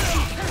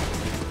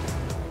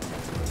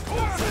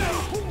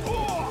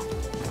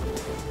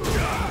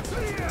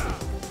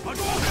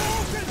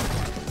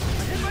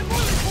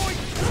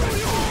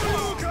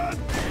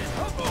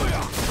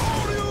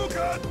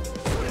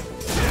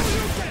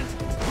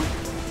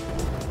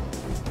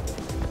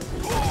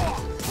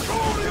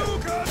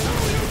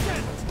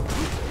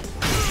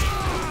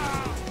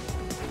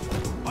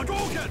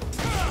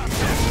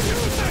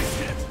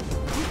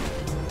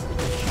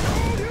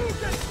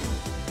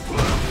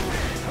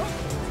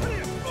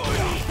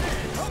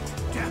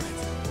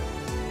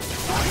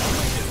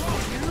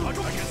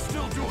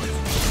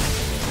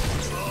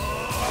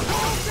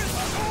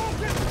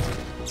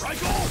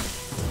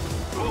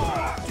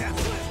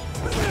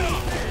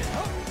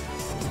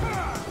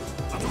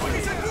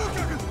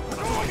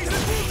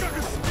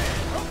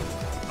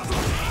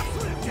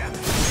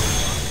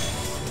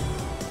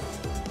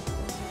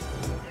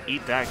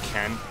 Eat that,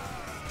 Ken.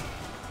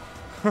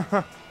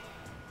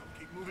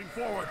 Keep moving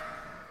forward.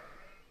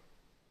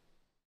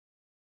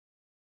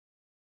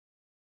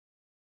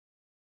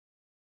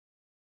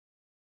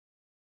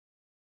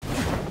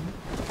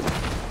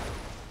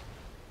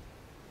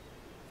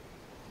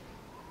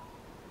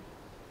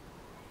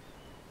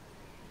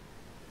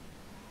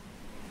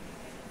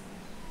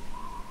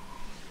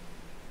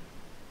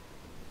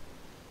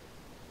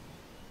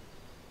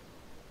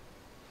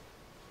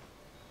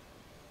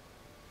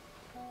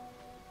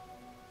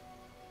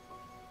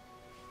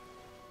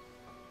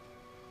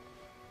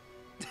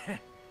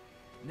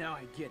 Now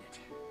I get it.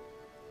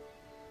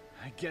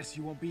 I guess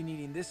you won't be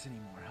needing this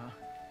anymore, huh?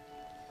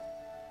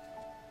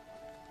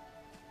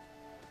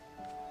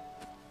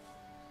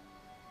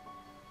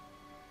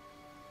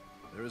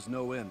 There is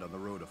no end on the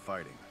road of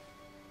fighting.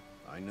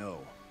 I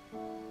know.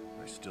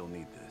 I still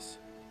need this.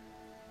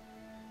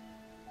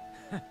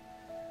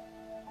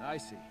 I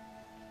see.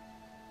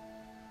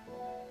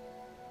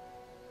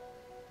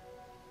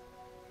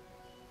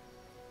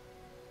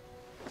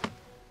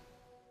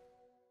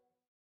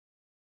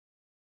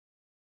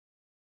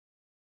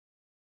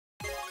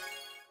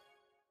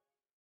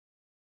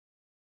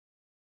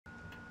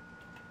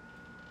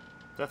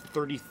 Is that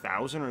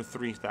 30,000 or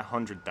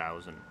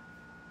 300,000?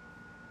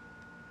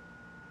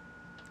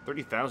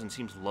 30,000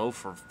 seems low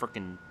for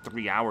frickin'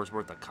 3 hours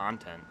worth of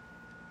content.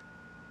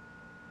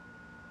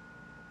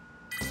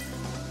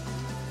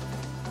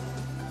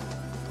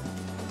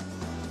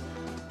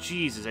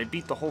 Jesus, I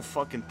beat the whole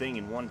fucking thing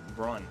in one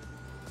run.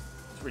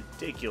 It's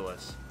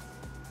ridiculous.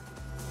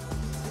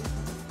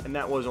 And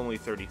that was only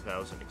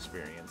 30,000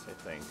 experience, I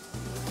think.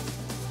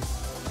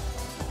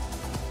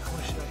 How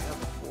much did I have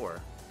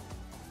before?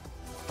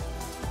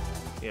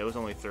 Yeah, it was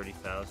only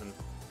 30,000.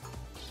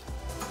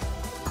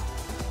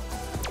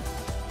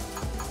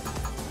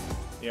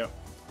 Yep.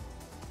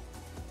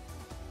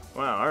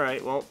 Wow,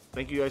 alright, well,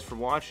 thank you guys for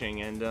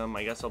watching, and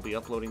I guess I'll be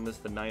uploading this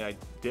the night I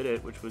did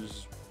it, which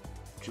was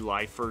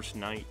July 1st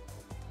night,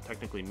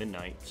 technically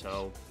midnight,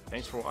 so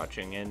thanks for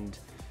watching, and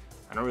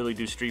I don't really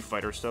do Street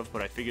Fighter stuff,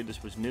 but I figured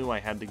this was new, I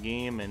had the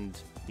game, and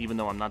even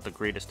though I'm not the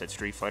greatest at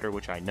Street Fighter,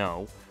 which I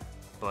know,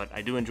 but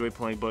I do enjoy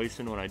playing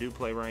Bison when I do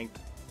play Ranked,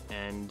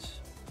 and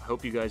I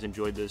hope you guys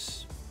enjoyed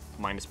this,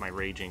 minus my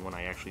raging when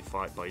I actually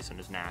fought Bison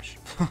as Nash.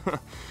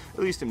 At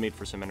least it made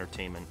for some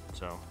entertainment,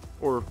 so,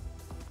 or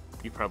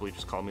you probably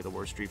just called me the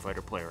worst Street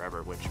Fighter player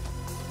ever, which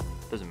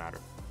doesn't matter.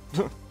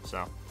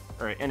 So,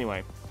 alright,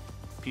 anyway,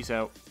 peace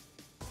out,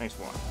 thanks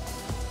for watching.